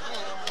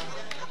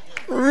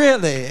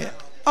 Really?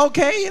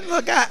 Okay,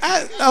 look,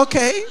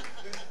 okay.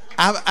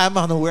 I'm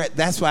unaware.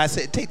 That's why I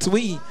said take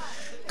Swede,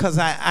 because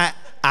I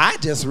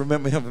just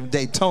remember him from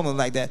Daytona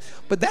like that.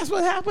 But that's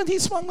what happened. He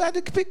swung by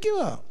to pick you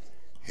up.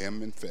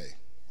 Him and Faye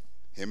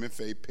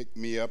picked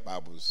me up. I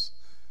was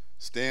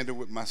standing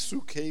with my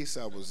suitcase.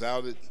 I was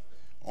out at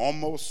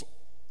almost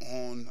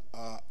on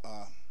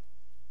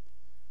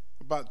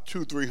about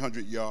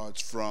 200-300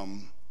 yards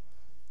from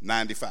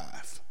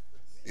 95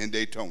 in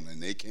Daytona,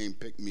 and they came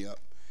pick me up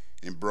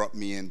and brought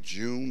me in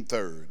June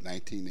 3rd,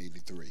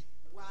 1983.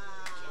 Wow.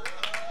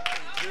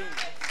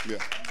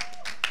 Yeah.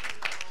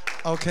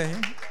 Okay.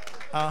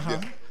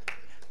 Yeah.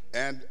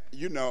 And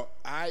you know,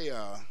 I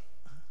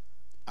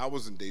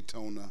was in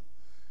Daytona.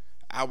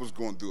 I was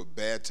going through a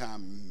bad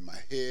time in my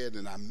head,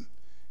 and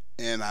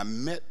I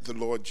met the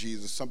Lord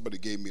Jesus. Somebody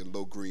gave me a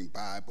little green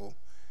Bible.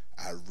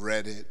 I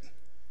read it.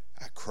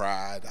 I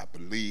cried. I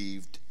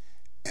believed,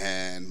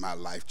 and my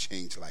life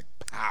changed like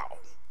pow.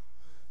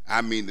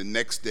 I mean, the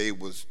next day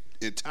was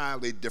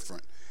entirely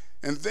different.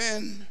 And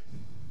then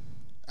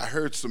I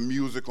heard some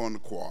music on the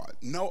quad.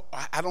 No,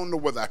 I don't know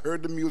whether I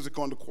heard the music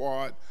on the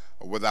quad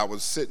or whether I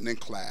was sitting in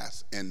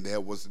class, and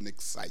there was an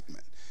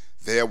excitement.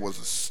 There was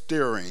a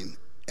stirring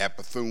at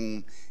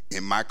Bethune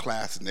in my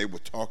class, and they were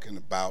talking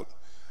about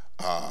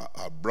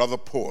Brother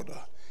Porter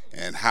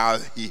and how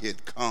he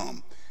had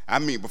come. I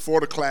mean,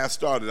 before the class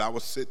started, I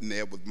was sitting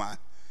there with my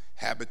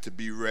habit to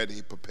be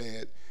ready,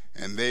 prepared,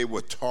 and they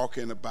were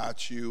talking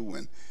about you,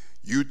 and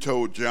you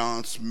told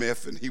John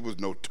Smith, and he was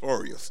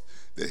notorious,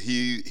 that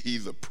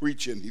he's a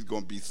preacher and he's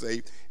going to be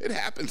saved. It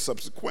happened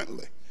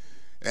subsequently.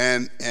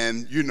 And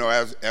you know,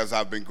 as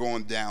I've been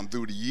going down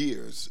through the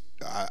years,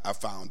 I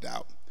found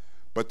out.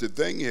 But the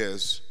thing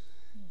is,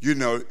 you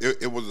know,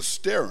 it was a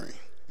stirring.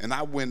 And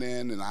I went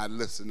in and I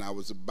listened. I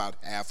was about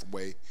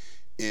halfway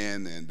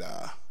in, and,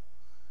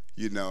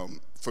 you know,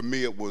 for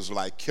me it was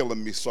like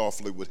Killing Me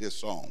Softly with his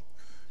song.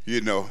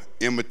 You know,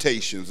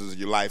 imitations as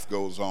your life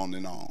goes on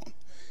and on.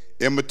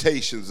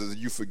 Imitations as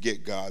you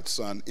forget God's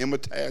son.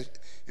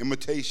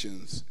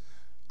 Imitations,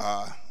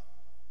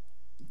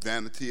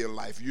 vanity of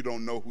life. You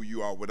don't know who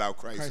you are without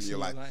Christ in your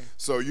life.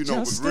 So, you know,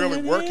 just it was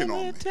really working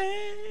on me.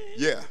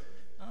 Yeah.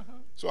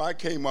 So I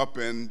came up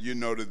and, you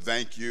know, to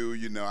thank you.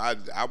 You know,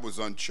 I was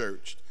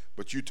unchurched,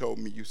 but you told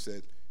me, you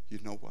said, you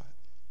know what?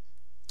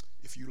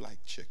 If you like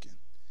chicken,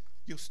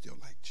 you'll still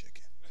like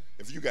chicken.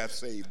 If you got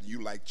saved,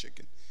 you like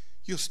chicken,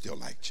 you'll still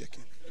like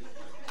chicken.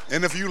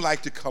 And if you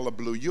like the color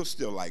blue, you'll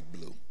still like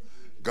blue.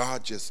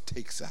 God just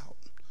takes out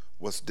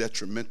what's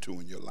detrimental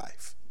in your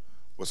life,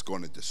 what's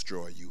going to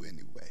destroy you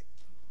anyway.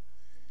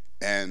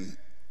 And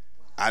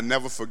I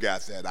never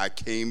forgot that. I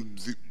came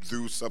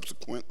through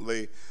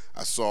subsequently.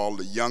 I saw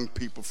the young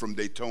people from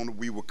Daytona.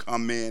 We would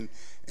come in,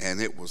 and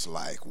it was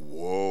like,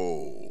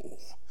 whoa.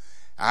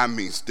 I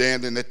mean,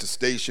 standing at the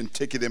station,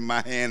 ticket in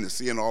my hand, and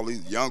seeing all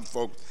these young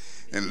folks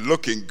and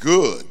looking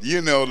good.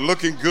 You know,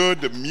 looking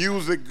good, the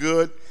music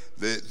good,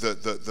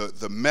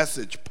 the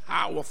message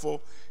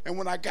powerful. And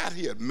when I got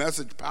here,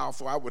 message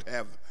powerful, I would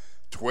have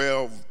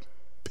 12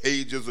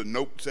 pages of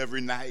notes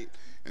every night.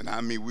 And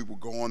I mean, we were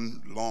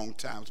going long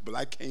times, but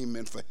I came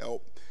in for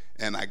help,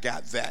 and I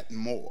got that and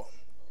more.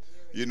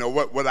 You know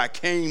what I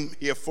came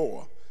here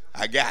for,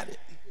 I got it.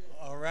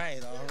 All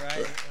right, all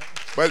right.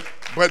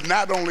 But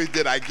not only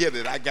did I get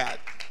it, I got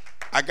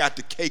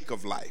the cake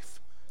of life.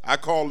 I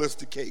call this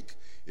the cake.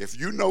 If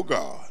you know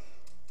God,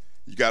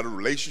 you got a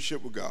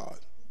relationship with God,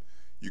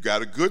 you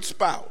got a good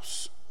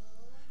spouse,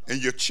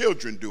 and your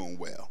children doing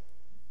well,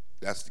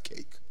 that's the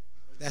cake.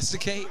 That's the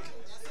cake?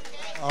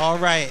 All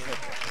right.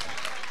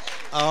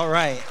 All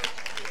right.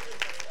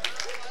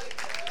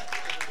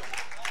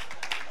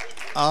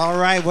 All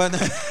right. Well,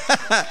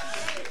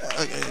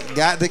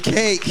 got the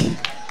cake.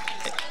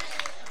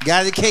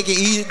 Got the cake and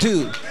eat it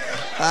too.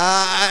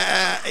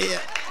 Yeah.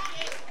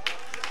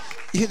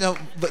 You know,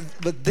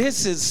 but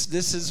this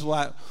is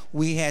what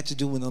we had to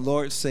do when the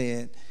Lord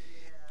said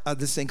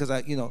this thing,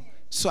 because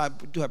so I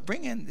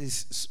bring in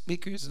these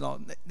speakers and all.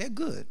 They're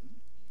good.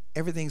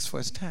 Everything's for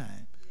its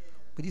time.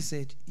 But he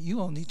said, you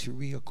all need to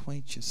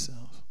reacquaint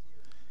yourself.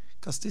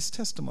 Because this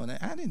testimony,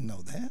 I didn't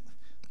know that.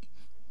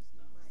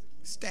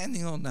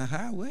 Standing on the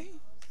highway.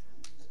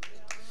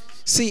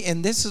 See,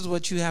 and this is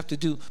what you have to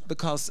do,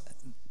 because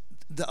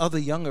the other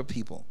younger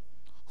people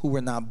who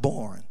were not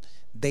born,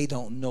 they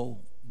don't know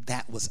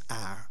that was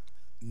our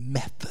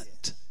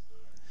method.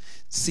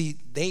 See,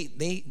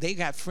 they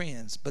got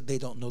friends, but they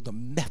don't know the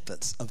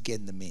methods of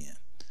getting them in.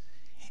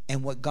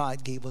 And what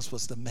God gave us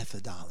was the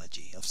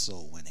methodology of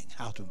soul winning,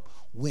 how to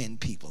win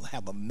people,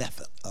 have a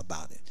method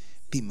about it.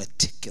 Be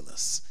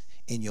meticulous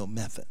in your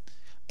method.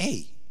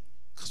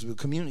 Because we're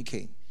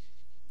communicating.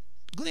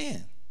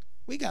 Glenn,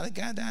 we got a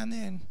guy down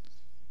there in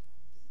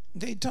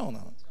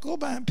Daytona. Go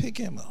by and pick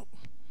him up.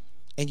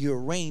 And you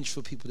arrange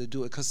for people to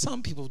do it, because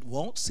some people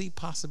won't see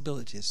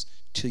possibilities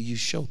till you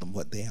show them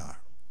what they are.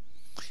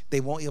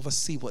 They won't ever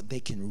see what they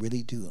can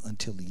really do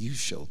until you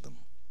show them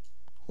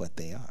what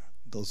they are.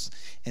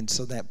 And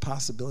so that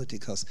possibility,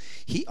 because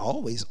he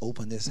always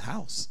opened his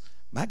house.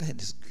 Michael had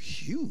this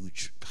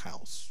huge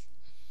house.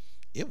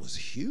 It was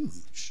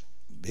huge,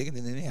 bigger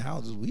than any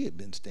houses we had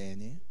been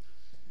staying in.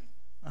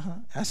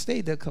 I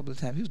stayed there a couple of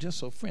times. He was just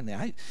so friendly.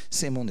 I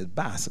see him on his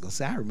bicycle.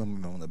 See, I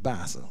remember him on the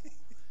bicycle.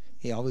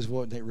 He always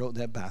rode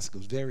that bicycle.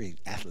 He was very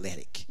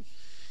athletic,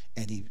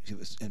 and he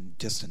was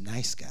just a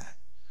nice guy.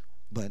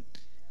 But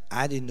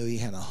I didn't know he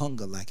had a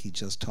hunger like he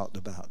just talked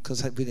about,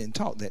 because we didn't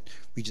talk that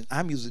region.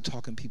 I'm usually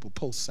talking to people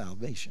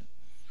post-salvation.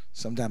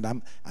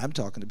 Sometimes I'm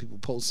talking to people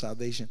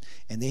post-salvation,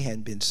 and they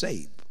hadn't been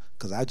saved,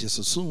 because I just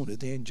assumed that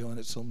they're enjoying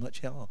it so much.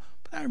 Hell,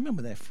 but I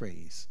remember that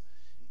phrase.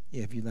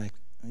 Yeah, if you like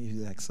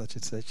such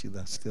and such, you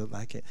still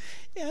like it.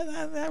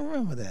 Yeah, I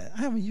remember that.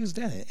 I haven't used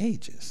that in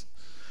ages.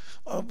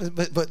 Oh,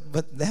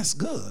 but that's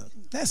good.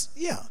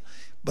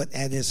 But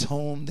at his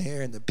home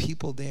there, and the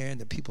people there,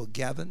 and the people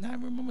gathered. And I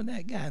remember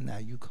that guy now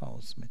you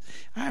called Smith.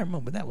 I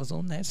remember that was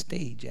on that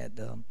stage at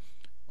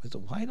was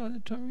it White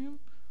Auditorium?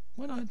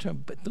 What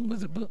auditorium? Bethune,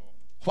 was it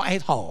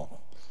White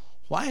Hall?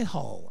 White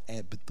Hall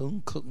at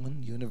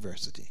Bethune-Cookman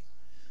University.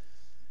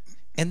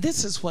 And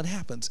this is what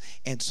happens.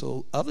 And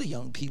so other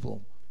young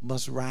people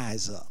must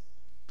rise up.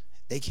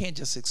 They can't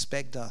just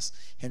expect us,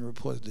 Henry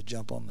Porter, to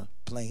jump on the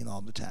plane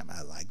all the time.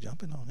 I like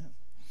jumping on it.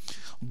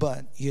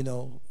 But,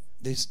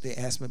 they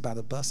asked me about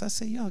a bus. I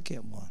said, y'all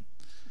get one.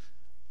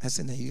 I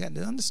said, now you got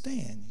to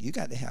understand, you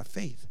got to have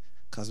faith.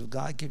 Because if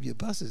God give you a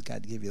bus, He's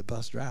got to give you a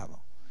bus driver.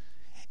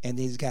 And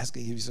these guys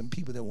can give you some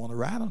people that want to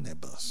ride on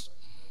that bus.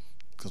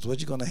 Because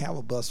what you're going to have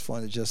a bus for,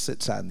 and it just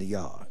sits out in the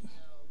yard.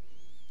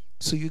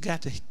 So you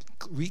got to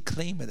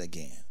reclaim it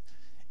again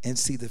and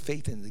see the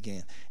faith in it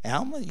again.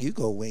 Alma, you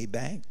go way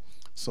back.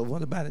 So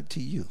what about it to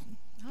you?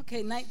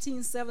 Okay,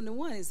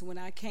 1971 is when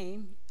I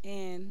came,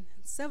 and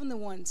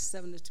 71,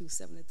 72,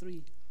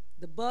 73.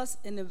 The bus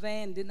and the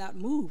van did not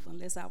move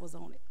unless I was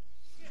on it.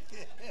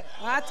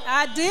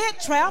 I did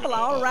travel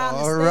all around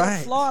the state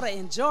of Florida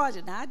and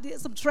Georgia. Now, I did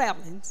some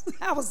traveling.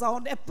 I was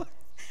on that bus.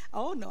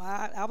 Oh, no,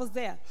 I was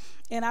there.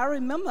 And I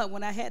remember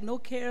when I had no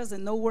cares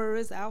and no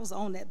worries, I was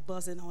on that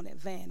bus and on that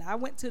van. I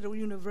went to the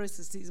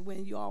universities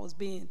when you all was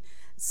being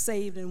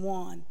saved and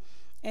won.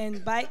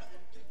 And back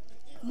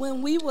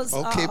when we was...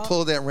 Okay,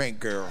 pull that rank,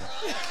 girl.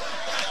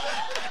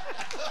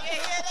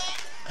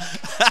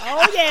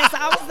 Oh, yes,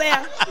 I was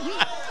there.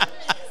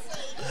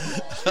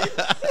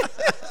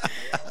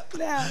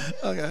 Now,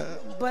 okay.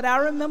 But I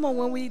remember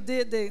when we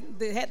did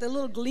they had the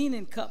little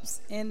gleaning cups,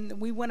 and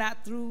we went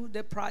out through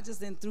the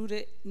projects and through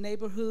the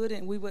neighborhood,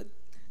 and we would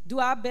do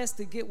our best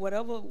to get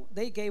whatever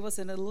they gave us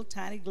in the little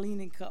tiny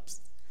gleaning cups.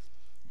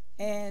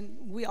 And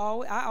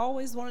I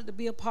always wanted to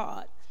be a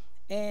part.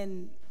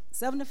 And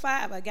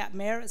 75, I got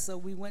married, so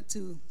we went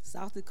to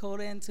South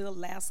Dakota and to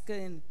Alaska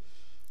and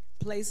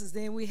places.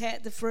 Then we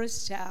had the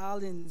first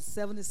child in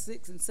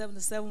 76 and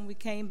 77. We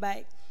came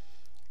back,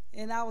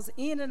 and I was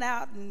in and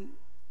out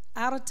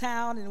of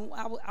town, and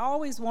I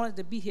always wanted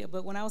to be here.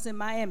 But when I was in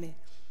Miami,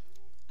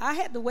 I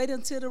had to wait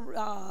until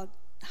the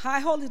High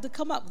Holy to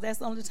come up. That's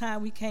the only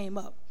time we came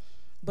up.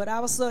 But I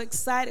was so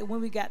excited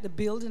when we got the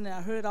building, and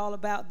I heard all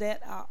about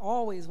that. I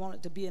always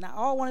wanted to be, and I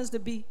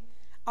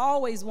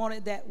always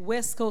wanted that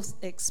West Coast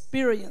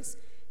experience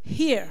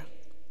here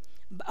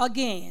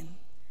again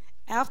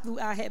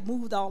after I had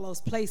moved all those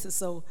places.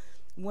 So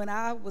when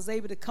I was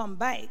able to come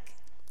back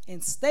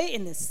and stay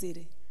in this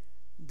city,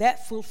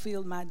 that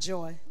fulfilled my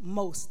joy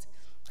most,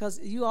 because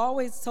you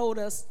always told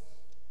us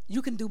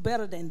you can do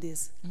better than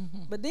this.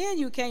 Mm-hmm. But then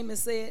you came and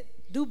said,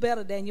 do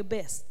better than your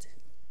best.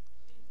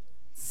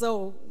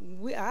 So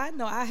I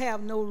know I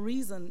have no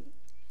reason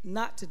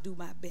not to do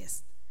my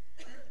best.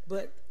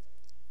 But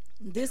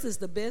this is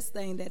the best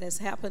thing that has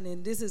happened,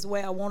 and this is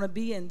where I want to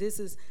be, and this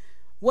is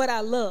what I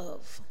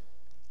love.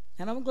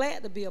 And I'm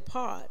glad to be a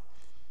part.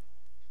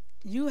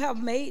 You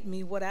have made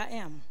me what I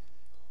am.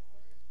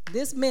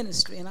 This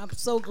ministry, and I'm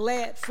so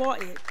glad for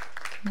it.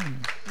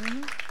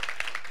 Mm-hmm.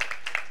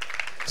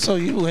 So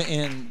you were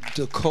in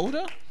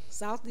Dakota?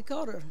 South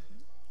Dakota.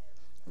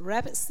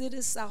 Rapid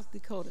City, South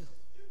Dakota.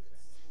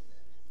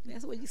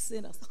 That's where you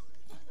sent us.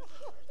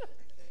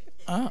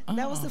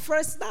 That was the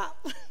first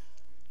stop.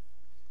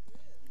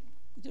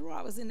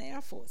 Gerard was in the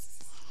Air Force.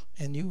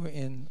 And you were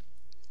in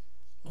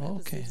Rapid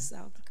Okay. City,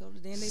 South Dakota.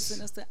 Then they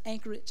sent us to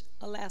Anchorage,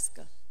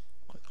 Alaska.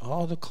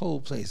 All the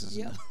cold places.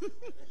 Yep.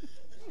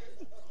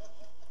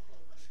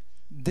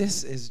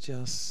 This is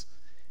just,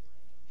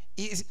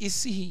 you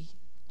see,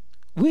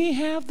 we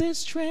have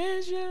this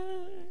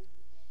treasure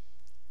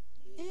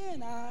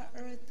In our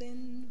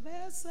earthen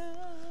vessel.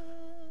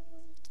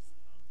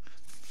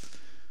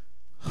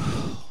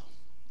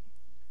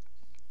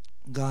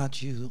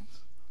 God, you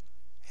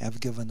have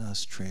given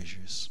us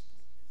treasures.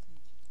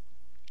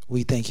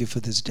 We thank you for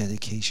this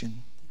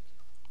dedication.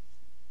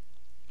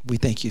 We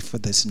thank you for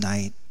this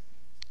night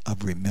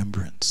of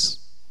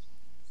remembrance,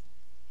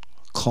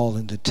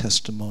 calling the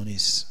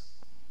testimonies,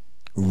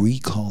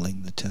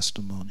 recalling the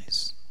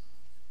testimonies,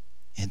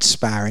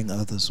 inspiring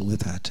others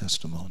with our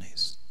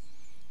testimonies,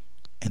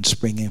 and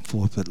springing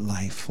forth with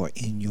life, for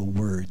in your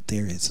word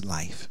there is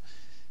life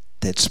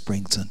that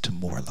springs unto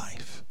more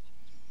life.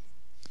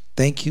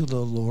 Thank you,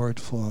 Lord,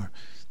 for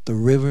the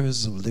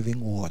rivers of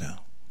living water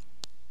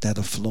that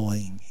are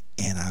flowing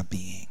in our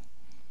being.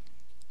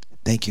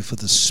 Thank you for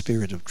the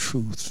spirit of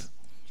truth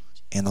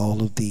and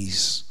all of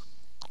these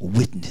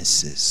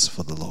witnesses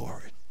for the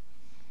Lord.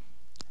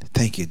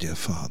 Thank you, dear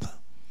Father,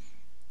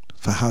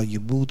 for how you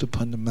moved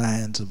upon the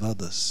minds of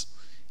others,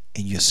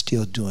 and you're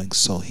still doing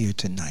so here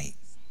tonight.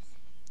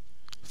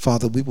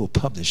 Father, we will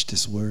publish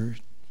this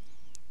word.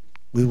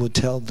 We will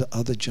tell the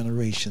other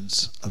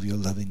generations of your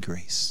loving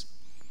grace.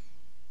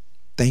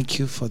 Thank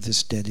you for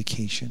this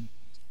dedication.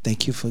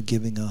 Thank you for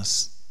giving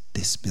us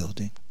this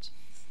building.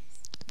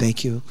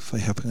 Thank you for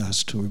helping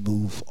us to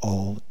remove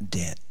all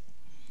debt.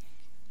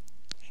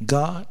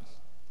 God,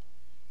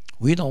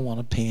 we don't want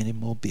to pay any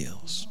more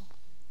bills.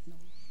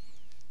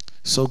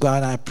 So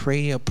God, I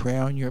pray a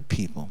prayer on your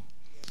people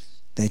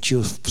that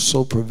you'll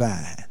so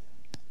provide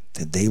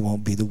that they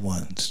won't be the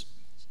ones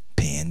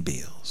paying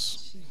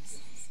bills,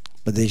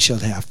 but they shall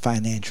have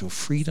financial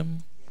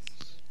freedom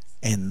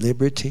and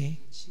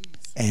liberty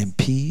and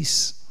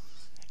peace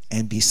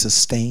and be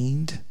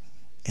sustained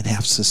and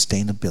have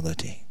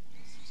sustainability.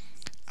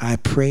 I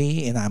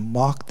pray and I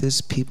mark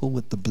this people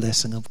with the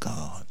blessing of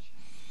God.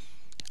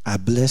 I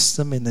bless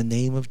them in the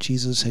name of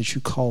Jesus as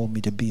you call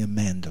me to be a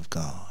man of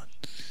God.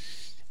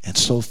 And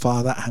so,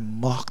 Father, I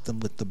mark them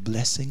with the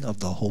blessing of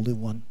the Holy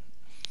One.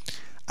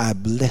 I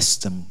bless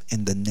them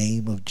in the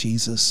name of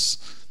Jesus,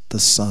 the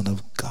Son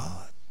of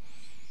God.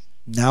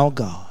 Now,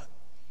 God,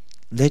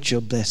 let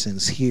your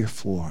blessings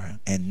herefore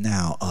and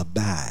now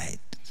abide.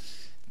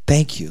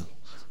 Thank you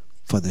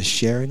for the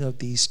sharing of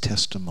these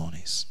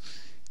testimonies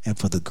and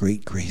for the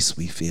great grace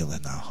we feel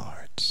in our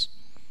hearts.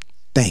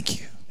 Thank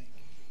you.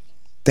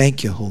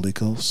 Thank you, Holy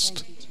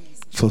Ghost,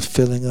 for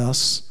filling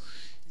us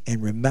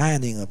and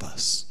reminding of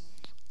us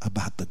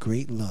about the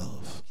great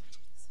love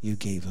you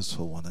gave us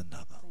for one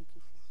another.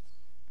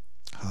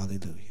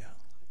 Hallelujah.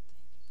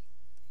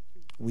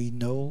 We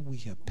know we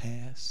have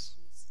passed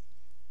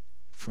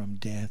from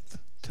death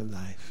to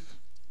life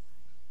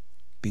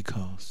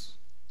because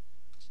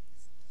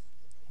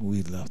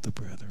we love the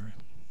brethren.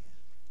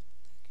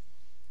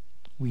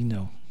 We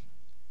know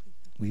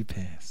we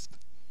passed.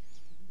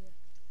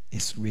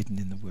 It's written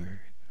in the word,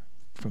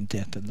 from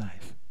death to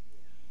life,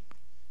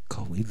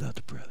 because we love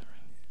the brethren.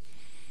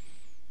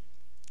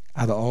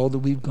 Out of all that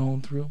we've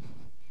gone through,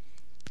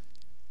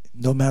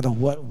 no matter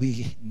what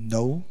we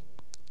know,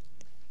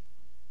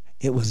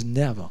 it was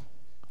never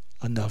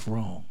enough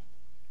wrong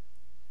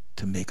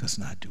to make us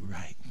not do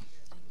right.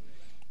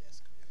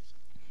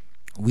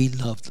 We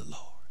love the Lord.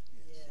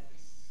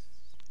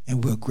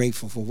 And we're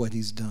grateful for what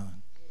he's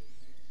done.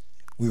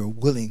 We're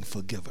willing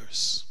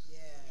forgivers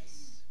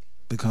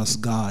because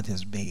God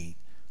has made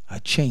a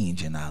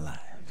change in our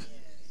lives.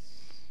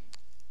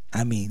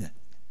 I mean,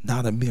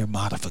 not a mere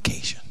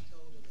modification.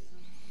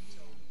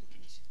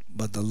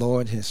 But the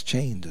Lord has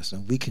changed us,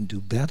 and we can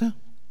do better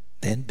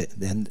than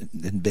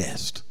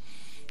best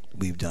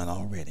we've done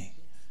already.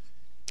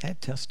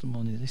 That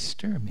testimony, they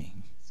stir me.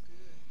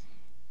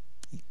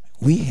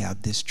 We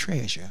have this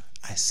treasure.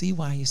 I see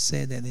why he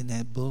said that in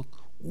that book.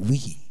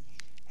 We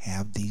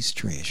have these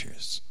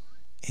treasures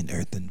in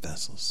earthen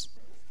vessels.